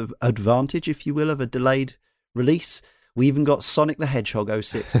that's the advantage, if you will, of a delayed release. We even got Sonic the Hedgehog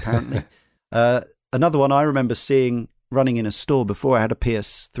 06, apparently. Another one I remember seeing running in a store before I had a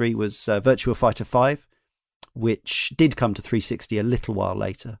PS3 was Virtua Fighter 5, which did come to 360 a little while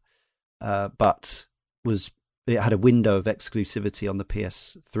later, but it had a window of exclusivity on the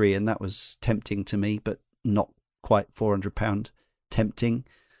PS3, and that was tempting to me, but not quite £400 tempting.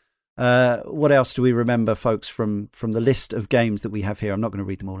 What else do we remember, folks, from the list of games that we have here? I'm not going to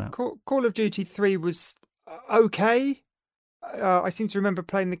read them all out. Call of Duty 3 was okay. I seem to remember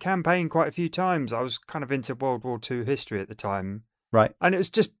playing the campaign quite a few times. I was kind of into World War II history at the time. Right. And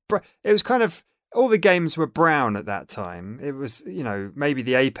it was kind of, all the games were brown at that time. It was, maybe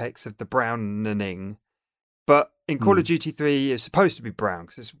the apex of the browning. But in Call of Duty 3, it's supposed to be brown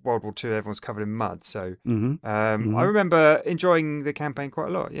because it's World War II, everyone's covered in mud. So I remember enjoying the campaign quite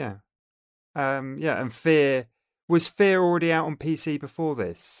a lot, yeah. And was Fear already out on PC before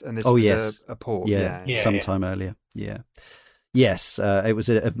this? And this was yes. a port? Yeah, sometime earlier, yeah. Yes, it was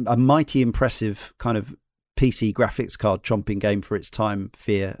a mighty impressive kind of PC graphics card chomping game for its time,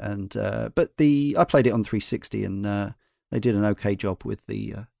 Fear. But I played it on 360 and they did an okay job with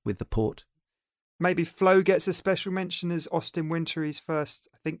the port. Maybe Flo gets a special mention as Austin Wintory's first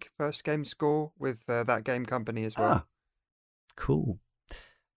game score with that game company as well. Cool.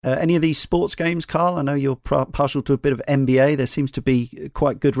 Any of these sports games, Carl? I know you're partial to a bit of NBA. There seems to be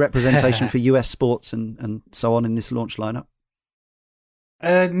quite good representation for US sports and so on in this launch lineup.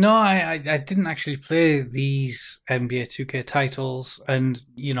 No, I didn't actually play these NBA 2K titles, and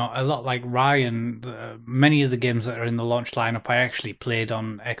a lot like Ryan, many of the games that are in the launch lineup I actually played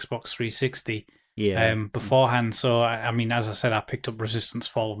on Xbox 360 beforehand. So as I said, I picked up Resistance,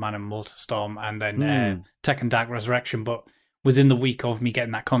 Fall of Man, and MotorStorm, and then Tekken Dark Resurrection. But within the week of me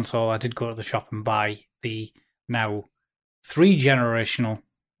getting that console, I did go to the shop and buy the now 3-generational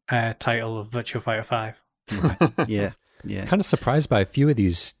title of Virtua Fighter 5. Yeah. Kind of surprised by a few of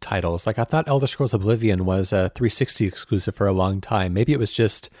these titles. Like I thought Elder Scrolls Oblivion was a 360 exclusive for a long time. Maybe you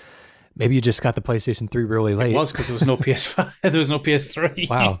just got the PlayStation 3 really late. It was because there was no PS5. There was no PS3.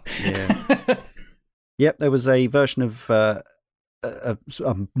 Wow. Yeah. Yep, there was a version of a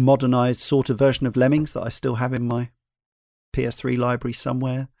modernized sort of version of Lemmings that I still have in my PS3 library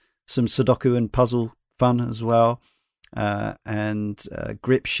somewhere. Some Sudoku and puzzle fun as well. And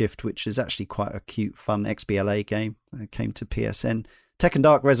Grip Shift, which is actually quite a cute, fun XBLA game. Came to PSN. Tekken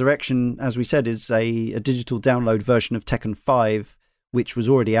Dark Resurrection, as we said, is a digital download version of Tekken 5, which was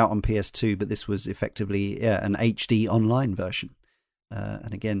already out on PS2, but this was effectively an HD online version.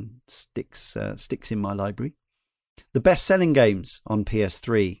 And again, sticks in my library. The best-selling games on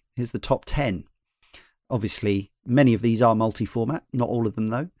PS3. Here's the top 10. Obviously, many of these are multi-format, not all of them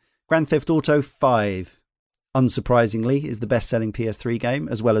though. Grand Theft Auto 5. Unsurprisingly, is the best-selling PS3 game,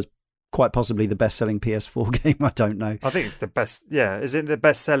 as well as quite possibly the best-selling PS4 game. I don't know. I think the best, is it the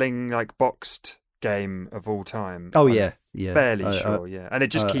best-selling boxed game of all time? Oh, yeah. Fairly sure, yeah. And it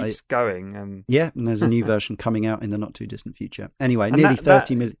just keeps going. And and there's a new version coming out in the not-too-distant future. Anyway, nearly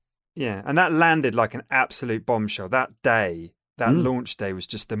 30 million. Yeah, and that landed like an absolute bombshell. That day, that launch day was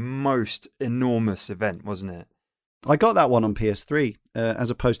just the most enormous event, wasn't it? I got that one on PS3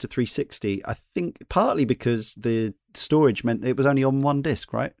 as opposed to 360. I think partly because the storage meant it was only on one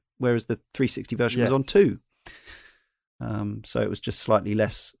disc, right? Whereas the 360 version was on two. So it was just slightly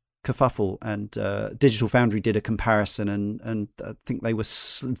less kerfuffle. And Digital Foundry did a comparison, and I think they were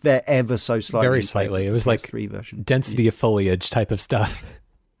ever so slightly. Very slightly. It was like version. Density of foliage type of stuff.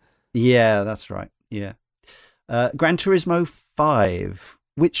 Yeah, that's right. Yeah. Gran Turismo 5,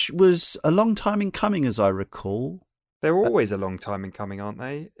 which was a long time in coming, as I recall. They're always a long time in coming, aren't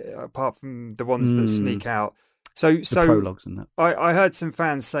they? Apart from the ones that sneak out. So, the prologues and that. I heard some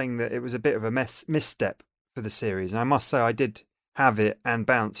fans saying that it was a bit of a misstep for the series, and I must say I did have it and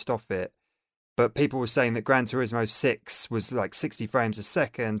bounced off it. But people were saying that Gran Turismo 6 was like 60 frames a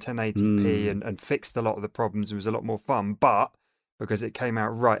second, 1080p, and fixed a lot of the problems and was a lot more fun. But because it came out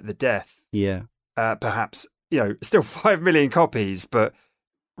right at the death, Yeah. perhaps, still 5 million copies, but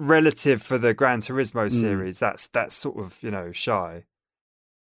relative for the Gran Turismo series, that's sort of, shy.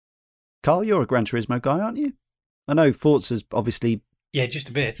 Carl, you're a Gran Turismo guy, aren't you? I know Forza's obviously... Yeah, just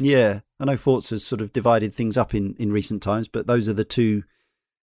a bit. Yeah, I know Forza's sort of divided things up in recent times, but those are the two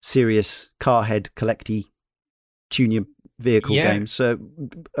serious car head collecty tune your vehicle games. So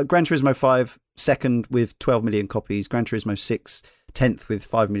Gran Turismo 5 second with 12 million copies, Gran Turismo 6 10th with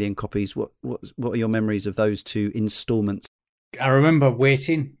 5 million copies. What are your memories of those two installments? I remember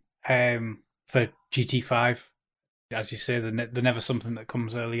waiting for GT5. As you say, they're never something that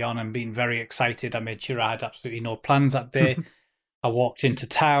comes early on, and being very excited. I made sure I had absolutely no plans that day. I walked into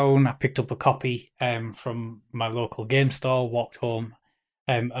town, I picked up a copy from my local game store, walked home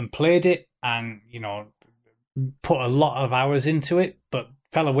and played it, and, put a lot of hours into it, but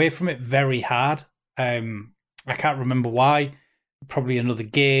fell away from it very hard. I can't remember why. Probably another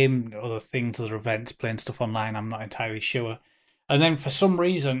game, other things, other events, playing stuff online, I'm not entirely sure. And then for some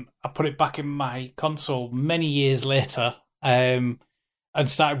reason, I put it back in my console many years later and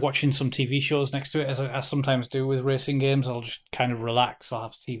started watching some TV shows next to it, as I sometimes do with racing games. I'll just kind of relax. I'll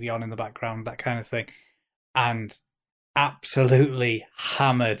have TV on in the background, that kind of thing. And absolutely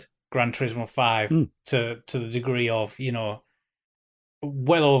hammered Gran Turismo 5 to the degree of,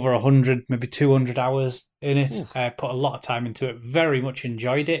 well over 100, maybe 200 hours in it. I put a lot of time into it. Very much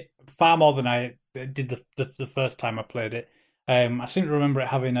enjoyed it. Far more than I did the first time I played it. I seem to remember it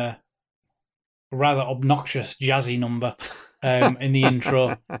having a rather obnoxious jazzy number in the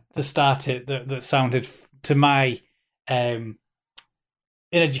intro to start it that sounded, to my uneducated,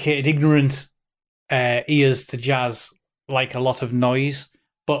 ignorant ears to jazz, like a lot of noise,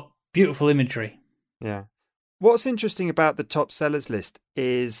 but beautiful imagery. Yeah. What's interesting about the top sellers list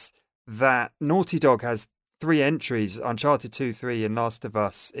is that Naughty Dog has 3 entries: Uncharted 2, 3, and Last of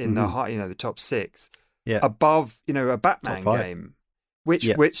Us in the top 6. Yeah. Above, a Batman game, which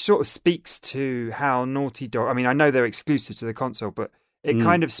sort of speaks to how Naughty Dog. I mean, I know they're exclusive to the console, but it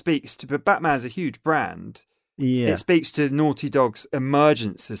kind of speaks to. But Batman's a huge brand. Yeah. It speaks to Naughty Dog's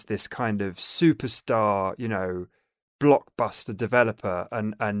emergence as this kind of superstar, blockbuster developer,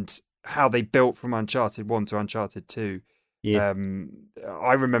 and how they built from Uncharted 1 to Uncharted 2. Yeah.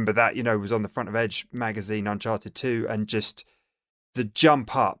 I remember that, was on the front of Edge magazine, Uncharted 2, and just the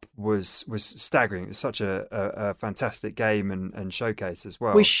jump up was staggering. It was such a fantastic game and showcase as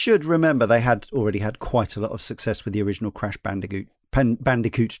well. We should remember they had already had quite a lot of success with the original Crash Bandicoot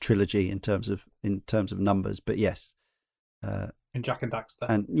trilogy in terms of numbers, but yes. In Jak and Daxter.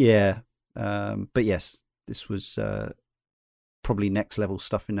 And but yes, this was probably next level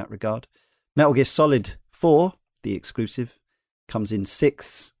stuff in that regard. Metal Gear Solid 4, the exclusive, comes in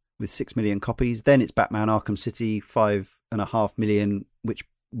 6th with 6 million copies. Then it's Batman Arkham City, 5.5 million, which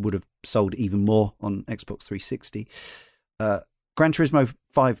would have sold even more on Xbox 360. Gran Turismo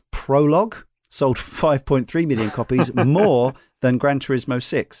 5 Prologue sold 5.3 million copies, more than Gran Turismo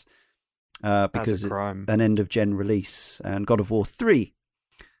 6, because an end-of-gen release. And God of War 3,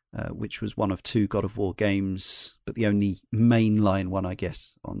 which was one of 2 God of War games, but the only mainline one, I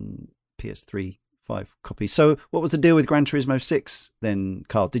guess, on PS3, 5 copies. So what was the deal with Gran Turismo 6 then,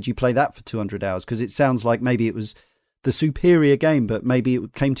 Carl? Did you play that for 200 hours? Because it sounds like maybe it was the superior game, but maybe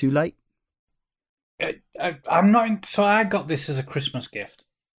it came too late. I'm not. So I got this as a Christmas gift.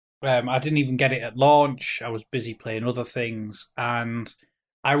 I didn't even get it at launch. I was busy playing other things, and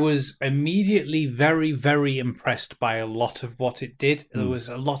I was immediately very, very impressed by a lot of what it did. There was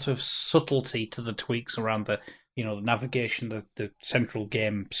a lot of subtlety to the tweaks around the navigation, the central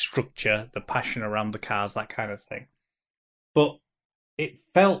game structure, the passion around the cars, that kind of thing. But it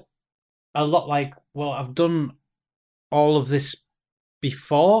felt a lot like, well, I've done all of this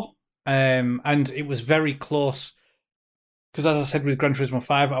before, and it was very close. Because as I said with Gran Turismo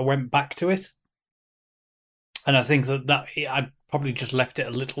 5, I went back to it, and I think that I'd probably just left it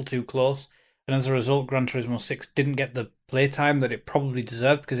a little too close. And as a result, Gran Turismo 6 didn't get the playtime that it probably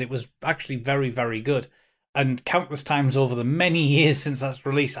deserved, because it was actually very, very good. And countless times over the many years since that's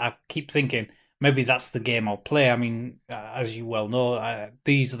released, I keep thinking, maybe that's the game I'll play. I mean, as you well know,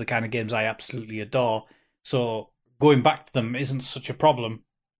 these are the kind of games I absolutely adore. So going back to them isn't such a problem,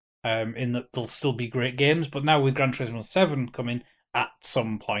 in that they'll still be great games. But now with Gran Turismo 7 coming at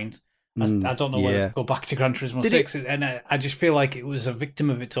some point, I don't know whether yeah. to go back to Gran Turismo Did 6, and I just feel like it was a victim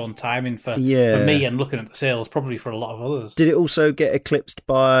of its own timing for Yeah. me, and looking at the sales, probably for a lot of others. Did it also get eclipsed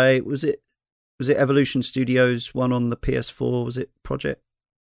by, was it Evolution Studios one on the PS4? Was it Project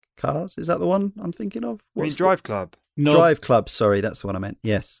Cars? Is that the one I'm thinking of? I mean, Drive Club. No, Drive Club, sorry, that's the one I meant.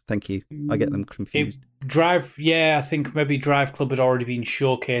 Yes, thank you. I get them confused. I think maybe Drive Club had already been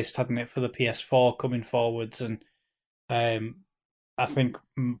showcased, hadn't it, for the PS4 coming forwards, and I think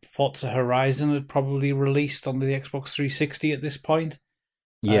Forza Horizon had probably released on the Xbox 360 at this point.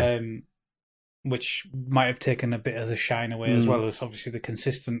 Yeah. Which might have taken a bit of the shine away, as well as obviously the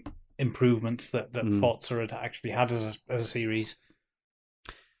consistent improvements that Forza had actually had as a series.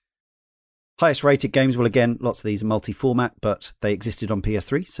 Highest rated games, well, again, lots of these are multi-format, but they existed on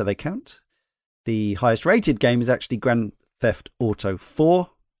PS3, so they count. The highest rated game is actually Grand Theft Auto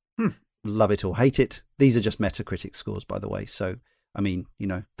 4. Love it or hate it. These are just Metacritic scores, by the way. So, I mean,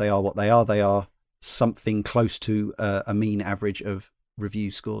 they are what they are. They are something close to a mean average of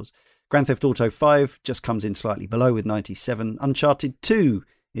review scores. Grand Theft Auto 5 just comes in slightly below with 97. Uncharted 2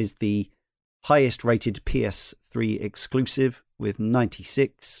 is the highest rated PS3 exclusive with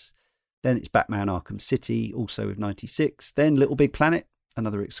 96. Then it's Batman Arkham City, also with 96. Then Little Big Planet,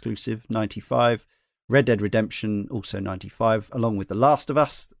 another exclusive, 95. Red Dead Redemption, also 95, along with The Last of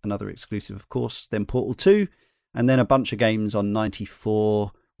Us, another exclusive, of course. Then Portal 2, and then a bunch of games on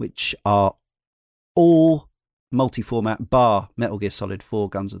 94, which are all multi-format, bar Metal Gear Solid 4,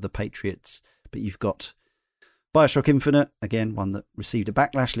 Guns of the Patriots. But you've got Bioshock Infinite, again, one that received a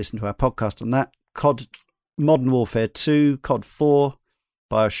backlash. Listen to our podcast on that. COD Modern Warfare 2, COD 4,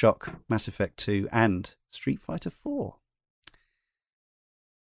 Bioshock, Mass Effect 2, and Street Fighter 4.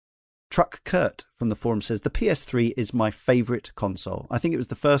 Truck Kurt from the forum says, the PS3 is my favourite console. I think it was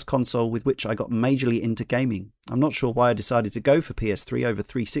the first console with which I got majorly into gaming. I'm not sure why I decided to go for PS3 over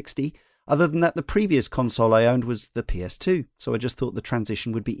 360, other than that the previous console I owned was the PS2, so I just thought the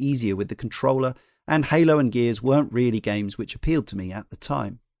transition would be easier with the controller, and Halo and Gears weren't really games which appealed to me at the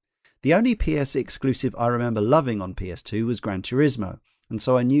time. The only PS exclusive I remember loving on PS2 was Gran Turismo, and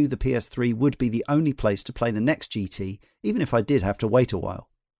so I knew the PS3 would be the only place to play the next GT, even if I did have to wait a while.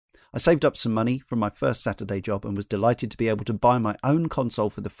 I saved up some money from my first Saturday job and was delighted to be able to buy my own console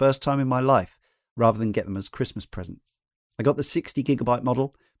for the first time in my life, rather than get them as Christmas presents. I got the 60GB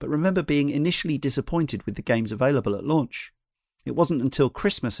model, but remember being initially disappointed with the games available at launch. It wasn't until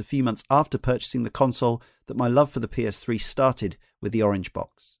Christmas, a few months after purchasing the console, that my love for the PS3 started with the orange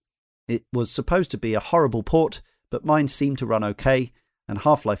box. It was supposed to be a horrible port, but mine seemed to run okay, and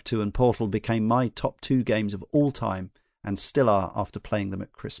Half-Life 2 and Portal became my top 2 games of all time, and still are after playing them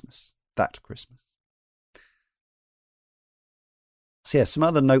at Christmas. That Christmas. So yeah, some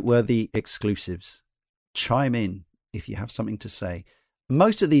other noteworthy exclusives. Chime in if you have something to say.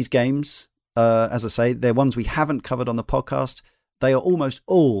 Most of these games, as I say, they're ones we haven't covered on the podcast. They are almost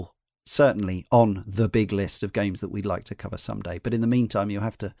all certainly on the big list of games that we'd like to cover someday. But in the meantime, you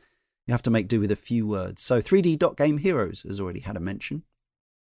have to make do with a few words. So 3D Dot Game Heroes has already had a mention.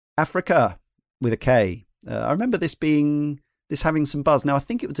 Africa with a K. I remember this having some buzz. Now, I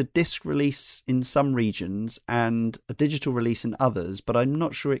think it was a disc release in some regions and a digital release in others, but I'm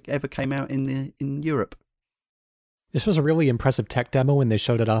not sure it ever came out in Europe. This was a really impressive tech demo when they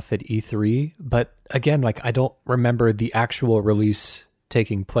showed it off at E3, but again, like I don't remember the actual release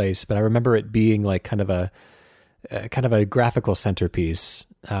taking place, but I remember it being like kind of a graphical centerpiece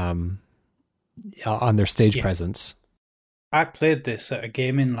on their stage presence. I played this at a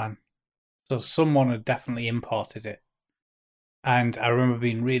gaming LAN, so someone had definitely imported it. And I remember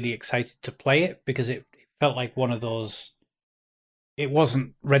being really excited to play it because it felt like one of those. It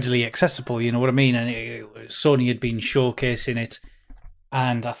wasn't readily accessible, you know what I mean? And Sony had been showcasing it,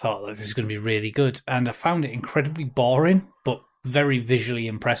 and I thought, this is going to be really good. And I found it incredibly boring, but very visually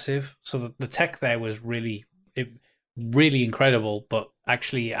impressive. So the tech there was really incredible, but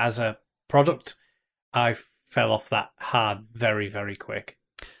actually as a product, I fell off that hard very, very quick.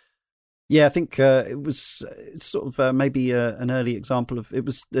 Yeah, I think it was sort of maybe an early example of it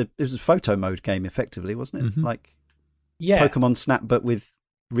was a photo mode game, effectively, wasn't it? Mm-hmm. Like Pokemon Snap, but with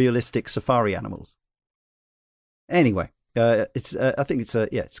realistic safari animals. Anyway, it's I think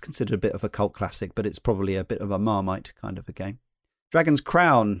it's considered a bit of a cult classic, but it's probably a bit of a Marmite kind of a game. Dragon's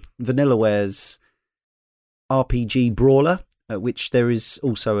Crown, Vanillaware's RPG brawler, which there is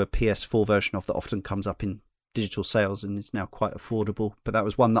also a PS4 version of that often comes up in digital sales and is now quite affordable, but that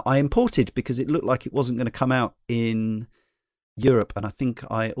was one that I imported because it looked like it wasn't going to come out in Europe, and I think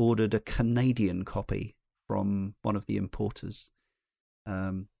I ordered a Canadian copy from one of the importers.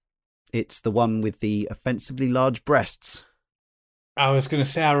 It's the one with the offensively large breasts. I was going to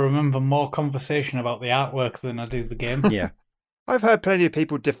say I remember more conversation about the artwork than I do the game. Yeah. I've heard plenty of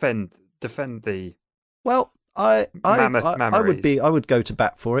people defend the Well, mammoth memories. I would go to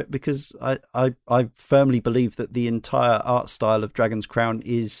bat for it because I firmly believe that the entire art style of Dragon's Crown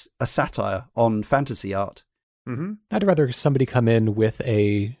is a satire on fantasy art. Mm-hmm. I'd rather somebody come in with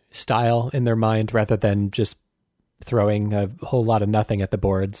a style in their mind rather than just throwing a whole lot of nothing at the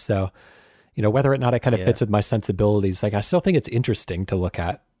board. So, whether or not it kind of fits with my sensibilities, like I still think it's interesting to look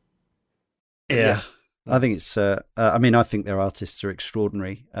at. Yeah. I think it's. I think their artists are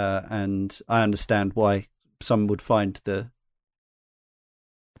extraordinary, and I understand why some would find the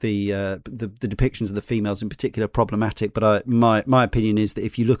depictions of the females in particular problematic. But my opinion is that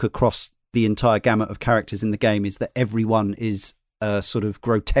if you look across the entire gamut of characters in the game, is that everyone is a sort of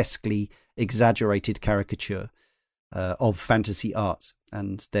grotesquely exaggerated caricature of fantasy art,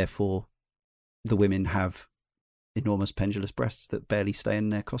 and therefore the women have enormous pendulous breasts that barely stay in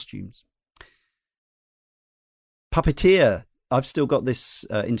their costumes. Puppeteer, I've still got this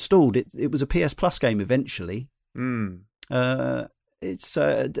installed. It was a PS Plus game eventually. It's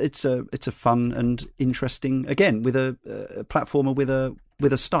a fun and interesting, again, with a platformer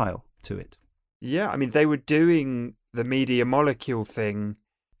with a style to it. Yeah, I mean, they were doing the Media Molecule thing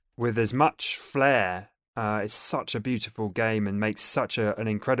with as much flair. It's such a beautiful game and makes such an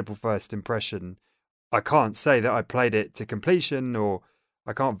incredible first impression. I can't say that I played it to completion, or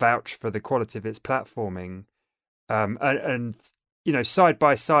I can't vouch for the quality of its platforming. And side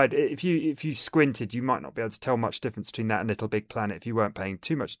by side, if you squinted, you might not be able to tell much difference between that and Little Big Planet if you weren't paying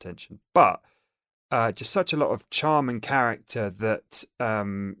too much attention. But just such a lot of charm and character that,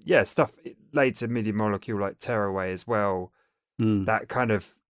 stuff laid to Media Molecule like Tearaway as well. That kind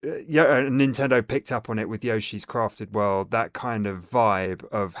of, Nintendo picked up on it with Yoshi's Crafted World, that kind of vibe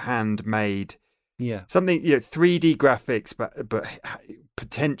of handmade. Yeah. Something, 3D graphics, but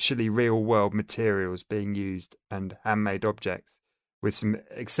potentially real world materials being used and handmade objects with some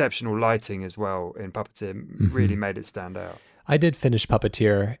exceptional lighting as well in Puppeteer really made it stand out. I did finish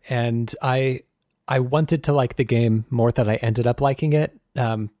Puppeteer, and I wanted to like the game more than I ended up liking it.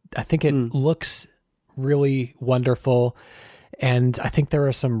 I think it looks really wonderful, and I think there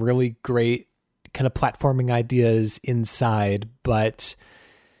are some really great kind of platforming ideas inside, but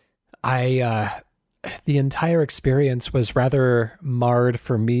the entire experience was rather marred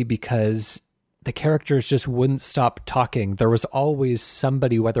for me because the characters just wouldn't stop talking. There was always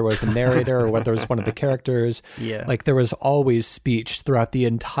somebody, whether it was a narrator or whether it was one of the characters. Yeah. Like there was always speech throughout the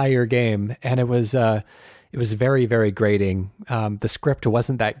entire game. And it was very, very grating. The script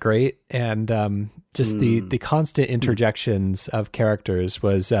wasn't that great. And just the constant interjections of characters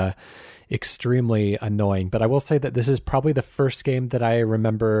was extremely annoying. But I will say that this is probably the first game that I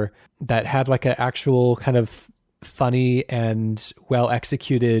remember that had like an actual kind of funny and well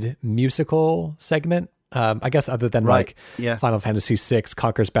executed musical segment. I guess other than Final Fantasy VI,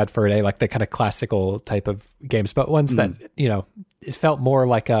 Conker's Bad Fur Day, like the kind of classical type of games, but ones that, it felt more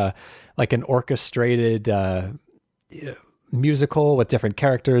like an orchestrated musical with different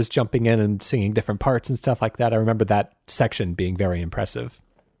characters jumping in and singing different parts and stuff like that. I remember that section being very impressive.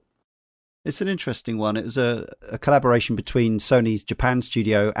 It's an interesting one. It was a collaboration between Sony's Japan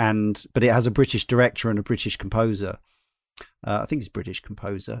studio but it has a British director and a British composer. I think it's British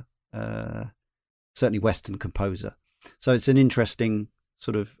composer, certainly Western composer. So it's an interesting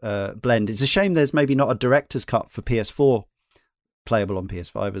sort of blend. It's a shame there's maybe not a director's cut for PS4 playable on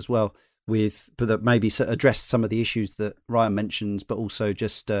PS5 as well, but that maybe addressed some of the issues that Ryan mentions, but also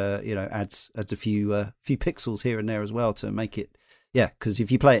just adds a few pixels here and there as well to make it. Yeah, because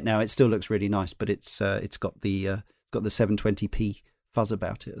if you play it now, it still looks really nice, but it's got the 720p fuzz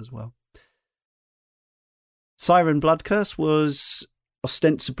about it as well. Siren Blood Curse was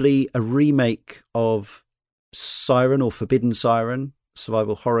ostensibly a remake of Siren or Forbidden Siren,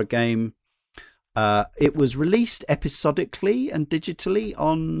 survival horror game. It was released episodically and digitally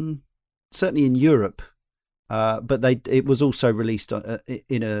certainly in Europe, but it was also released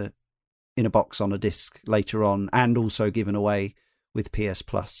in a box on a disc later on, and also given away with PS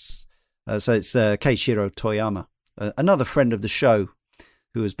Plus. So it's Keishiro Toyama, another friend of the show,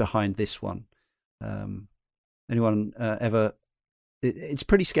 who was behind this one. Anyone ever... It's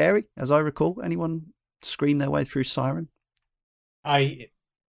pretty scary, as I recall. Anyone scream their way through Siren?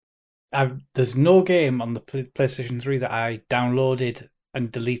 There's no game on the PlayStation 3 that I downloaded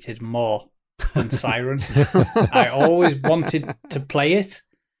and deleted more than Siren. I always wanted to play it,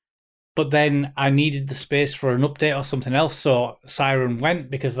 but then I needed the space for an update or something else, so Siren went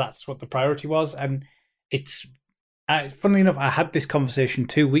because that's what the priority was. And funnily enough, I had this conversation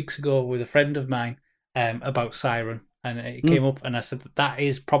 2 weeks ago with a friend of mine about Siren, and it came up, and I said that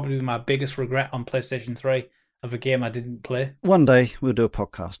is probably my biggest regret on PlayStation 3 of a game I didn't play. One day we'll do a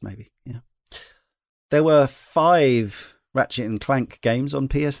podcast, maybe. Yeah. There were 5 Ratchet and Clank games on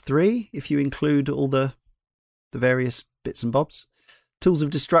PS3, if you include all the various bits and bobs. Tools of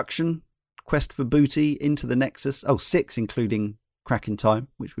Destruction, Quest for Booty, Into the Nexus. 6, including Crack in Time,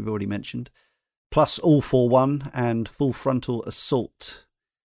 which we've already mentioned. Plus All for One and Full Frontal Assault.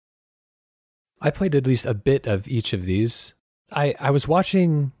 I played at least a bit of each of these. I was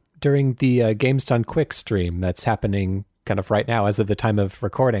watching during the Games Done Quick stream that's happening kind of right now as of the time of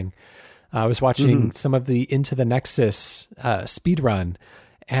recording. I was watching some of the Into the Nexus speedrun,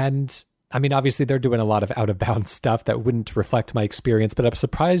 and I mean, obviously they're doing a lot of out-of-bounds stuff that wouldn't reflect my experience, but I'm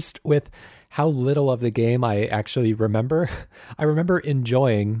surprised with how little of the game I actually remember. I remember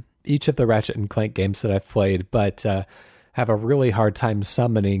enjoying each of the Ratchet and Clank games that I've played, but have a really hard time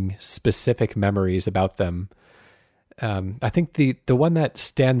summoning specific memories about them. I think the one that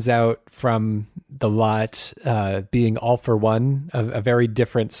stands out from the lot being All for One, a very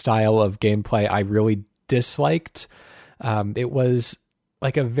different style of gameplay I really disliked. It was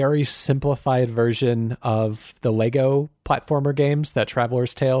like a very simplified version of the Lego platformer games that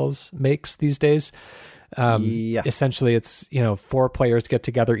Traveler's Tales makes these days. Essentially, it's 4 players get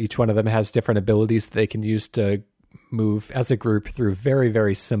together. Each one of them has different abilities that they can use to move as a group through very,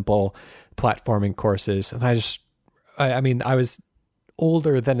 very simple platforming courses. And I was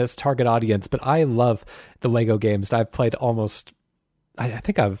older than its target audience, but I love the Lego games. I've played almost. I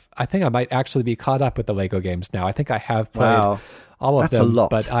think I might actually be caught up with the Lego games now. I think I have played all of them. That's a lot.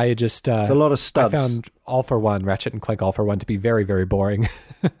 But I just it's a lot of studs. I found All for One, Ratchet and Clank All for One, to be very, very boring.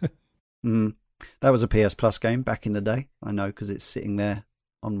 That was a PS Plus game back in the day. I know, because it's sitting there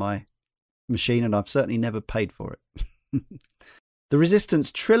on my machine, and I've certainly never paid for it. The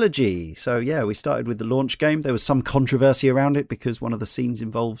Resistance trilogy. So yeah, we started with the launch game. There was some controversy around it because one of the scenes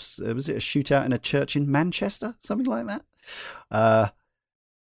involves, was it a shootout in a church in Manchester? Something like that.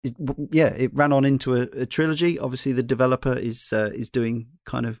 It ran on into a trilogy. Obviously the developer is doing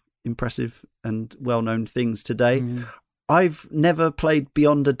kind of impressive and well-known things today. I've never played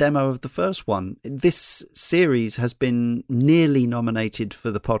beyond a demo of the first one. This series has been nearly nominated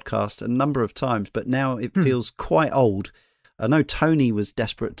for the podcast a number of times, but now it feels quite old. I know Tony was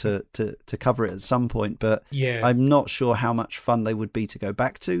desperate to cover it at some point, but I'm not sure how much fun they would be to go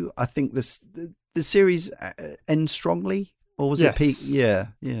back to. I think the series ends strongly, or was it peak? Yeah.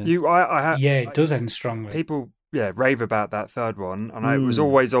 It does end strongly. People rave about that third one, and I was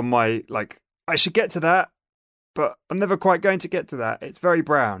always on my I should get to that, but I'm never quite going to get to that. It's very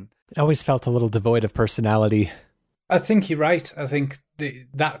brown. It always felt a little devoid of personality. I think you're right. I think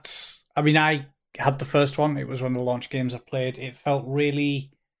I had the first one. It was one of the launch games I played. It felt really,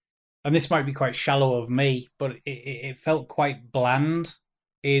 and this might be quite shallow of me, but it felt quite bland.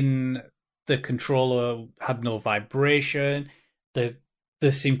 In the controller had no vibration. There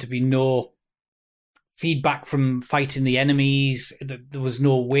seemed to be no feedback from fighting the enemies. There was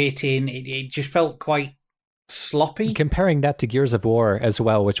no waiting. It just felt quite sloppy. Comparing that to Gears of War as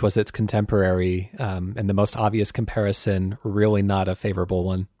well, which was its contemporary, and the most obvious comparison, really not a favorable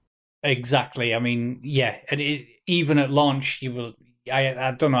one. Exactly. I mean, and even at launch, you will.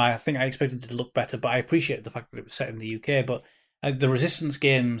 I don't know. I think I expected it to look better, but I appreciate the fact that it was set in the UK. But the Resistance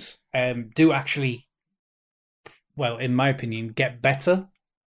games do actually, well, in my opinion, get better.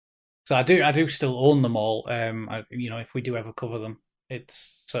 So I do still own them all. If we do ever cover them,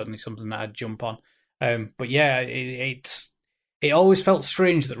 it's certainly something that I'd jump on. But yeah, it always felt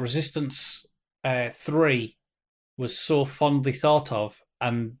strange that Resistance 3 was so fondly thought of,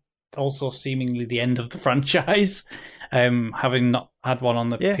 and also seemingly the end of the franchise, having not had one on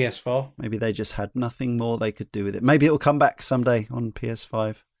the PS4. Maybe they just had nothing more they could do with it. Maybe it'll come back someday on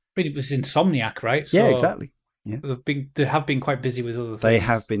PS5. But it was Insomniac, right? So exactly. Yeah, they have been quite busy with other things. They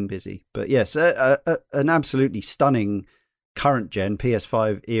have been busy, but yes, an absolutely stunning current gen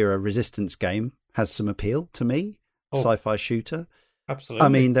PS5 era Resistance game has some appeal to me. Sci-fi shooter. Absolutely. I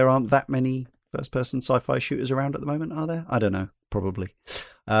mean, there aren't that many first-person sci-fi shooters around at the moment, are there? I don't know.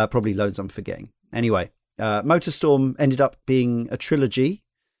 Probably loads I'm forgetting. Anyway, Motorstorm ended up being a trilogy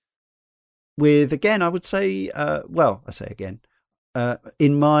with, again, I would say,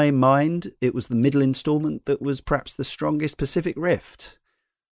 in my mind, it was the middle installment that was perhaps the strongest. Pacific Rift.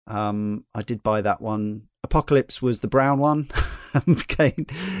 I did buy that one. Apocalypse was the brown one.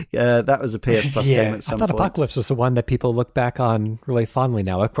 That was a PS Plus game at some point. I thought Apocalypse was the one that people look back on really fondly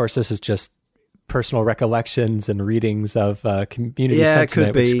now. Of course, this is just personal recollections and readings of community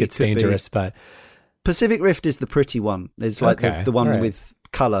sentiment, which gets dangerous. But Pacific Rift is the pretty one. It's like the one with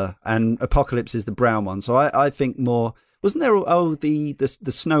colour, and Apocalypse is the brown one. So I think more. Wasn't there? Oh, the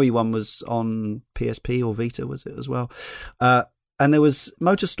snowy one was on PSP or Vita, was it as well? And there was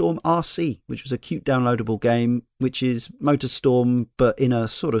MotorStorm RC, which was a cute downloadable game, which is MotorStorm but in a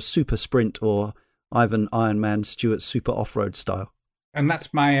sort of super sprint or Iron Man Stewart super off-road style. And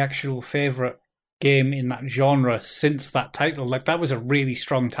that's my actual favourite game in that genre since that title. Like, that was a really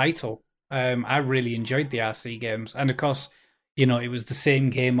strong title. I really enjoyed the RC games. And of course, you know, it was the same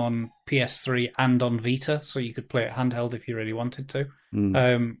game on PS3 and on Vita, so you could play it handheld if you really wanted to.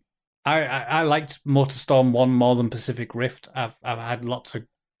 I liked MotorStorm 1 more than Pacific Rift. I've had lots of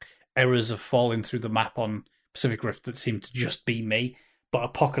errors of falling through the map on Pacific Rift that seemed to just be me. But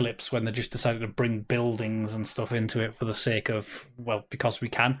Apocalypse, when they just decided to bring buildings and stuff into it for the sake of, well, because we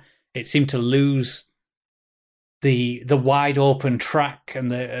can, it seemed to lose the wide open track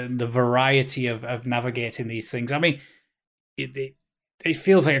and the variety of navigating these things. I mean, it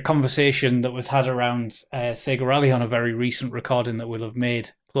feels like a conversation that was had around Sega Rally on a very recent recording that we'll have made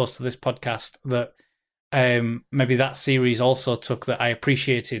close to this podcast, that maybe that series also took, that I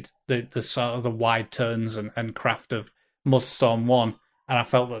appreciated the sort of the wide turns and craft of MotorStorm 1, and I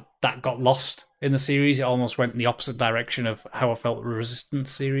felt that got lost in the series. It almost went in the opposite direction of how I felt the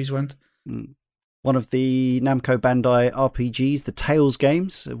Resistance series went. One of the Namco Bandai RPGs, the Tales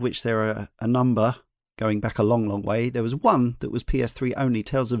games, of which there are a number going back a long, long way. There was one that was PS3 only,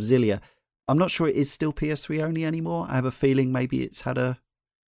 Tales of Xillia. I'm not sure it is still PS3 only anymore. I have a feeling maybe it's had a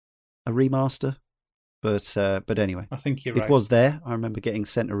remaster. But anyway, I think you're right. It was there. I remember getting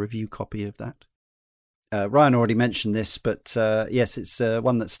sent a review copy of that. Ryan already mentioned this, but yes, it's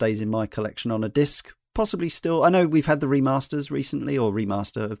one that stays in my collection on a disc. Possibly still. I know we've had the remasters recently, or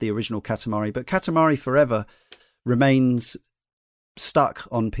remaster of the original Katamari, but Katamari Forever remains stuck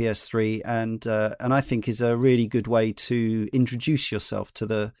on PS3, and I think is a really good way to introduce yourself to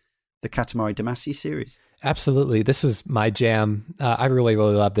the Katamari Damacy series. Absolutely. This was my jam. I really,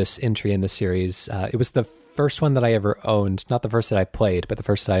 really love this entry in the series. It was the first one that I ever owned, not the first that I played, but the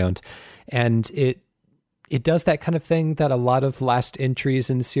first that I owned. And it does that kind of thing that a lot of last entries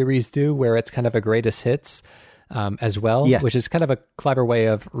in series do, where it's kind of a greatest hits as well, which is kind of a clever way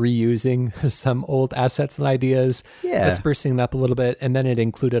of reusing some old assets and ideas, sprucing it up a little bit. And then it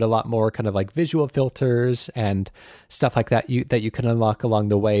included a lot more kind of like visual filters and stuff like that that you can unlock along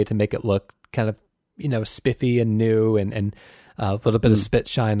the way to make it look kind of, you know, spiffy and new, and a little bit of spit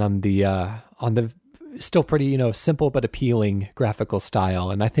shine on the still pretty, you know, simple but appealing graphical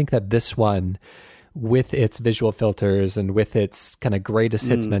style. And I think that this one, with its visual filters and with its kind of greatest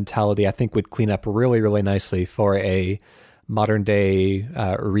hits mentality, I think would clean up really, really nicely for a modern day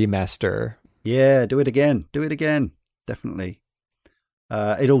remaster. Yeah, do it again. Definitely.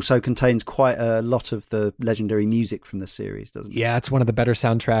 It also contains quite a lot of the legendary music from the series, doesn't it? Yeah, it's one of the better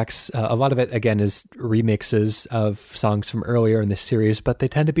soundtracks. A lot of it, again, is remixes of songs from earlier in the series, but they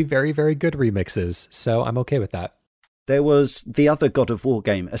tend to be very, very good remixes. So I'm okay with that. There was the other God of War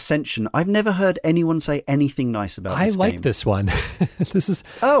game, Ascension. I've never heard anyone say anything nice about this game. I like this one. This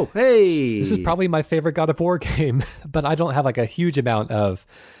is probably my favorite God of War game, but I don't have like a huge amount of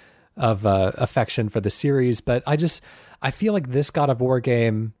affection for the series. But I feel like this God of War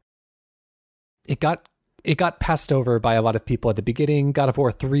game, it got passed over by a lot of people at the beginning. God of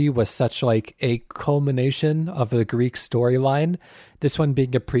War 3 was such like a culmination of the Greek storyline. This one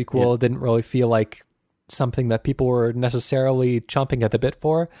being a prequel didn't really feel like something that people were necessarily chomping at the bit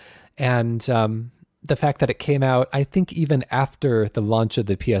for. And the fact that it came out, I think, even after the launch of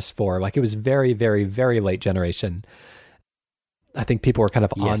the PS4, like it was very, very, very late generation. I think people were kind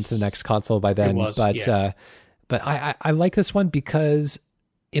of on to the next console by then. But I like this one because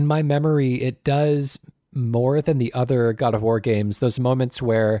in my memory, it does more than the other God of War games. Those moments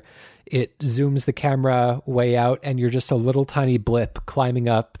where it zooms the camera way out and you're just a little tiny blip climbing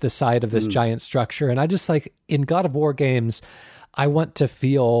up the side of this giant structure. And I just like, in God of War games, I want to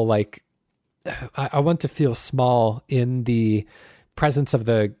feel like, I want to feel small in the presence of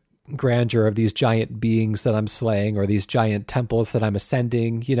the grandeur of these giant beings that I'm slaying, or these giant temples that I'm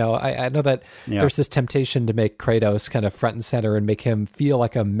ascending. You know, I know that there's this temptation to make Kratos kind of front and center and make him feel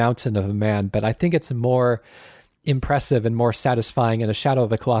like a mountain of a man, but I think it's more impressive and more satisfying in a Shadow of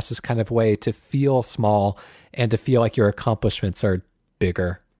the Colossus kind of way to feel small and to feel like your accomplishments are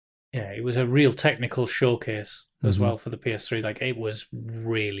bigger. Yeah, it was a real technical showcase as well for the PS3. Like, it was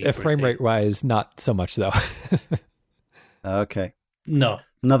really frame rate wise, not so much though. Okay. No.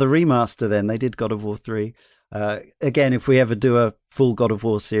 Another remaster then. They did God of War 3. Again, if we ever do a full God of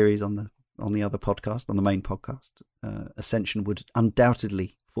War series on the other podcast, on the main podcast, Ascension would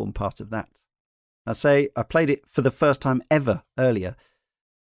undoubtedly form part of that. I say I played it for the first time ever earlier,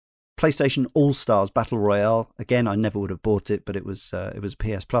 PlayStation All Stars Battle Royale. Again, I never would have bought it, but it was a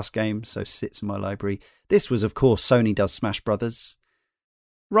PS Plus game, so sits in my library. This was, of course, Sony Does Smash Brothers.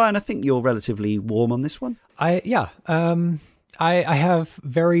 Ryan, I think you're relatively warm on this one. I have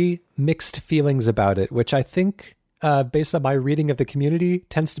very mixed feelings about it, which I think, based on my reading of the community,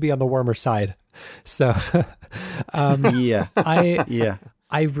 tends to be on the warmer side. So, I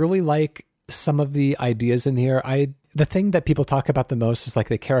really like some of the ideas in here. The thing that people talk about the most is like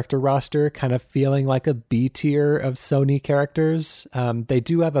the character roster kind of feeling like a B tier of Sony characters. They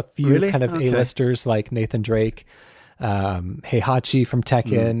do have a few kind of A-listers like Nathan Drake, Heihachi from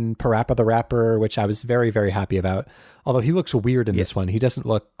Tekken, Parappa the Rapper, which I was very, very happy about. Although he looks weird in this one. He doesn't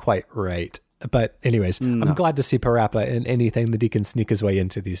look quite right. But anyways, I'm glad to see Parappa in anything that he can sneak his way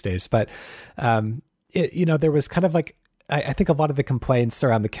into these days. But, there was kind of like, I think a lot of the complaints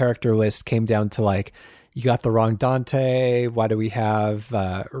around the character list came down to like, you got the wrong Dante. Why do we have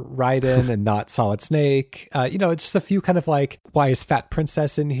Raiden and not Solid Snake? Just a few kind of like, why is Fat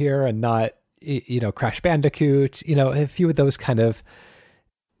Princess in here and not, Crash Bandicoot? A few of those kind of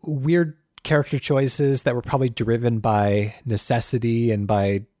weird character choices that were probably driven by necessity and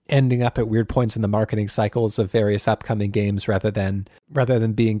by ending up at weird points in the marketing cycles of various upcoming games rather than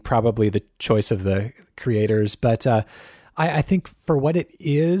being probably the choice of the creators. But I think for what it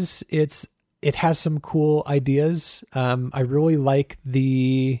is, it has some cool ideas. I really like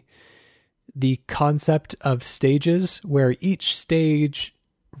the concept of stages where each stage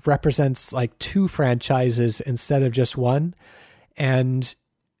represents like two franchises instead of just one, and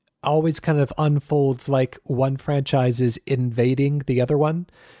always kind of unfolds like one franchise is invading the other one.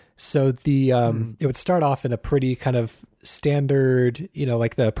 So it would start off in a pretty kind of standard,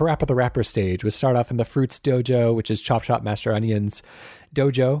 like the Parappa the Rapper stage would start off in the Fruits Dojo, which is Chop Shop Master Onion's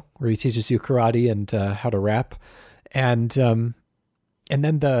dojo, where he teaches you karate and how to rap. And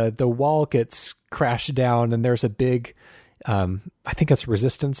then the wall gets crashed down and there's a big, I think it's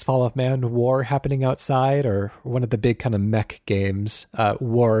Resistance Fall of Man war happening outside, or one of the big kind of mech games,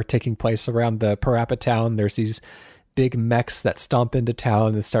 war taking place around the Parappa town. There's these big mechs that stomp into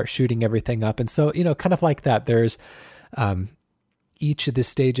town and start shooting everything up. And so, kind of like that, there's each of the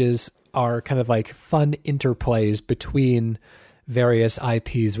stages are kind of like fun interplays between various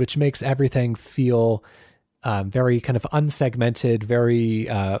IPs, which makes everything feel very kind of unsegmented, very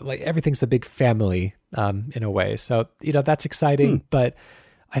like everything's a big family in a way. So, that's exciting. But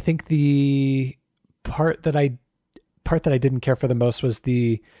I think the part that I didn't care for the most was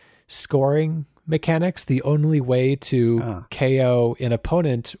the scoring mechanics. The only way to KO an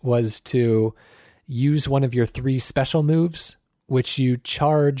opponent was to use one of your 3 special moves, which you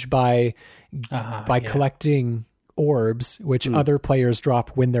charge by collecting orbs, which other players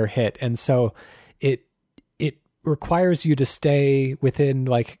drop when they're hit. And so it requires you to stay within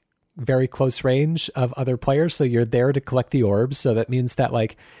like very close range of other players. So you're there to collect the orbs. So that means that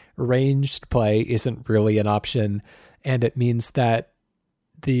like ranged play isn't really an option. And it means that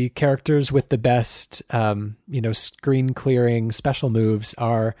the characters with the best, screen clearing special moves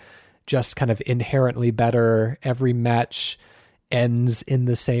are just kind of inherently better. Every match ends in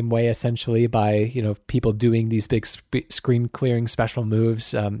the same way, essentially, by, people doing these big screen clearing special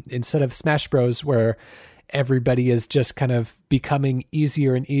moves. Instead of Smash Bros, where everybody is just kind of becoming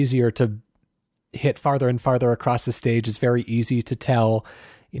easier and easier to hit farther and farther across the stage. It's very easy to tell,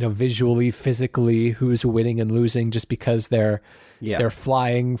 visually, physically, who's winning and losing just because they're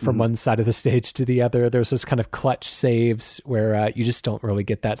flying from one side of the stage to the other. There's those kind of clutch saves where you just don't really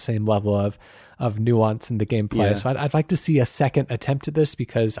get that same level of nuance in the gameplay. Yeah. So I'd like to see a second attempt at this,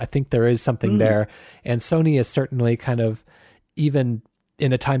 because I think there is something there. And Sony has certainly kind of, even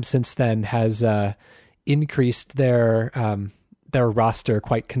in the time since then, has increased their roster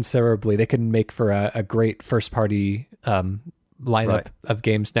quite considerably. They could make for a great first party lineup of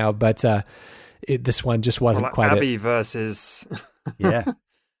games now, but this one just wasn't like quite Abby versus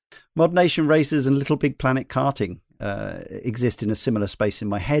Mod Nation Racers and Little Big Planet Karting exist in a similar space in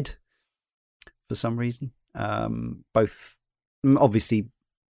my head for some reason. Both obviously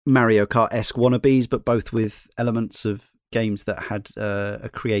Mario Kart-esque wannabes, but both with elements of games that had a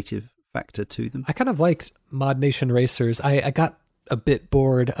creative factor to them. I kind of liked Mod Nation Racers. I got a bit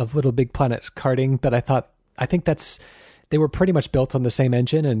bored of Little Big Planet Karting, but I think they were pretty much built on the same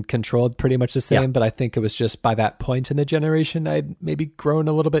engine and controlled pretty much the same. But I think it was just by that point in the generation, I'd maybe grown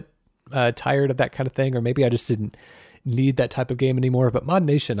a little bit tired of that kind of thing, or maybe I just didn't need that type of game anymore. But Mod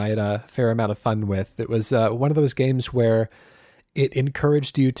Nation, I had a fair amount of fun with. It was one of those games where it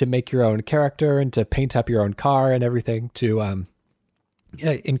encouraged you to make your own character and to paint up your own car and everything, to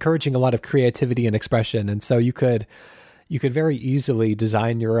encouraging a lot of creativity and expression. And so you could you could very easily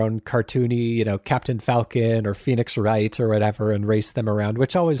design your own cartoony, Captain Falcon or Phoenix Wright or whatever and race them around,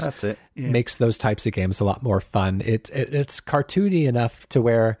 which always That's it. Yeah. makes those types of games a lot more fun. It's cartoony enough to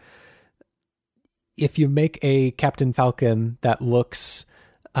where if you make a Captain Falcon that looks,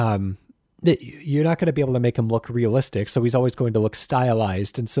 you're not going to be able to make him look realistic. So he's always going to look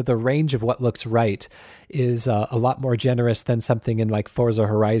stylized. And so the range of what looks right is a lot more generous than something in like Forza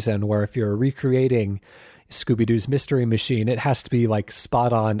Horizon, where if you're recreating Scooby-Doo's Mystery Machine, it has to be like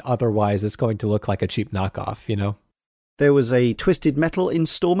spot on. Otherwise it's going to look like a cheap knockoff, There was a Twisted Metal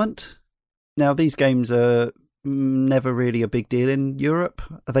installment. Now, these games are never really a big deal in Europe.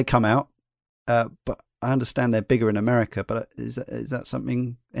 They come out, but I understand they're bigger in America. But is that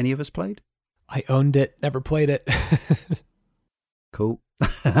something any of us played? I owned it, never played it. Cool.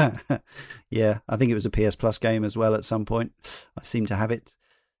 Yeah, I think it was a PS Plus game as well at some point. I seem to have it.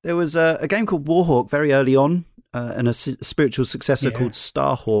 There was a game called Warhawk very early on, and a spiritual successor called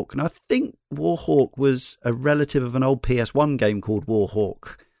Starhawk. And I think Warhawk was a relative of an old PS1 game called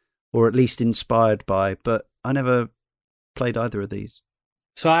Warhawk, or at least inspired by, but I never played either of these.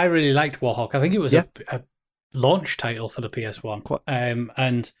 So I really liked Warhawk. I think it was a launch title for the PS1.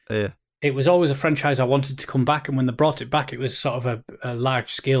 And it was always a franchise I wanted to come back. And when they brought it back, it was sort of a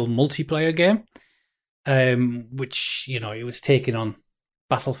large-scale multiplayer game, which, it was taking on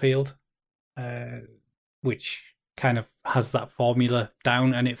Battlefield, which kind of has that formula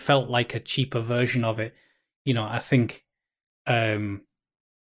down, and it felt like a cheaper version of it. I think... and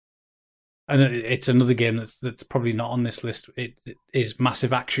it's another game that's probably not on this list. It is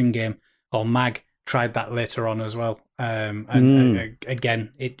Massive Action Game, or MAG. Tried that later on as well.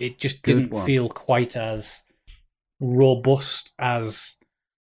 Again, it just didn't feel quite as robust as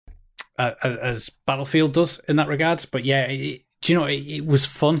Battlefield does in that regard. But yeah, it was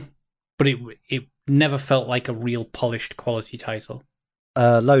fun, but it never felt like a real polished quality title.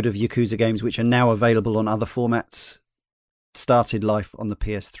 A load of Yakuza games which are now available on other formats started life on the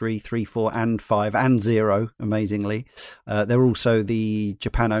PS3, 3, 4, and 5, and 0, amazingly. There are also the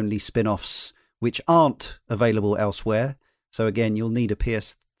Japan-only spin-offs which aren't available elsewhere. So again, you'll need a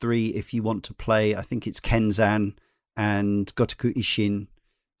PS3 if you want to play, I think it's Kenzan and Gotoku Ishin,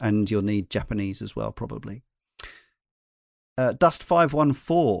 and you'll need Japanese as well, probably. Dust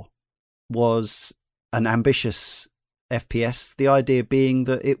 514 was an ambitious FPS, the idea being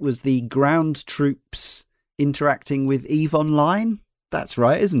that it was the ground troops interacting with EVE Online. That's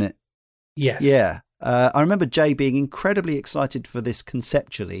right, isn't it? Yes. Yeah. I remember Jay being incredibly excited for this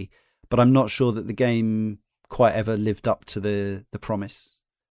conceptually, but I'm not sure that the game quite ever lived up to the promise.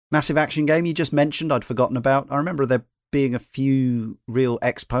 Massive Action Game you just mentioned, I'd forgotten about. I remember there being a few real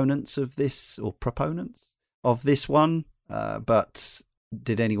exponents of this, or proponents of this one, but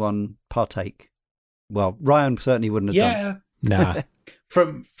did anyone partake? Well, Ryan certainly wouldn't have done. Nah.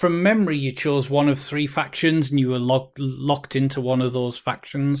 From memory, you chose one of 3 factions, and you were locked into one of those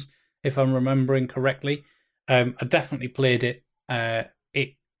factions, if I'm remembering correctly. I definitely played it.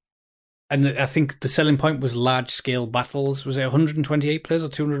 And I think the selling point was large-scale battles. Was it 128 players or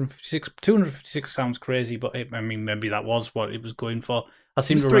 256? 256 sounds crazy, but maybe that was what it was going for. I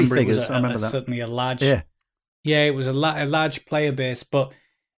seem to remember it was certainly a large... Yeah, it was a large player base, but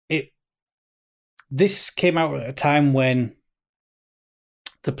this came out at a time when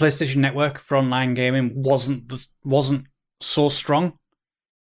the PlayStation Network for online gaming wasn't so strong.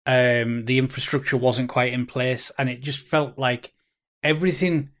 The infrastructure wasn't quite in place, and it just felt like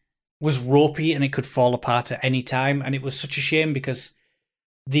everything was ropey and it could fall apart at any time. And it was such a shame because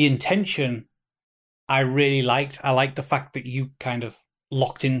the intention I really liked. I liked the fact that you kind of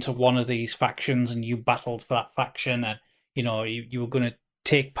locked into one of these factions and you battled for that faction, and you were going to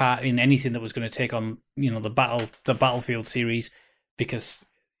take part in anything that was going to take on the Battlefield series, because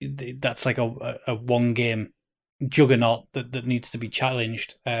that's like a one game juggernaut that needs to be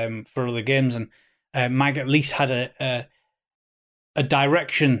challenged for other games. And MAG at least had a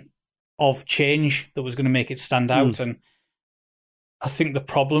direction of change that was going to make it stand out. And I think the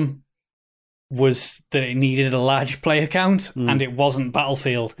problem was that it needed a large player count, and it wasn't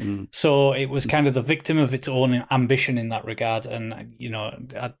Battlefield. So it was kind of the victim of its own ambition in that regard. And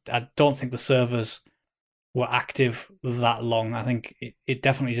I don't think the servers were active that long. I think it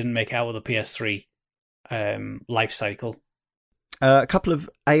definitely didn't make it out of the PS3 life cycle. A couple of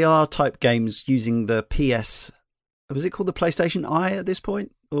AR type games using the PS. Was it called the PlayStation Eye at this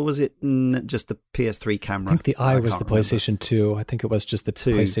point, or was it just the PS3 camera? I think the Eye was the PlayStation 2. I think it was just the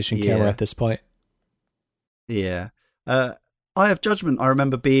PlayStation camera at this point. Yeah. Eye of Judgment, I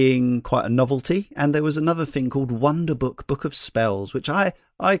remember being quite a novelty, and there was another thing called Wonder Book, Book of Spells, which I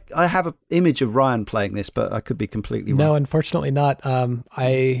have an image of Ryan playing this, but I could be completely wrong. No, unfortunately not.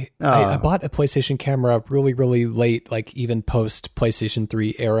 I bought a PlayStation camera really, really late, like even post PlayStation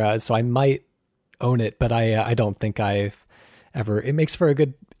 3 era, so I might own it, but I don't think I've ever. It makes for a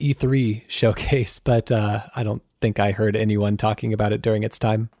good E3 showcase, but I don't think I heard anyone talking about it during its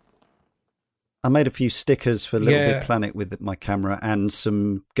time. I made a few stickers for Little Big Planet with my camera and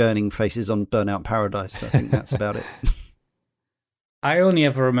some gurning faces on Burnout Paradise. I think that's about it. I only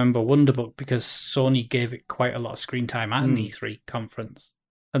ever remember Wonderbook because Sony gave it quite a lot of screen time at an E3 conference.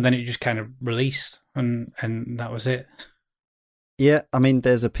 And then it just kind of released, and that was it. Yeah, I mean,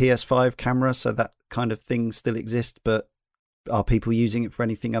 there's a PS5 camera, so that kind of thing still exists, but are people using it for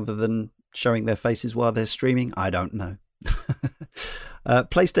anything other than showing their faces while they're streaming? I don't know.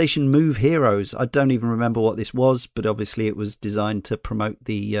 PlayStation Move Heroes. I don't even remember what this was, but obviously it was designed to promote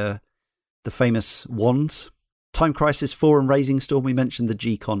the famous wands. Time Crisis 4 and Raising Storm. We mentioned the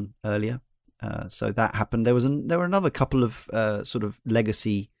G-Con earlier, so that happened. There were another couple of sort of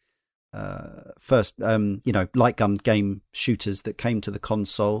legacy first light gun game shooters that came to the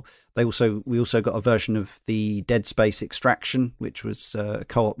console. We also got a version of the Dead Space Extraction, which was a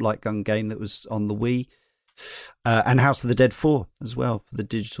co-op light gun game that was on the Wii. And House of the Dead 4 as well for the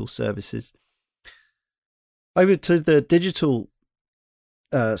digital services. Over to the digital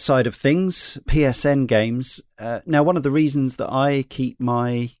side of things, PSN games. Now, one of the reasons that I keep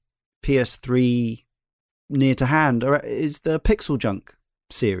my PS3 near to hand is the Pixel Junk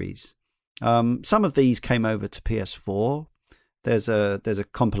series. Some of these came over to PS4. There's a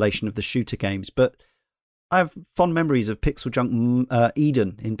compilation of the shooter games, but I have fond memories of Pixel Junk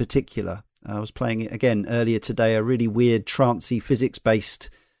Eden in particular. I was playing it again earlier today, a really weird, trancey,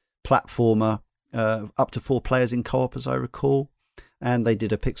 physics-based platformer, up to 4 players in co-op, as I recall. And they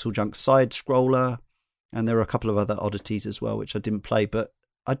did a Pixel Junk side-scroller, and there were a couple of other oddities as well, which I didn't play. But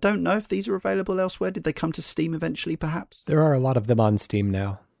I don't know if these are available elsewhere. Did they come to Steam eventually, perhaps? There are a lot of them on Steam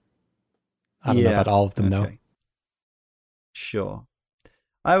now. I don't know about all of them, though. Sure.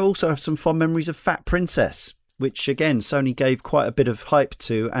 I also have some fond memories of Fat Princess, which again Sony gave quite a bit of hype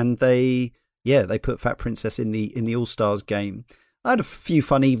to, and they put Fat Princess in the All-Stars game. I had a few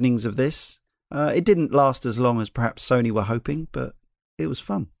fun evenings of this. It didn't last as long as perhaps Sony were hoping, but it was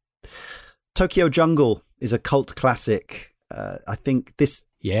fun. Tokyo Jungle is a cult classic. I think this...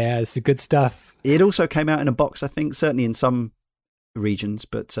 Yeah, it's the good stuff. It also came out in a box, I think, certainly in some regions,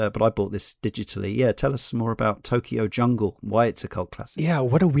 but I bought this digitally. Yeah, tell us more about Tokyo Jungle, why it's a cult classic. Yeah,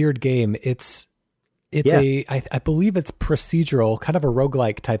 what a weird game. I believe it's procedural, kind of a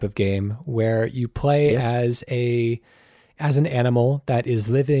roguelike type of game where you play as an animal that is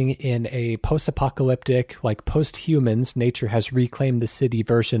living in a post-apocalyptic, like post-humans, nature has reclaimed the city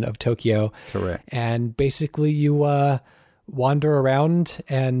version of Tokyo. Correct. And basically you wander around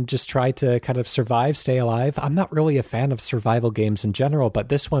and just try to kind of survive, stay alive. I'm not really a fan of survival games in general, but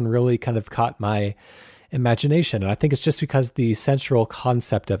this one really kind of caught my imagination. And I think it's just because the central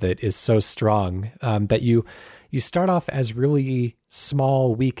concept of it is so strong, that you start off as really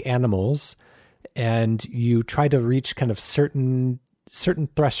small, weak animals, and you try to reach kind of certain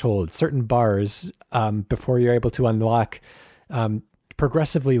thresholds, certain bars, before you're able to unlock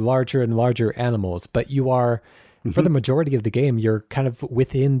progressively larger and larger animals. But you are, for the majority of the game, you're kind of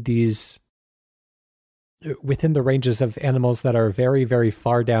within the ranges of animals that are very, very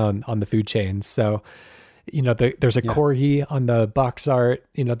far down on the food chain. So, there's a corgi on the box art.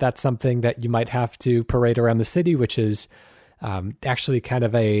 That's something that you might have to parade around the city, which is actually kind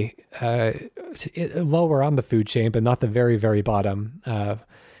of a lower on the food chain, but not the very, very bottom.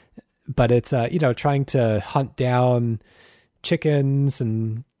 But it's, trying to hunt down chickens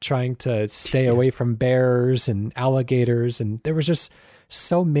and trying to stay away from bears and alligators. And there was just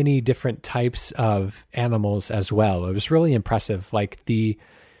so many different types of animals as well. It was really impressive. Like the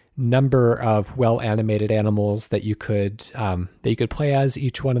number of well-animated animals that you could play as.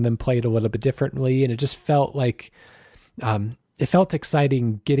 Each one of them played a little bit differently, and it just felt like it felt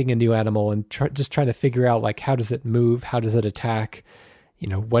exciting getting a new animal and just trying to figure out, like, how does it move, how does it attack,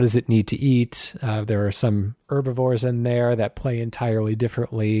 what does it need to eat. There are some herbivores in there that play entirely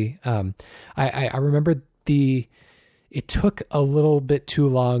differently. I remember it took a little bit too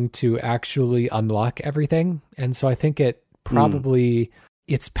long to actually unlock everything, and so I think it probably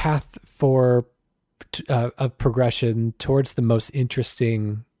its path of progression towards the most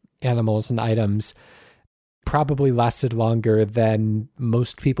interesting animals and items probably lasted longer than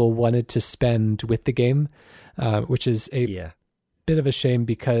most people wanted to spend with the game, which is a bit of a shame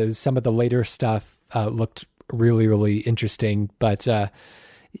because some of the later stuff looked really, really interesting. But,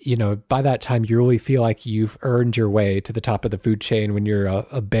 by that time, you really feel like you've earned your way to the top of the food chain when you're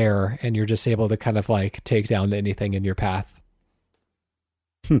a bear and you're just able to kind of like take down anything in your path.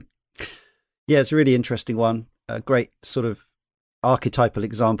 Yeah, it's a really interesting one. A great sort of archetypal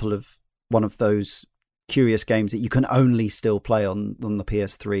example of one of those curious games that you can only still play on the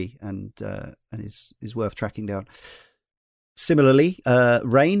PS3 and is worth tracking down. Similarly,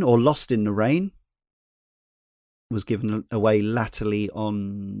 Rain or Lost in the Rain was given away latterly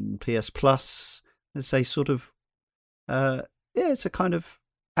on PS Plus. It's a sort of it's a kind of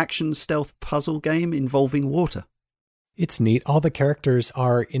action stealth puzzle game involving water. It's neat. All the characters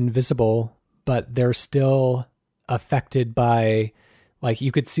are invisible, but they're still affected by, like,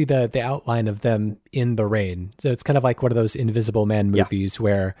 you could see the outline of them in the rain. So it's kind of like one of those Invisible Man movies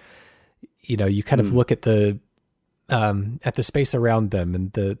where, you kind of look at the space around them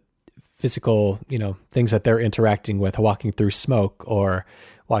and the physical, things that they're interacting with, walking through smoke or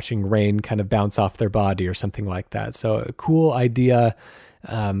watching rain kind of bounce off their body or something like that. So a cool idea.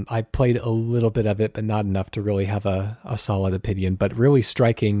 I played a little bit of it, but not enough to really have a solid opinion, but really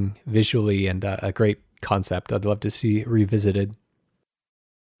striking visually and a great concept. I'd love to see revisited.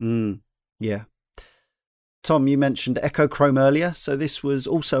 Yeah. Tom, you mentioned Echo Chrome earlier. So this was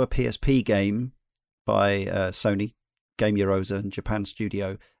also a PSP game by Sony, Game Eurosa and Japan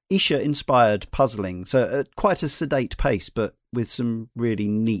Studio. Isha-inspired puzzling. So at quite a sedate pace, but with some really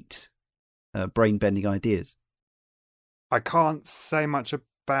neat brain-bending ideas. I can't say much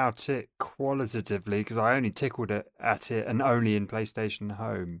about it qualitatively because I only tickled at it and only in PlayStation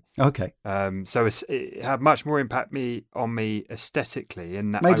Home. Okay. So it had much more impact on me aesthetically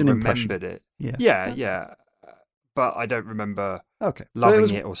in that Made I an remembered impression. it. Yeah. But I don't remember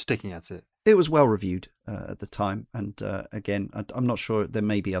loving it or sticking at it. It was well reviewed at the time. And again, I'm not sure, there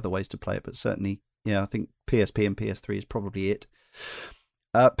may be other ways to play it, but certainly, I think PSP and PS3 is probably it.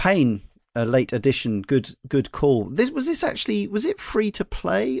 Pain. A late addition, good call. Was it free to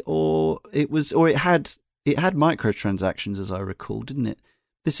play or it had microtransactions, as I recall, didn't it?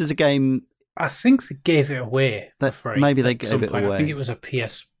 This is a game. I think they gave it away for free. Maybe they gave it away. I think it was a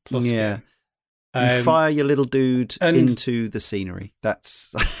PS Plus game. You fire your little dude into the scenery.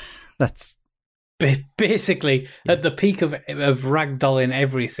 That's basically at the peak of ragdolling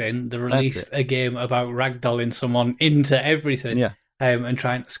everything. They released a game about ragdolling someone into everything. Yeah. And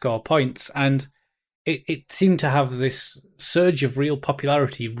trying to score points. And it seemed to have this surge of real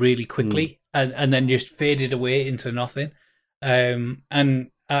popularity really quickly and then just faded away into nothing. And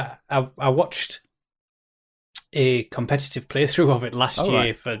I watched a competitive playthrough of it last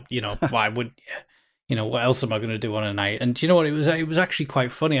year for, why would, what else am I going to do on a night? And do you know what? It was actually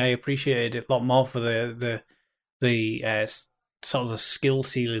quite funny. I appreciated it a lot more for the sort of the skill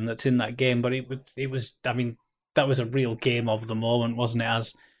ceiling that's in that game. But it was, I mean, that was a real game of the moment, wasn't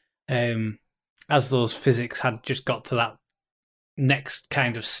it? As those physics had just got to that next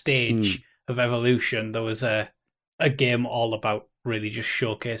kind of stage of evolution, there was a game all about really just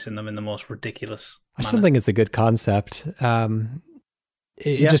showcasing them in the most ridiculous manner. I still think it's a good concept.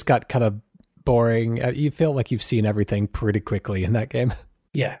 It just got kind of boring. You feel like you've seen everything pretty quickly in that game.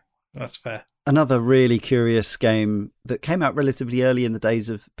 Yeah, that's fair. Another really curious game that came out relatively early in the days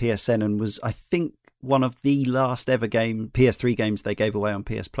of PSN and was, I think, one of the last ever PS3 games they gave away on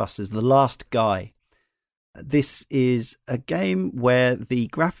PS Plus is The Last Guy. This is a game where the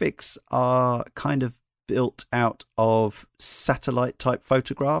graphics are kind of built out of satellite type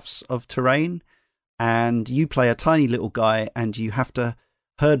photographs of terrain, and you play a tiny little guy and you have to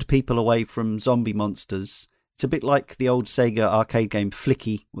herd people away from zombie monsters. It's a bit like the old Sega arcade game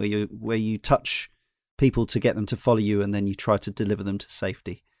Flicky, where you touch people to get them to follow you and then you try to deliver them to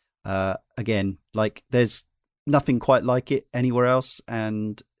safety. Again, like there's nothing quite like it anywhere else,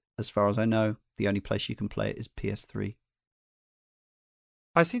 and as far as I know, the only place you can play it is PS3.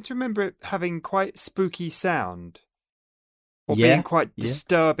 I seem to remember it having quite spooky sound, or being quite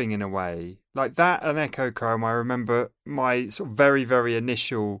disturbing in a way. Like that and Echo Chrome, I remember my sort of very, very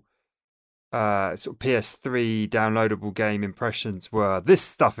initial sort of PS3 downloadable game impressions were, this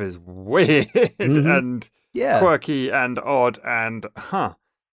stuff is weird and quirky and odd and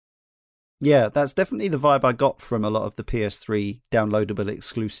Yeah, that's definitely the vibe I got from a lot of the PS3 downloadable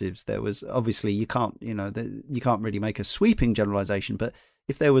exclusives. There was obviously you can't really make a sweeping generalization, but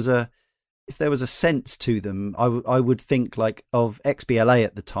if there was a sense to them, I would think like of XBLA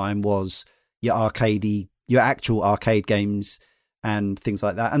at the time was your actual arcade games and things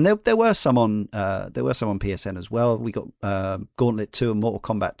like that. And there were some on PSN as well. We got Gauntlet 2 and Mortal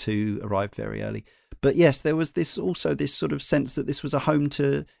Kombat 2 arrived very early. But yes, there was this sort of sense that this was a home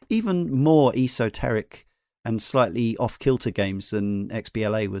to even more esoteric and slightly off-kilter games than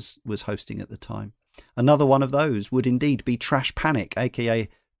XBLA was hosting at the time. Another one of those would indeed be Trash Panic, aka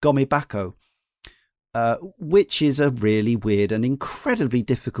Gomibako, which is a really weird and incredibly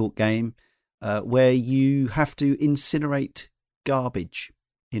difficult game where you have to incinerate garbage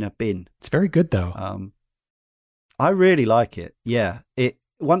in a bin. It's very good, though. I really like it. Yeah,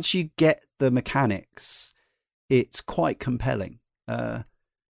 once you get the mechanics, it's quite compelling.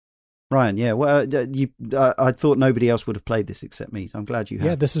 Ryan, yeah, well, I thought nobody else would have played this except me. So I'm glad you have.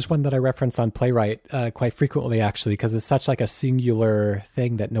 Yeah, this is one that I reference on Playwright quite frequently, actually, because it's such like a singular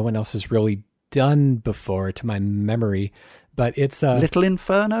thing that no one else has really done before, to my memory. But it's Little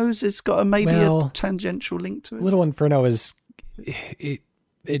Infernos. It's got a tangential link to it. Little Inferno is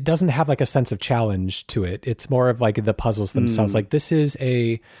it doesn't have like a sense of challenge to it. It's more of like the puzzles themselves. Like this is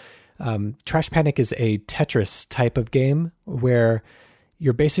Trash Panic is a Tetris type of game where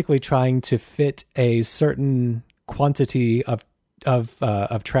you're basically trying to fit a certain quantity of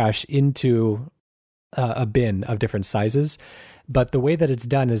trash into a bin of different sizes. But the way that it's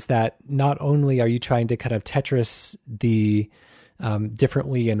done is that not only are you trying to kind of Tetris the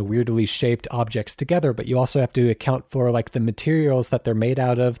differently and weirdly shaped objects together, but you also have to account for like the materials that they're made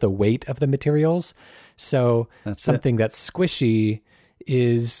out of, the weight of the materials. So something that's squishy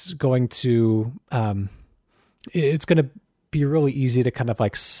is going to, it's going to be really easy to kind of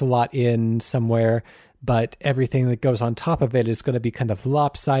like slot in somewhere, but everything that goes on top of it is going to be kind of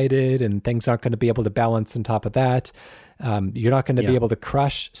lopsided and things aren't going to be able to balance on top of that. You're not going to be able to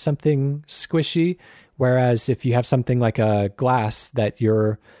crush something squishy. Whereas if you have something like a glass that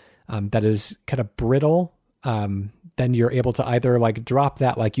that is kind of brittle, then you're able to either like drop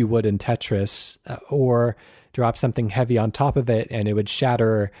that like you would in Tetris, or drop something heavy on top of it and it would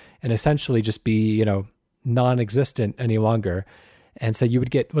shatter and essentially just be, non-existent any longer. And so you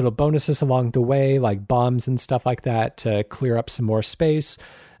would get little bonuses along the way, like bombs and stuff like that to clear up some more space.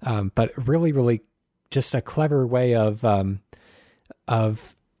 But really, really just a clever way of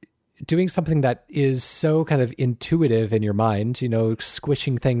doing something that is so kind of intuitive in your mind,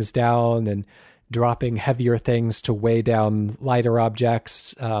 squishing things down and dropping heavier things to weigh down lighter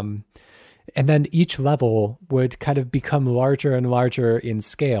objects. And then each level would kind of become larger and larger in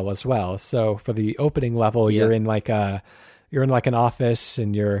scale as well. So for the opening level, you're in like an office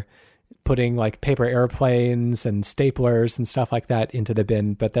and you're putting like paper airplanes and staplers and stuff like that into the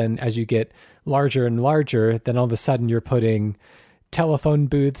bin. But then as you get larger and larger, then all of a sudden you're putting telephone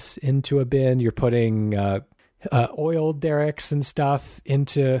booths into a bin. You're putting oil derricks and stuff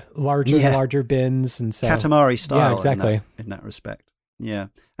into larger and larger bins. And so Katamari style. Yeah, exactly. In that respect. Yeah.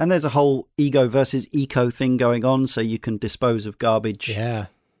 And there's a whole ego versus eco thing going on, so you can dispose of garbage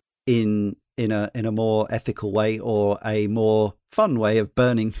in a more ethical way or a more fun way of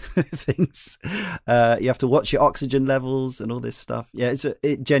burning things. You have to watch your oxygen levels and all this stuff. Yeah, it's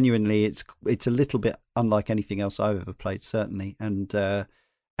genuinely a little bit unlike anything else I've ever played, certainly. And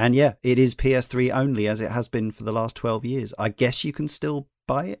yeah, it is PS3 only, as it has been for the last 12 years. I guess you can still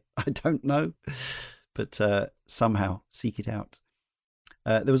buy it. I don't know, but somehow seek it out.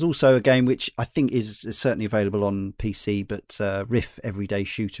 There was also a game which I think is certainly available on PC, but Riff Everyday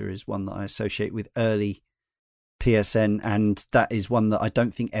Shooter is one that I associate with early PSN, and that is one that I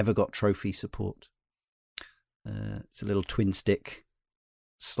don't think ever got trophy support. It's a little twin stick,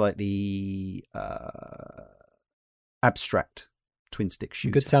 slightly abstract twin stick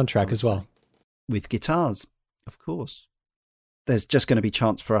shooter. Good soundtrack as well. With guitars, of course. There's just going to be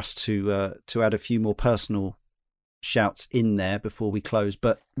chance for us to add a few more personal shouts in there before we close,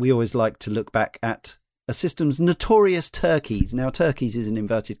 but we always like to look back at a system's notorious turkeys. Now, turkeys is in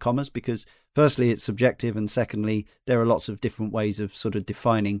inverted commas because firstly it's subjective, and secondly there are lots of different ways of sort of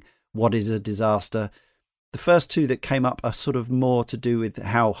defining what is a disaster. The first two that came up are sort of more to do with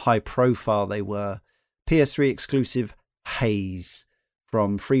how high profile they were. PS3 exclusive Haze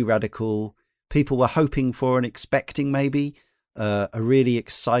from Free Radical. People were hoping for and expecting maybe a really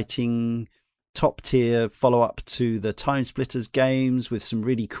exciting top tier follow up to the Time Splitters games with some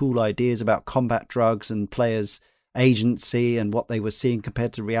really cool ideas about combat drugs and players' agency and what they were seeing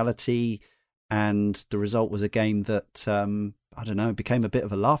compared to reality. And the result was a game that, I don't know, became a bit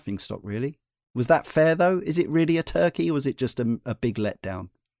of a laughingstock, really. Was that fair, though? Is it really a turkey, or was it just a big letdown?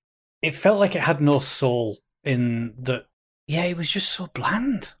 It felt like it had no soul in that. Yeah, it was just so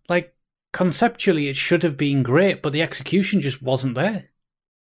bland. Like, conceptually, it should have been great, but the execution just wasn't there.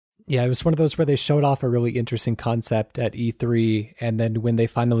 Yeah, it was one of those where they showed off a really interesting concept at E3, and then when they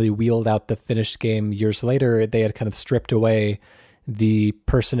finally wheeled out the finished game years later, they had kind of stripped away the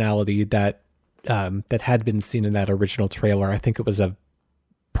personality that had been seen in that original trailer. I think it was a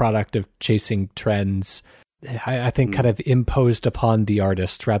product of chasing trends. I think kind of imposed upon the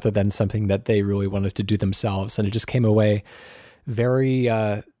artist rather than something that they really wanted to do themselves. And it just came away very,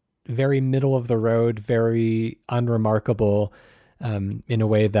 very middle of the road, very unremarkable, in a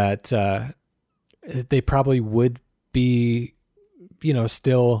way that they probably would be,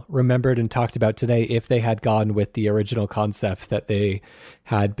 still remembered and talked about today if they had gone with the original concept that they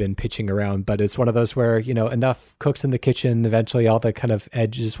had been pitching around. But it's one of those where, enough cooks in the kitchen, eventually all the kind of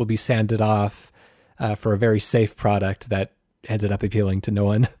edges will be sanded off for a very safe product that ended up appealing to no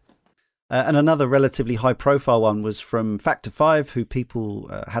one. And another relatively high-profile one was from Factor 5, who people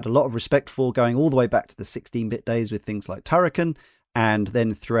had a lot of respect for, going all the way back to the 16-bit days with things like Turrican, and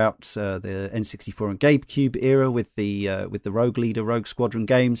then throughout the N64 and GameCube era with the Rogue Leader, Rogue Squadron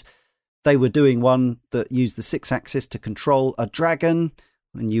games. They were doing one that used the 6-axis to control a dragon,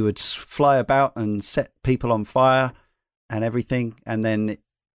 and you would fly about and set people on fire and everything, and then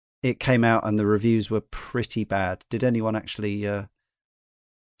it came out and the reviews were pretty bad. Did anyone actually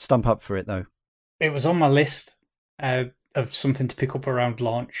stump up for it, though? It was on my list of something to pick up around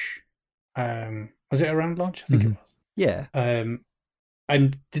launch. Was it around launch? I think it was. Yeah.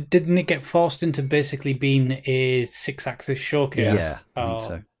 And didn't it get forced into basically being a 6-axis showcase? Yeah, I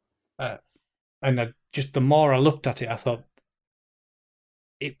think so. And just the more I looked at it, I thought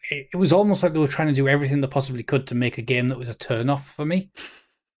it was almost like they were trying to do everything they possibly could to make a game that was a turn-off for me.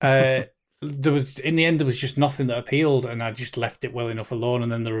 In the end, there was just nothing that appealed, and I just left it well enough alone.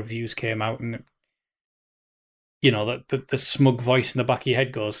 And then the reviews came out, and the smug voice in the back of your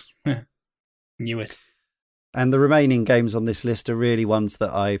head goes, "Knew it." And the remaining games on this list are really ones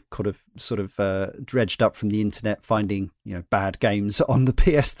that I could have sort of dredged up from the internet, finding bad games on the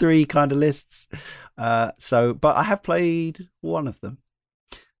PS3 kind of lists. But I have played one of them.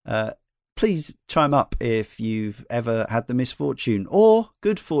 Please chime up if you've ever had the misfortune or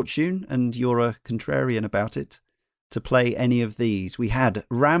good fortune, and you're a contrarian about it, to play any of these. We had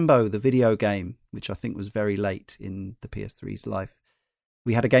Rambo, the video game, which I think was very late in the PS3's life.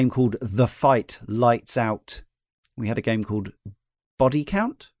 We had a game called The Fight, Lights Out. We had a game called Body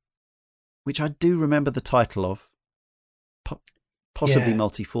Count, which I do remember the title of. Possibly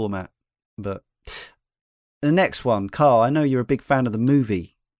multi-format. But the next one, Carl, I know you're a big fan of the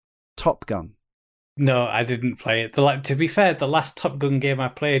movie Top Gun. No, I didn't play it. To be fair, the last Top Gun game I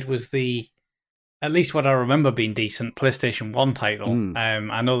played was at least what I remember being decent, PlayStation 1 title.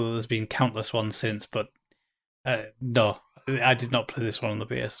 I know that there's been countless ones since, but no, I did not play this one on the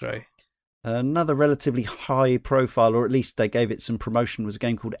PS3. Another relatively high profile, or at least they gave it some promotion, was a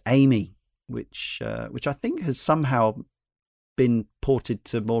game called Amy, which I think has somehow been ported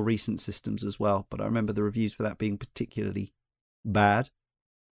to more recent systems as well. But I remember the reviews for that being particularly bad.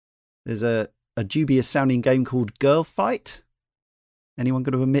 There's a dubious sounding game called Girl Fight. Anyone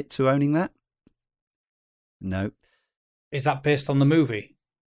going to admit to owning that? No. Is that based on the movie?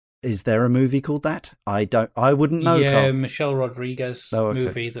 Is there a movie called that? I wouldn't know. Yeah, Carl. Michelle Rodriguez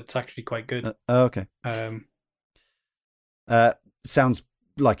movie that's actually quite good. Okay. Sounds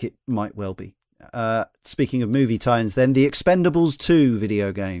like it might well be. Speaking of movie tie-ins, then the Expendables 2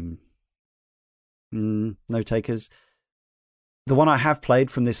 video game. No takers. The one I have played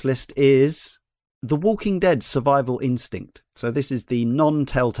from this list is The Walking Dead Survival Instinct. So this is the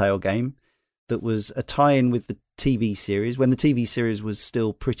non-Telltale game that was a tie-in with the TV series, when the TV series was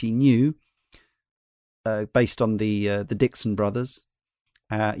still pretty new, based on the Dixon brothers.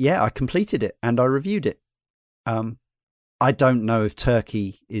 I completed it and I reviewed it. I don't know if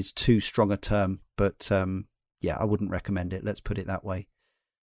turkey is too strong a term, but I wouldn't recommend it. Let's put it that way.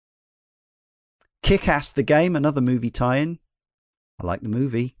 Kick-Ass the Game, another movie tie-in. I like the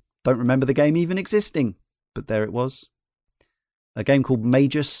movie. Don't remember the game even existing, but there it was. A game called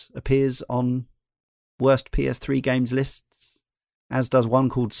Magus appears on worst PS3 games lists, as does one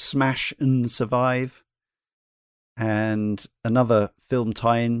called Smash and Survive. And another film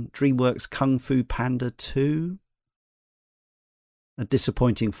tie-in, DreamWorks Kung Fu Panda 2. A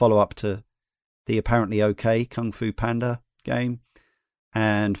disappointing follow-up to the apparently okay Kung Fu Panda game.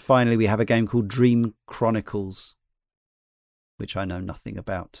 And finally, we have a game called Dream Chronicles, which I know nothing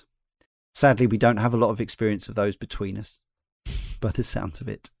about. Sadly, we don't have a lot of experience of those between us, by the sounds of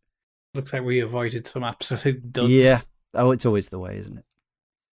it. Looks like we avoided some absolute duds. Yeah. Oh, it's always the way, isn't it?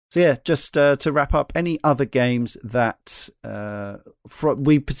 So yeah, just to wrap up, any other games that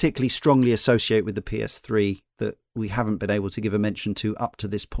we particularly strongly associate with the PS3 that we haven't been able to give a mention to up to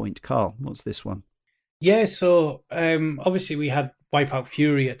this point? Carl, what's this one? Yeah, so obviously we had Wipeout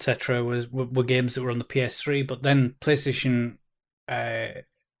Fury, etc. were games that were on the PS3, but then PlayStation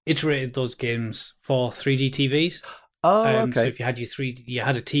iterated those games for 3D TVs. Oh, So okay. if you had your 3D, you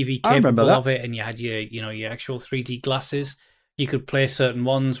had a TV I remember capable that. of it, and you had your actual 3D glasses, you could play certain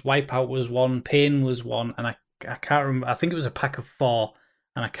ones. Wipeout was one, Pain was one, and I can't remember. I think it was a pack of 4,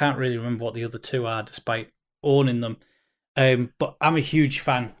 and I can't really remember what the other 2 are, despite owning them. But I'm a huge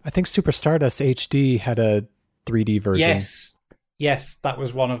fan. I think Super Stardust HD had a 3D version. Yes, that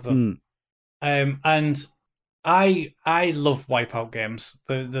was one of them. And I love Wipeout games.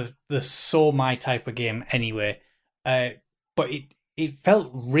 They're so my type of game anyway. But it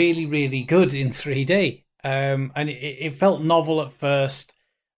felt really, really good in 3D. And it felt novel at first.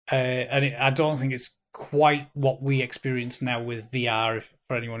 And I don't think it's quite what we experience now with VR,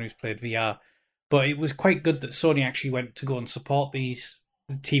 for anyone who's played VR. But it was quite good that Sony actually went to go and support these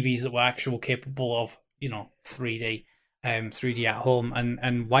TVs that were actual capable of 3D, 3D at home,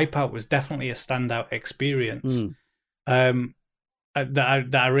 and Wipeout was definitely a standout experience.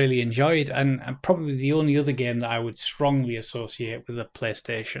 That I really enjoyed, and probably the only other game that I would strongly associate with a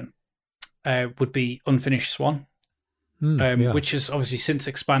PlayStation would be Unfinished Swan, which has obviously since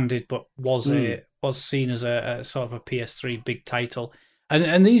expanded, but was seen as a sort of a PS3 big title.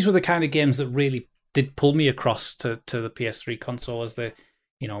 And these were the kind of games that really did pull me across to the PS3 console, as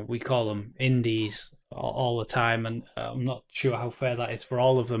we call them indies all the time, and I'm not sure how fair that is for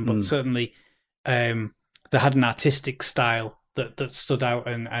all of them, but certainly they had an artistic style that stood out,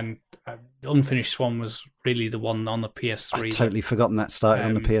 and Unfinished Swan was really the one on the PS3. I'd totally forgotten that started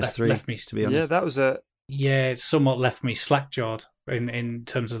on the PS3. Left me, to be honest. Yeah, that was a. Yeah, it somewhat left me slack-jawed in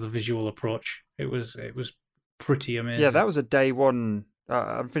terms of the visual approach. It was pretty amazing. Yeah, that was a day one.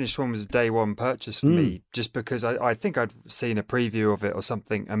 Unfinished One was a day one purchase for me, just because I think I'd seen a preview of it or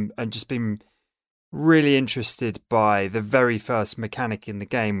something, and just been really interested by the very first mechanic in the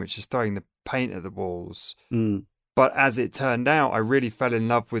game, which is throwing the paint at the walls. But as it turned out, I really fell in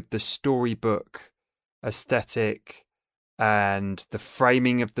love with the storybook aesthetic and the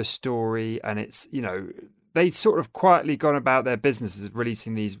framing of the story. And it's, they sort of quietly gone about their businesses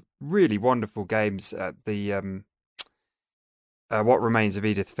releasing these really wonderful games. What Remains of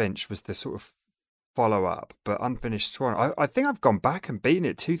Edith Finch was the sort of follow-up, but Unfinished Swan, I think I've gone back and beaten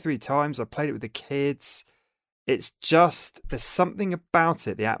it 2-3 times. I played it with the kids. It's just, there's something about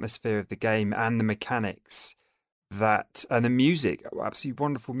it, the atmosphere of the game and the mechanics, and the music, absolutely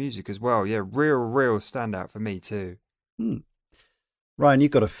wonderful music as well. Yeah, real standout for me too. Ryan,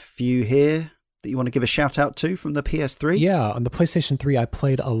 you've got a few here that you want to give a shout out to from the PS3? Yeah, on the PlayStation 3, I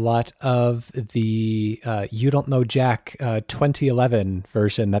played a lot of the You Don't Know Jack 2011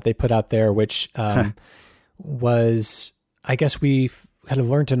 version that they put out there, which was, I guess we kind of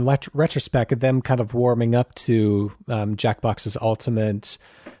learned in retrospect, them kind of warming up to Jackbox's ultimate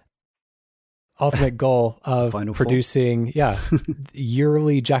goal of Final producing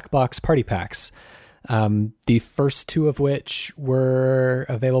yearly Jackbox party packs. The first 2 of which were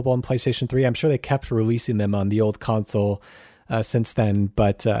available on PlayStation 3. I'm sure they kept releasing them on the old console since then,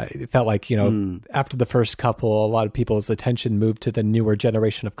 but it felt like, after the first couple, a lot of people's attention moved to the newer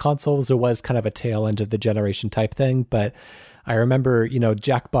generation of consoles. It was kind of a tail end of the generation type thing, but I remember,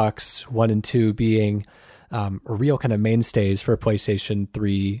 Jackbox 1 and 2 being real kind of mainstays for PlayStation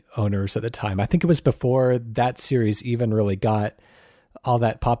 3 owners at the time. I think it was before that series even really got all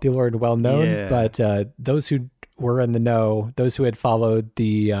that popular and well known, but those who were in the know, those who had followed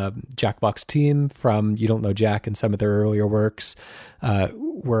the Jackbox team from You Don't Know Jack and some of their earlier works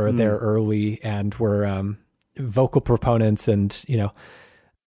were there early and were vocal proponents, and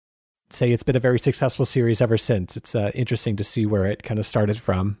say it's been a very successful series ever since. It's interesting to see where it kind of started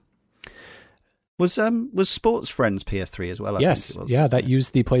from. Was Sports Friends PS3 as well? I yes, think it was, that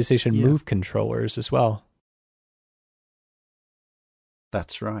used the PlayStation Move controllers as well.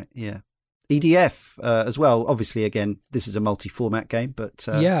 That's right, yeah. EDF as well. Obviously, again, this is a multi-format game, but...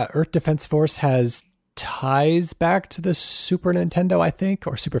 Earth Defense Force has ties back to the Super Nintendo, I think,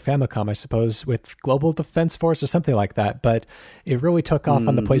 or Super Famicom, I suppose, with Global Defense Force or something like that. But it really took off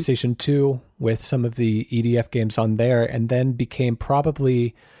on the PlayStation 2 with some of the EDF games on there, and then became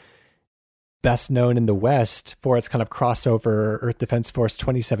probably best known in the West for its kind of crossover Earth Defense Force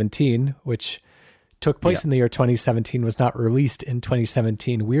 2017, which took place in the year 2017, was not released in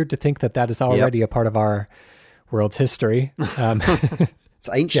 2017. Weird to think that is already a part of our world's history. It's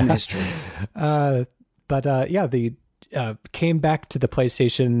ancient history. They came back to the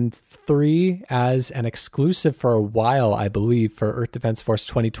PlayStation 3 as an exclusive for a while, I believe, for Earth Defense Force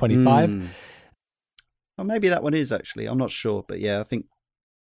 2025. Well, maybe that one is actually. I'm not sure, but I think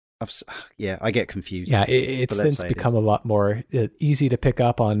I get confused. Yeah, it's since become a lot more easy to pick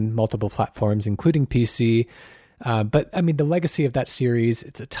up on multiple platforms, including PC. But I mean, the legacy of that series,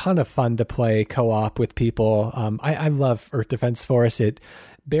 it's a ton of fun to play co-op with people. I love Earth Defense Force. It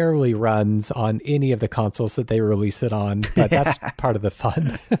barely runs on any of the consoles that they release it on, but that's part of the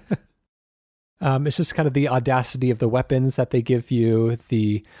fun. It's just kind of the audacity of the weapons that they give you,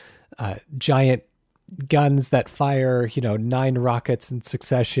 the giant guns that fire, 9 rockets in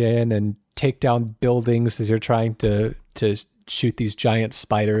succession and take down buildings as you're trying to shoot these giant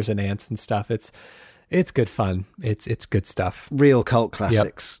spiders and ants and stuff. It's good fun. It's good stuff. Real cult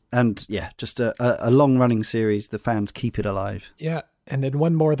classics. Yep. And yeah, just a long running series. The fans keep it alive. Yeah. And then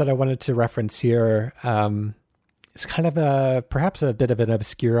one more that I wanted to reference here. It's kind of perhaps a bit of an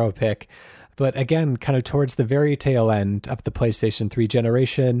obscuro pick, but again, kind of towards the very tail end of the PlayStation 3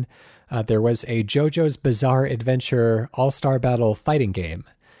 generation, there was a JoJo's Bizarre Adventure All-Star Battle fighting game,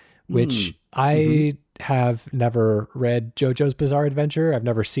 which I have never read JoJo's Bizarre Adventure. I've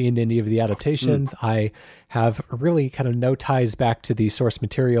never seen any of the adaptations. I have really kind of no ties back to the source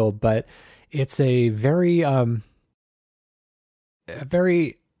material, but it's a very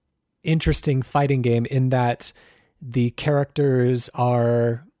interesting fighting game in that the characters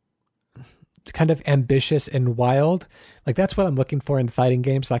are kind of ambitious and wild. Like that's what I'm looking for in fighting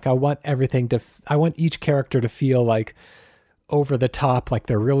games. Like I want everything I want each character to feel like over the top, like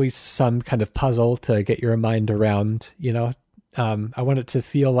they're really some kind of puzzle to get your mind around, I want it to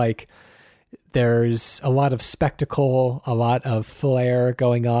feel like there's a lot of spectacle, a lot of flair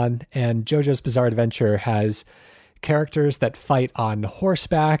going on. And JoJo's Bizarre Adventure has characters that fight on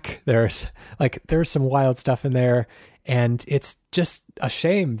horseback. There's some wild stuff in there. And it's just a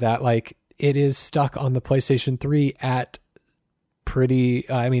shame that like it is stuck on the PlayStation 3 at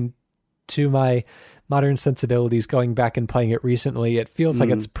to my modern sensibilities, going back and playing it recently, it feels like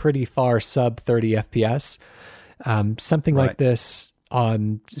it's pretty far sub 30 FPS. Something like this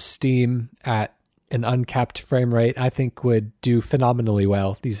on Steam at an uncapped frame rate, I think would do phenomenally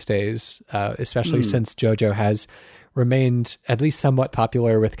well these days, especially since JoJo has remained at least somewhat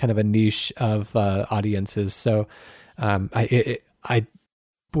popular with kind of a niche of audiences. So I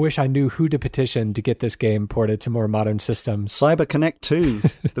wish I knew who to petition to get this game ported to more modern systems. CyberConnect 2,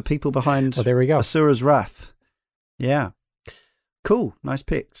 the people behind well, there we go. Asura's Wrath. Yeah. Cool. Nice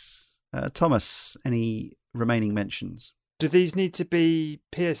picks. Thomas, any remaining mentions? Do these need to be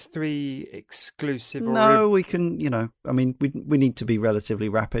PS3 exclusive? No, we can, we need to be relatively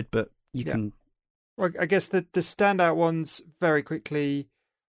rapid, but you can... Well, I guess the standout ones, very quickly,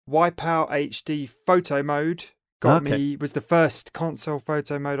 Wipeout HD photo mode. Was the first console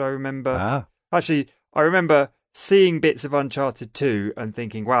photo mode I remember. Actually, I remember seeing bits of Uncharted 2 and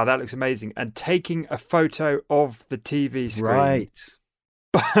thinking, wow, that looks amazing, and taking a photo of the TV screen. Right.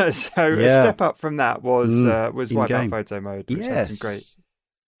 A step up from that was Wipeout photo mode, which had some great...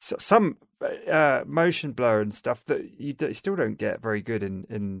 Some motion blur and stuff that you still don't get very good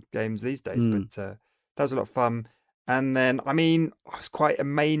in games these days, but that was a lot of fun. And then, I was quite a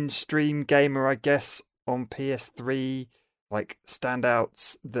mainstream gamer, I guess, on PS3, like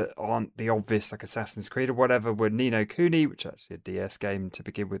standouts that aren't the obvious, like Assassin's Creed or whatever, were Ni no Kuni, which is actually a DS game to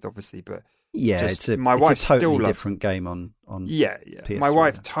begin with, obviously, but it's a totally different game on PS3. My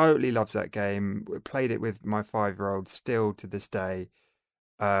wife totally loves that game. We played it with my 5-year-old still to this day.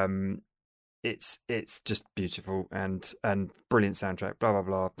 It's just beautiful and brilliant soundtrack. Blah blah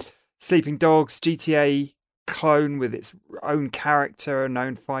blah. Sleeping Dogs, GTA clone with its own character and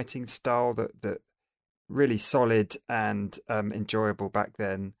own fighting style that really solid and enjoyable back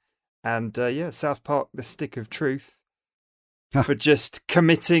then. And South Park: The Stick of Truth for just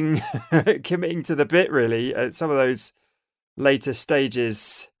committing to the bit. Really, some of those later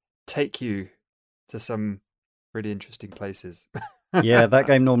stages take you to some really interesting places. Yeah, that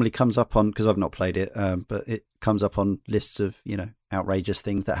game normally comes up on, because I've not played it, but it comes up on lists of outrageous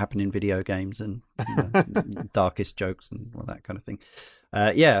things that happen in video games and darkest jokes and all that kind of thing.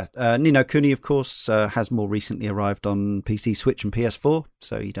 Ni no Kuni, of course, has more recently arrived on PC, Switch, and PS4,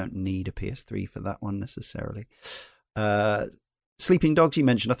 so you don't need a PS3 for that one necessarily. Sleeping Dogs, you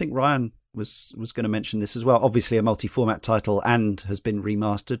mentioned. I think Ryan was going to mention this as well. Obviously, a multi-format title and has been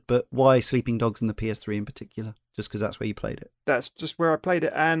remastered, but why Sleeping Dogs and the PS3 in particular? Just because that's where you played it? That's just where I played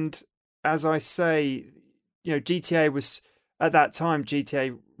it, and as I say, GTA was... At that time,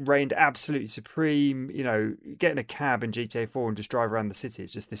 GTA reigned absolutely supreme. Get in a cab in GTA 4 and just drive around the city.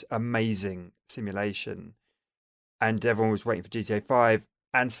 It's just this amazing simulation. And everyone was waiting for GTA 5.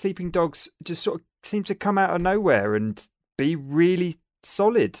 And Sleeping Dogs just sort of seemed to come out of nowhere and be really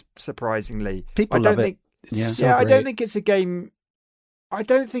solid, surprisingly. People love it. I don't think it's a game... I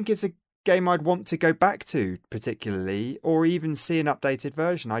don't think it's a game I'd want to go back to, particularly, or even see an updated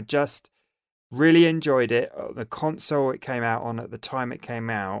version. Really enjoyed it. The console it came out on at the time it came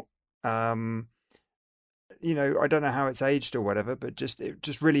out. I don't know how it's aged or whatever, but it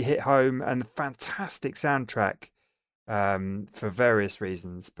just really hit home, and fantastic soundtrack for various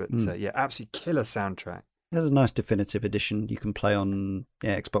reasons. But yeah, absolutely killer soundtrack. There's a nice definitive edition you can play on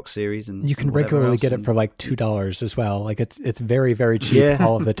Xbox Series, and you can and whatever regularly else, get it and for like $2 as well. Like it's very, very cheap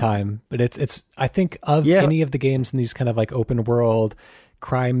all of the time. But it's I think of any of the games in these kind of like open world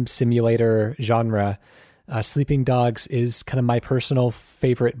crime simulator genre, Sleeping Dogs is kind of my personal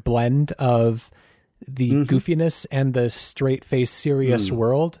favorite blend of the goofiness and the straight face serious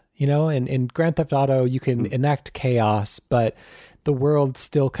world. And in Grand Theft Auto you can enact chaos, but the world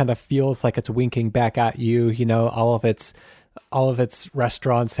still kind of feels like it's winking back at you. All of its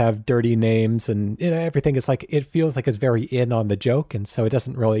restaurants have dirty names, and everything is like, it feels like it's very in on the joke, and so it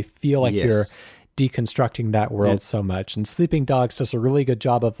doesn't really feel like you're deconstructing that world so much. And Sleeping Dogs does a really good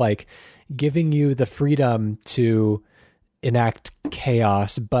job of like giving you the freedom to enact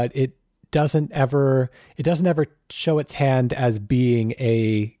chaos, but it doesn't ever show its hand as being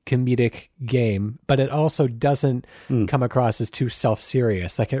a comedic game, but it also doesn't come across as too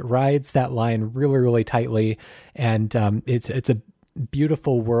self-serious. Like, it rides that line really, really tightly, and it's a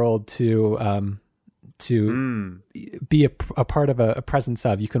beautiful world to be a part of, a presence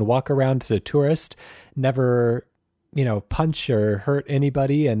of. You can walk around as a tourist, never punch or hurt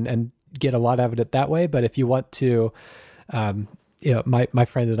anybody, and get a lot out of it that way. But if you want to my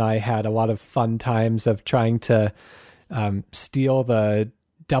friend and I had a lot of fun times of trying to steal the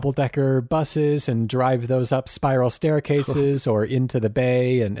double-decker buses and drive those up spiral staircases or into the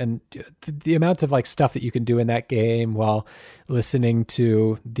bay, and the amount of like stuff that you can do in that game while listening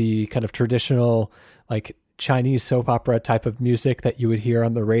to the kind of traditional like Chinese soap opera type of music that you would hear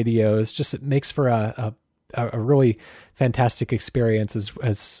on the radios, just it makes for a really fantastic experience.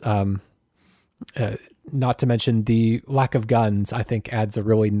 As not to mention the lack of guns, I think adds a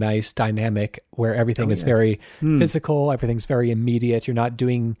really nice dynamic where everything is very physical. Everything's very immediate. You're not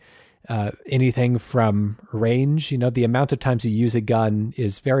doing anything from range. The amount of times you use a gun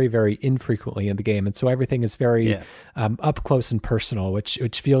is very, very infrequently in the game. And so everything is very up close and personal, which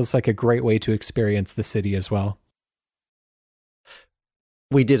feels like a great way to experience the city as well.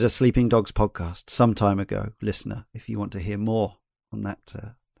 We did a Sleeping Dogs podcast some time ago, listener, if you want to hear more on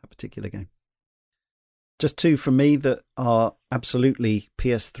that particular game. Just two from me that are absolutely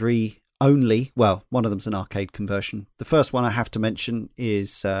PS3 only. Well, one of them's an arcade conversion. The first one I have to mention is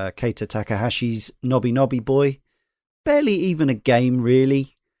Keita Takahashi's Nobby Nobby Boy. Barely even a game,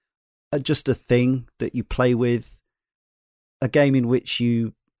 really. Just a thing that you play with. A game in which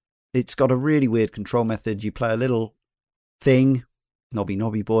it's got a really weird control method. You play a little thing, Nobby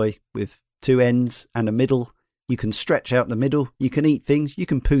Nobby Boy, with two ends and a middle. You can stretch out the middle. You can eat things. You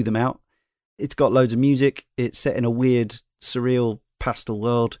can poo them out. It's got loads of music. It's set in a weird, surreal pastel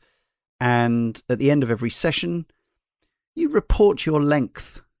world. And at the end of every session, you report your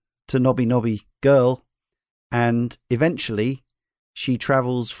length to Nobby Nobby Girl. And eventually, she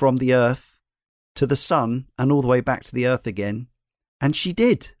travels from the Earth to the sun and all the way back to the Earth again. And she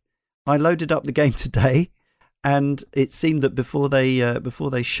did. I loaded up the game today, and it seemed that before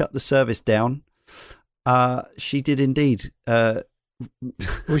they shut the service down, she did indeed.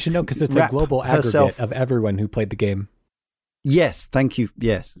 We should know, because it's a global aggregate of everyone who played the game. Yes, thank you.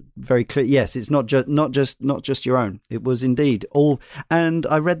 Yes, very clear. Yes, it's not just your own. It was indeed all. And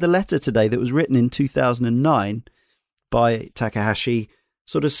I read the letter today that was written in 2009 by Takahashi,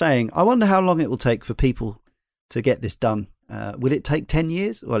 sort of saying, "I wonder how long it will take for people to get this done. Will it take 10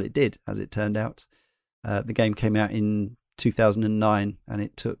 years? Well, it did, as it turned out. The game came out in 2009, and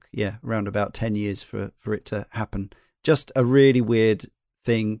it took around about 10 years for it to happen." Just a really weird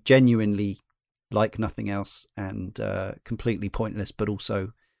thing, genuinely like nothing else, and completely pointless, but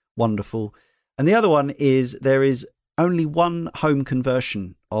also wonderful. And the other one is, there is only one home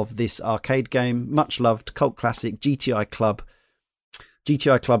conversion of this arcade game, much loved cult classic GTI Club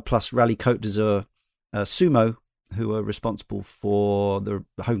plus Rally Côte d'Azur Sumo, who are responsible for the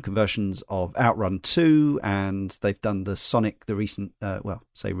home conversions of Outrun 2, and they've done the Sonic, the recent,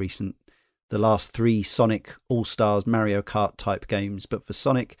 the last three Sonic All-Stars Mario Kart type games. But for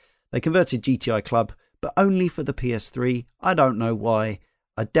Sonic, they converted GTI Club, but only for the PS3. I don't know why.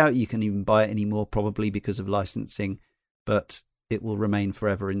 I doubt you can even buy it anymore, probably because of licensing, but it will remain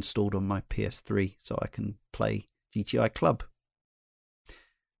forever installed on my PS3 so I can play GTI Club.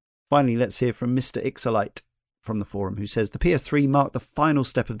 Finally, let's hear from Mr. Ixolite from the forum, who says, "The PS3 marked the final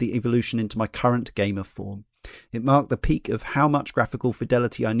step of the evolution into my current gamer form. It marked the peak of how much graphical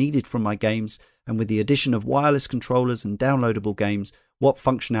fidelity I needed from my games, and with the addition of wireless controllers and downloadable games, what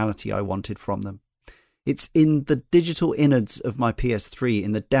functionality I wanted from them. It's in the digital innards of my PS3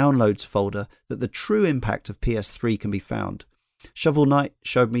 in the downloads folder that the true impact of PS3 can be found. Shovel Knight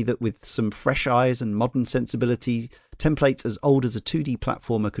showed me that with some fresh eyes and modern sensibility, templates as old as a 2D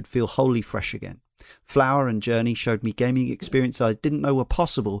platformer could feel wholly fresh again. Flower and Journey showed me gaming experiences I didn't know were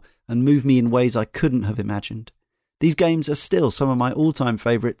possible and moved me in ways I couldn't have imagined. These games are still some of my all-time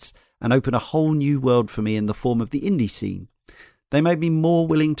favourites and open a whole new world for me in the form of the indie scene. They made me more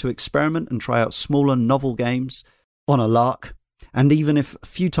willing to experiment and try out smaller, novel games on a lark, and even if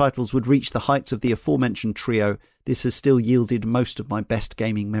few titles would reach the heights of the aforementioned trio, this has still yielded most of my best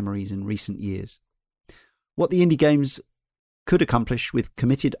gaming memories in recent years. What the indie games could accomplish with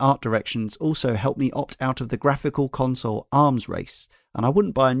committed art directions also helped me opt out of the graphical console arms race, and I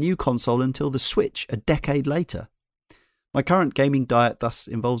wouldn't buy a new console until the Switch a decade later. My current gaming diet thus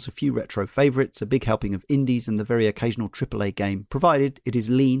involves a few retro favourites, a big helping of indies, and the very occasional AAA game, provided it is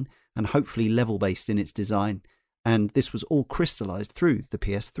lean and hopefully level-based in its design, and this was all crystallised through the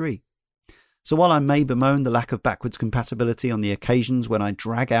PS3. So while I may bemoan the lack of backwards compatibility on the occasions when I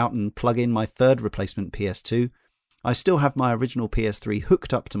drag out and plug in my third replacement PS2, I still have my original PS3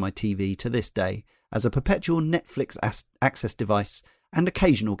 hooked up to my TV to this day as a perpetual Netflix access device and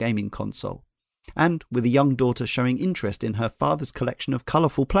occasional gaming console. And with a young daughter showing interest in her father's collection of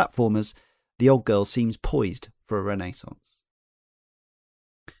colourful platformers, the old girl seems poised for a renaissance.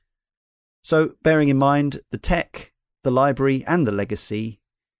 So, bearing in mind the tech, the library and the legacy,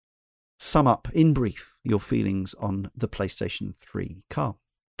 sum up in brief your feelings on the PlayStation 3. Carl?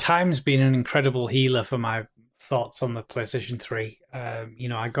 Time's been an incredible healer for my thoughts on the PlayStation 3.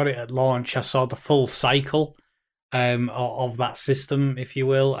 I got it at launch. I saw the full cycle of that system, if you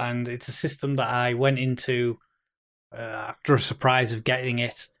will, and it's a system that I went into after a surprise of getting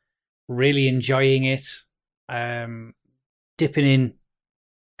it, really enjoying it, dipping in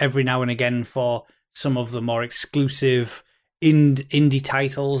every now and again for some of the more exclusive indie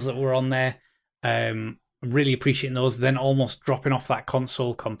titles that were on there, really appreciating those, then almost dropping off that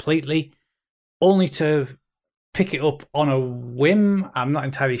console completely, only to pick it up on a whim. I'm not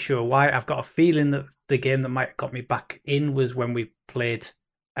entirely sure why. I've got a feeling that the game that might have got me back in was when we played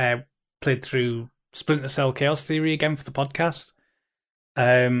through Splinter Cell Chaos Theory again for the podcast,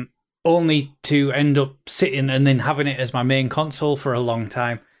 only to end up sitting and then having it as my main console for a long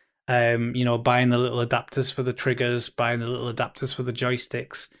time. Buying the little adapters for the triggers, buying the little adapters for the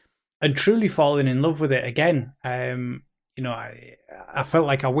joysticks, and truly falling in love with it again. I felt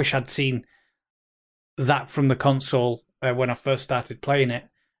like I wish I'd seen that from the console when I first started playing it.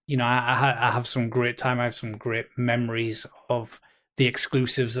 I have some great time. I have some great memories of the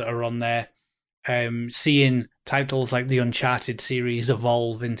exclusives that are on there. Seeing titles like the Uncharted series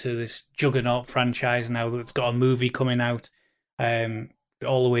evolve into this juggernaut franchise now that it's got a movie coming out,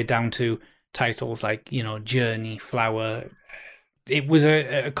 all the way down to titles like, Journey, Flower. It was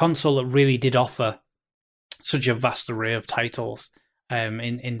a console that really did offer such a vast array of titles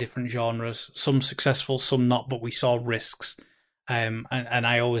in different genres, some successful, some not, but we saw risks. And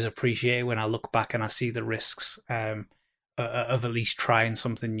I always appreciate it when I look back and I see the risks of at least trying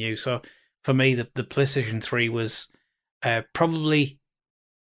something new. So for me, the PlayStation 3 was probably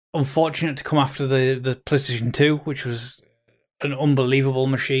unfortunate to come after the PlayStation 2, which was an unbelievable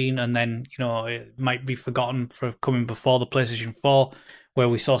machine, and then it might be forgotten for coming before the PlayStation 4, where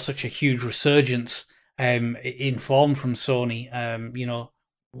we saw such a huge resurgence in form from Sony.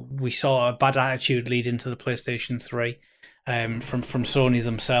 We saw a bad attitude lead into the PlayStation 3 from Sony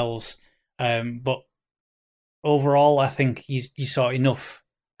themselves, but overall, I think you saw enough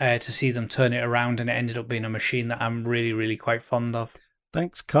to see them turn it around, and it ended up being a machine that I'm really, really quite fond of.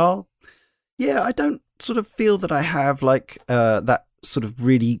 Thanks, Carl. Yeah, I don't sort of feel that I have that sort of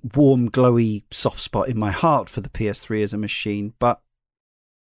really warm, glowy soft spot in my heart for the PS3 as a machine, but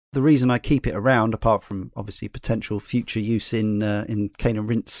the reason I keep it around, apart from obviously potential future use in Cane and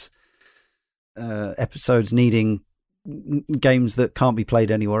Rinse episodes needing games that can't be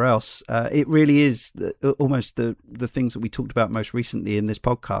played anywhere else, it really is almost the things that we talked about most recently in this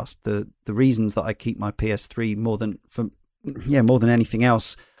podcast. The reasons that I keep my PS3 more than anything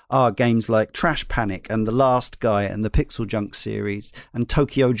else are games like Trash Panic and The Last Guy and the Pixel Junk series and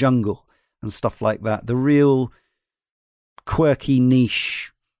Tokyo Jungle and stuff like that. The real quirky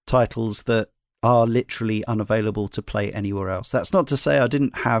niche titles that are literally unavailable to play anywhere else. That's not to say I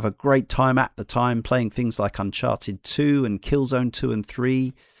didn't have a great time at the time playing things like Uncharted 2 and Killzone 2 and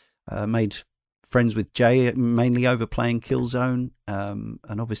 3. Made friends with Jay mainly over playing Killzone. And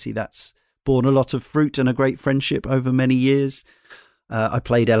obviously that's borne a lot of fruit and a great friendship over many years. I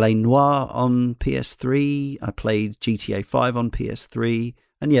played LA Noire on PS3. I played GTA 5 on PS3.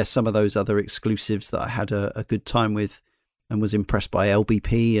 And yes, some of those other exclusives that I had a good time with and was impressed by,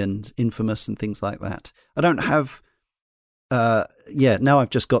 LBP and Infamous and things like that. I don't have... now I've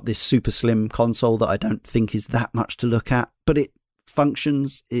just got this super slim console that I don't think is that much to look at, but it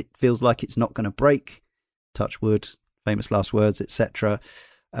functions. It feels like it's not going to break. Touch wood, famous last words, etc.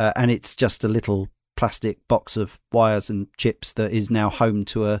 And it's just a little plastic box of wires and chips that is now home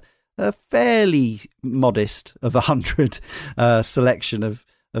to a fairly modest of 100 selection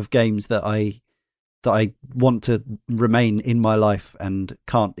of games that I want to remain in my life and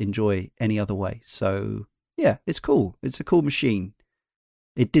can't enjoy any other way. So yeah, it's cool. It's a cool machine.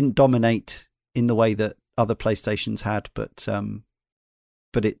 It didn't dominate in the way that other PlayStations had,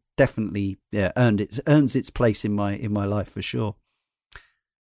 but it definitely earns its place in my life for sure.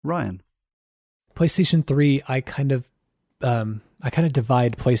 Ryan. PlayStation 3, I kind of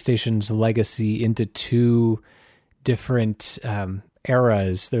divide PlayStation's legacy into two different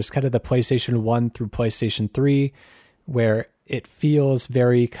eras. There's kind of the PlayStation 1 through PlayStation 3, where it feels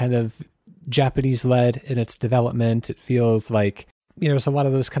very kind of Japanese-led in its development. It feels like, there's a lot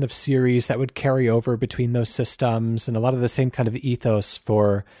of those kind of series that would carry over between those systems, and a lot of the same kind of ethos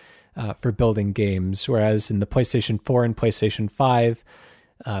for building games. Whereas in the PlayStation 4 and PlayStation 5,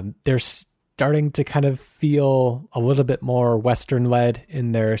 they're starting to kind of feel a little bit more Western-led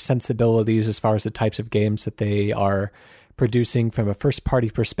in their sensibilities as far as the types of games that they are producing from a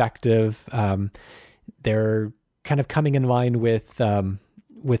first-party perspective. They're kind of coming in line with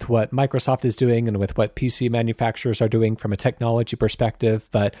what Microsoft is doing and with what PC manufacturers are doing from a technology perspective.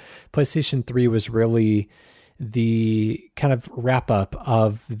 But PlayStation 3 was really the kind of wrap-up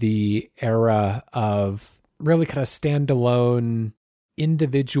of the era of really kind of standalone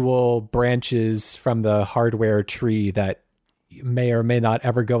individual branches from the hardware tree that may or may not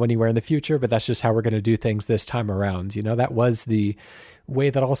ever go anywhere in the future, but that's just how we're going to do things this time around. That was the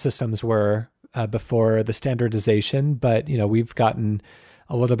way that all systems were before the standardization, but we've gotten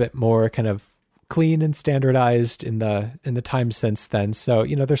a little bit more kind of clean and standardized in the time since then. So,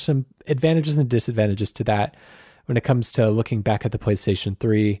 there's some advantages and disadvantages to that when it comes to looking back at the PlayStation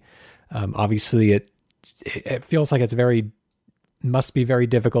 3. Obviously it feels like must be very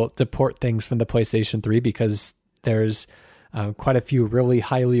difficult to port things from the PlayStation 3 because there's quite a few really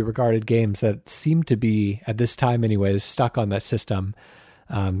highly regarded games that seem to be, at this time anyways, stuck on that system,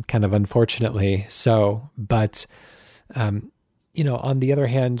 kind of unfortunately. So, but, on the other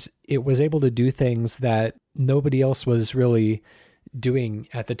hand, it was able to do things that nobody else was really doing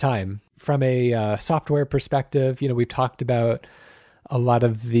at the time. From a software perspective, we've talked about a lot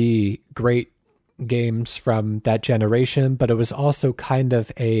of the great games from that generation, but it was also kind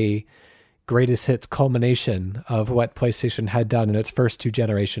of a greatest hits culmination of what PlayStation had done in its first two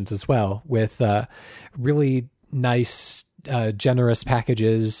generations as well, with really nice, generous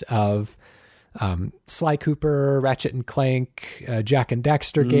packages of Sly Cooper, Ratchet and Clank, Jack and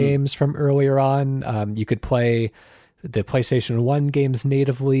Daxter games from earlier on. You could play the PlayStation 1 games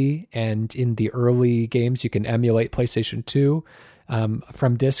natively, and in the early games you can emulate PlayStation 2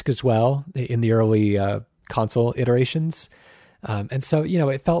 from disc as well in the early console iterations. And so,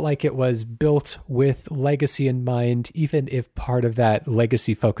 it felt like it was built with legacy in mind, even if part of that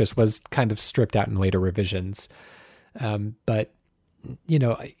legacy focus was kind of stripped out in later revisions. But,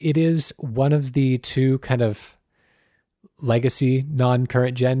 it is one of the two kind of legacy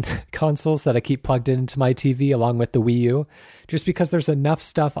non-current gen consoles that I keep plugged into my TV along with the Wii U, just because there's enough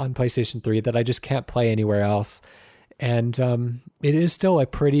stuff on PlayStation 3 that I just can't play anywhere else. And it is still a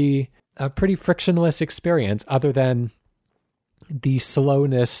pretty frictionless experience, other than the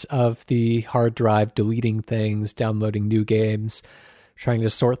slowness of the hard drive deleting things, downloading new games. Trying to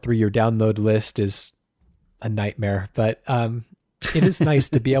sort through your download list is a nightmare, but it is nice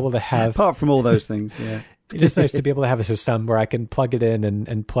to be able to have... Apart from all those things, yeah. It is nice to be able to have a system where I can plug it in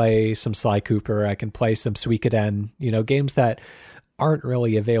and play some Sly Cooper. I can play some Suikoden, games that aren't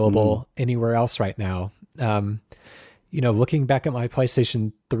really available anywhere else right now. Looking back at my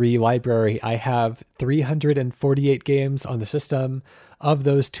PlayStation 3 library, I have 348 games on the system. Of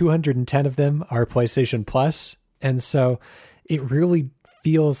those, 210 of them are PlayStation Plus. And so it really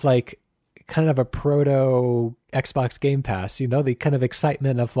feels like kind of a proto Xbox Game Pass, the kind of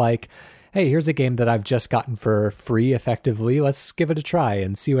excitement of like, hey, here's a game that I've just gotten for free effectively. Let's give it a try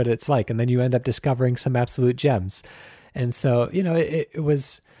and see what it's like. And then you end up discovering some absolute gems. And so, it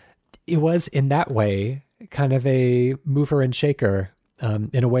was in that way kind of a mover and shaker,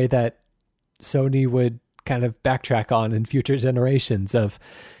 in a way that Sony would kind of backtrack on in future generations, of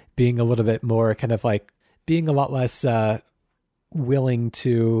being a little bit more kind of like being a lot less willing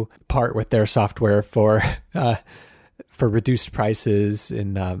to part with their software for reduced prices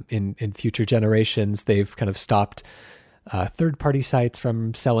in future generations. They've kind of stopped third-party sites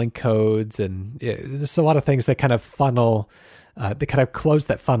from selling codes, and there's a lot of things that kind of they kind of close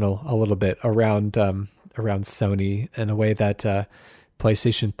that funnel a little bit around Sony in a way that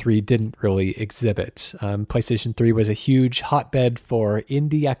PlayStation 3 didn't really exhibit. PlayStation 3 was a huge hotbed for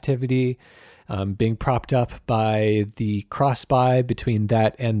indie activity, being propped up by the cross-buy between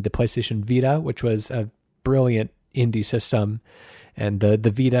that and the PlayStation Vita, which was a brilliant indie system. And the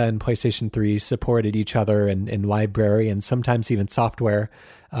Vita and PlayStation 3 supported each other in library and sometimes even software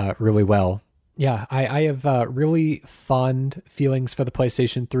really well. Yeah, I have really fond feelings for the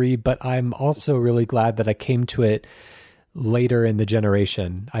PlayStation 3, but I'm also really glad that I came to it later in the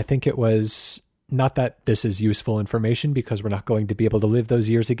generation. I think it was, not that this is useful information because we're not going to be able to live those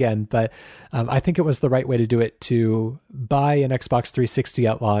years again, but I think it was the right way to do it, to buy an Xbox 360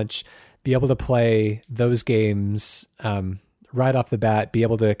 at launch, be able to play those games right off the bat, be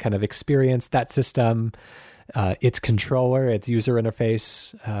able to kind of experience that system, its controller, its user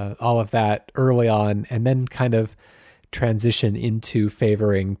interface, all of that early on, and then kind of transition into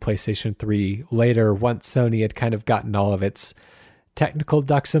favoring PlayStation 3 later, once Sony had kind of gotten all of its technical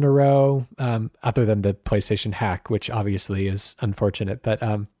ducks in a row, other than the PlayStation hack, which obviously is unfortunate. But,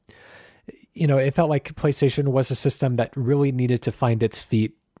 it felt like PlayStation was a system that really needed to find its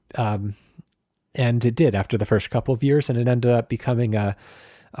feet, and it did after the first couple of years, and it ended up becoming a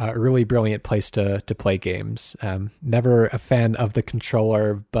really brilliant place to play games. Never a fan of the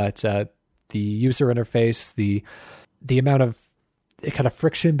controller, but the user interface, the amount of kind of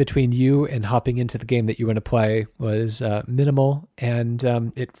friction between you and hopping into the game that you want to play was minimal, and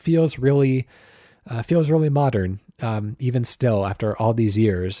it feels really modern. Even still, after all these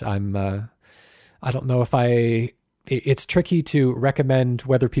years, I don't know if it's tricky to recommend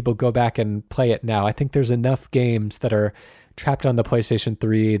whether people go back and play it now. I think there's enough games that are trapped on the PlayStation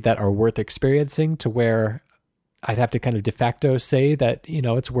 3 that are worth experiencing to where I'd have to kind of de facto say that,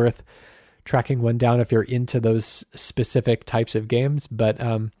 it's worth tracking one down if you're into those specific types of games. But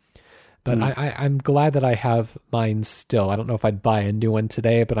I'm glad that I have mine still. I don't know if I'd buy a new one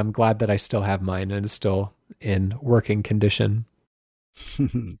today, but I'm glad that I still have mine and it's still in working condition.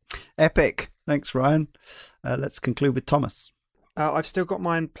 Epic. Thanks, Ryan. Let's conclude with Thomas. I've still got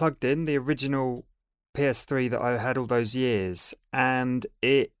mine plugged in, the original PS3 that I had all those years, and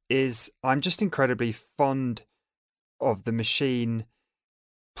I'm just incredibly fond of the machine,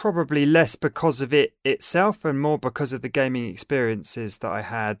 probably less because of it itself and more because of the gaming experiences that I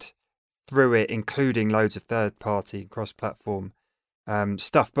had through it, including loads of third-party cross-platform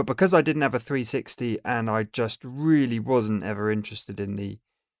stuff. But because I didn't have a 360 and I just really wasn't ever interested in the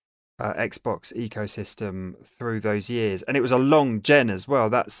Xbox ecosystem through those years, and it was a long gen as well.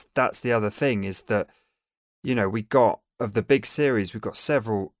 That's the other thing, is that we got, of the big series, we've got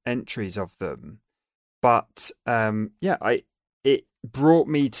several entries of them, but it brought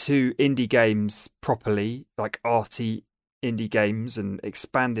me to indie games properly, like arty indie games, and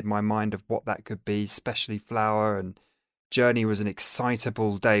expanded my mind of what that could be, especially Flower. And Journey was an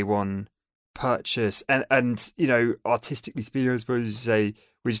excitable day one purchase, and artistically speaking, I suppose you say,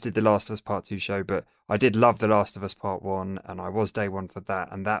 we just did the Last of Us Part 2 show, but I did love the Last of Us Part 1, and I was day one for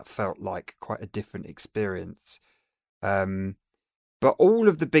that, and that felt like quite a different experience. But all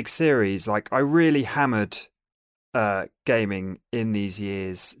of the big series, like, I really hammered gaming in these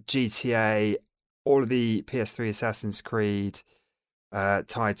years. GTA, all of the PS3 Assassin's Creed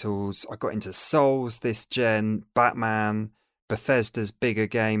titles. I got into Souls this gen, Batman, Bethesda's bigger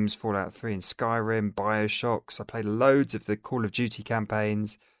games, Fallout 3 and Skyrim, Bioshocks. I played loads of the Call of Duty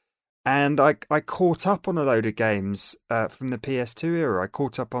campaigns. And I caught up on a load of games from the PS2 era. I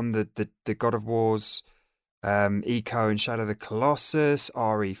caught up on the God of Wars, Eco and Shadow of the Colossus,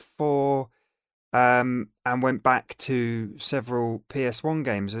 RE4, and went back to several PS1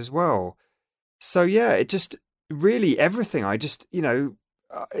 games as well. So yeah, it just really everything. I just,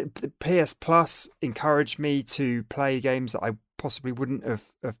 PS Plus encouraged me to play games that I possibly wouldn't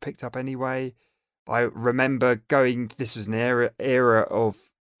have picked up anyway. I remember this was an era of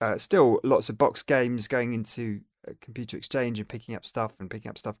still lots of box games, going into a computer exchange and picking up stuff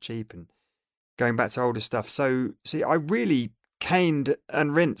cheap and going back to older stuff. So, see, I really caned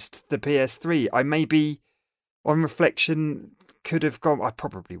and rinsed the PS3. I maybe, on reflection, could have gone, I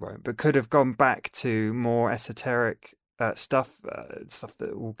probably won't, but could have gone back to more esoteric stuff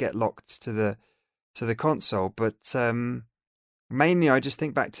that will get locked to the console. But mainly I just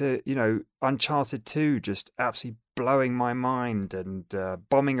think back to, Uncharted 2 just absolutely blowing my mind, and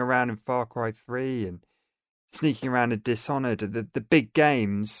bombing around in Far Cry 3 and sneaking around in Dishonored, the big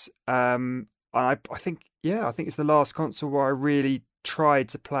games. I think it's the last console where I really tried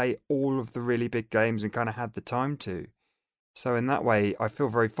to play all of the really big games and kind of had the time to. So in that way, I feel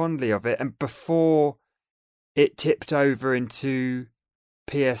very fondly of it. And before it tipped over into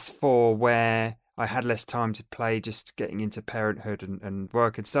PS4, where I had less time to play, just getting into parenthood and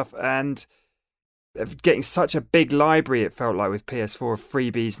work and stuff, and getting such a big library, it felt like, with PS4 of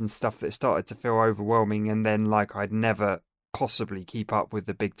freebies and stuff, that started to feel overwhelming, and then like I'd never possibly keep up with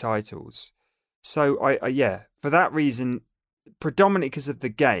the big titles. So I for that reason, predominantly because of the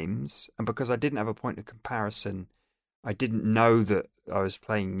games and because I didn't have a point of comparison, I didn't know that I was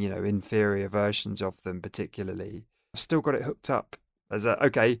playing, inferior versions of them particularly. I've still got it hooked up as a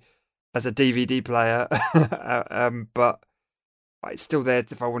DVD player, but it's still there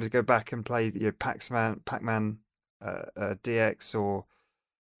if I wanted to go back and play Pac-Man DX or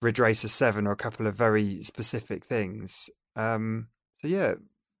Ridge Racer 7 or a couple of very specific things. So yeah,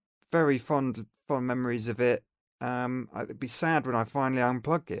 very fond memories of it. I'd be sad when I finally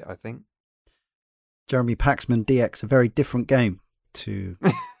unplug it, I think. Jeremy, Pac-Man DX, a very different game to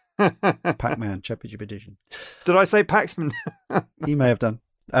Pac-Man Championship Edition. Did I say Pac-Man? You may have done.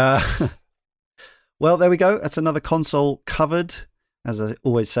 Well, there we go. That's another console covered. As I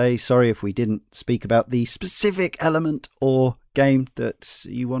always say, sorry if we didn't speak about the specific element or game that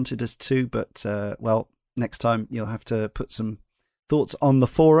you wanted us to, but, next time you'll have to put some thoughts on the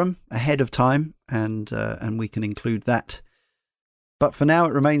forum ahead of time, and we can include that. But for now,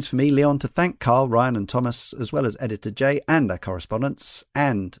 it remains for me, Leon, to thank Carl, Ryan and Thomas, as well as Editor Jay and our correspondents,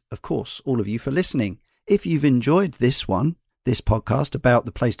 and, of course, all of you for listening. If you've enjoyed this podcast about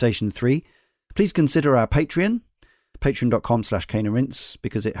the PlayStation 3, please consider our Patreon, patreon.com/CaneandRinse,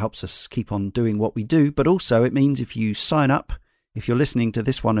 because it helps us keep on doing what we do. But also, it means if you sign up, if you're listening to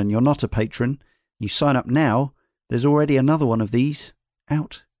this one and you're not a patron, you sign up now, there's already another one of these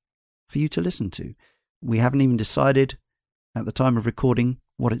out for you to listen to. We haven't even decided at the time of recording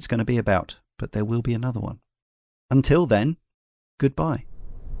what it's going to be about, but there will be another one. Until then, goodbye.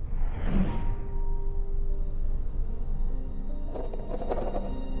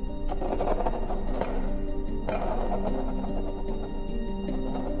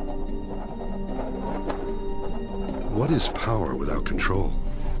 What is power without control?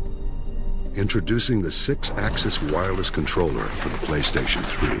 Introducing the 6-axis wireless controller for the PlayStation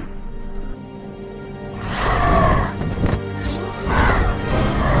 3.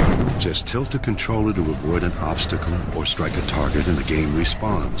 Just tilt the controller to avoid an obstacle or strike a target and the game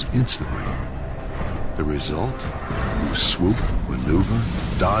respawns instantly. The result? You swoop, maneuver,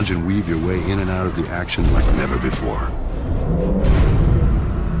 dodge and weave your way in and out of the action like never before.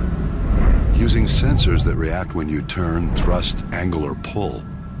 Using sensors that react when you turn, thrust, angle, or pull,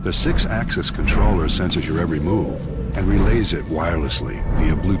 the 6-axis controller senses your every move and relays it wirelessly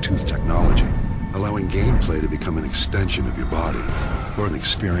via Bluetooth technology, allowing gameplay to become an extension of your body for an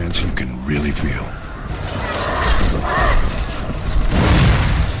experience you can really feel.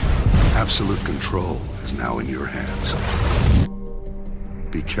 Absolute control is now in your hands.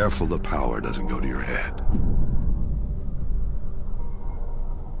 Be careful the power doesn't go to your head.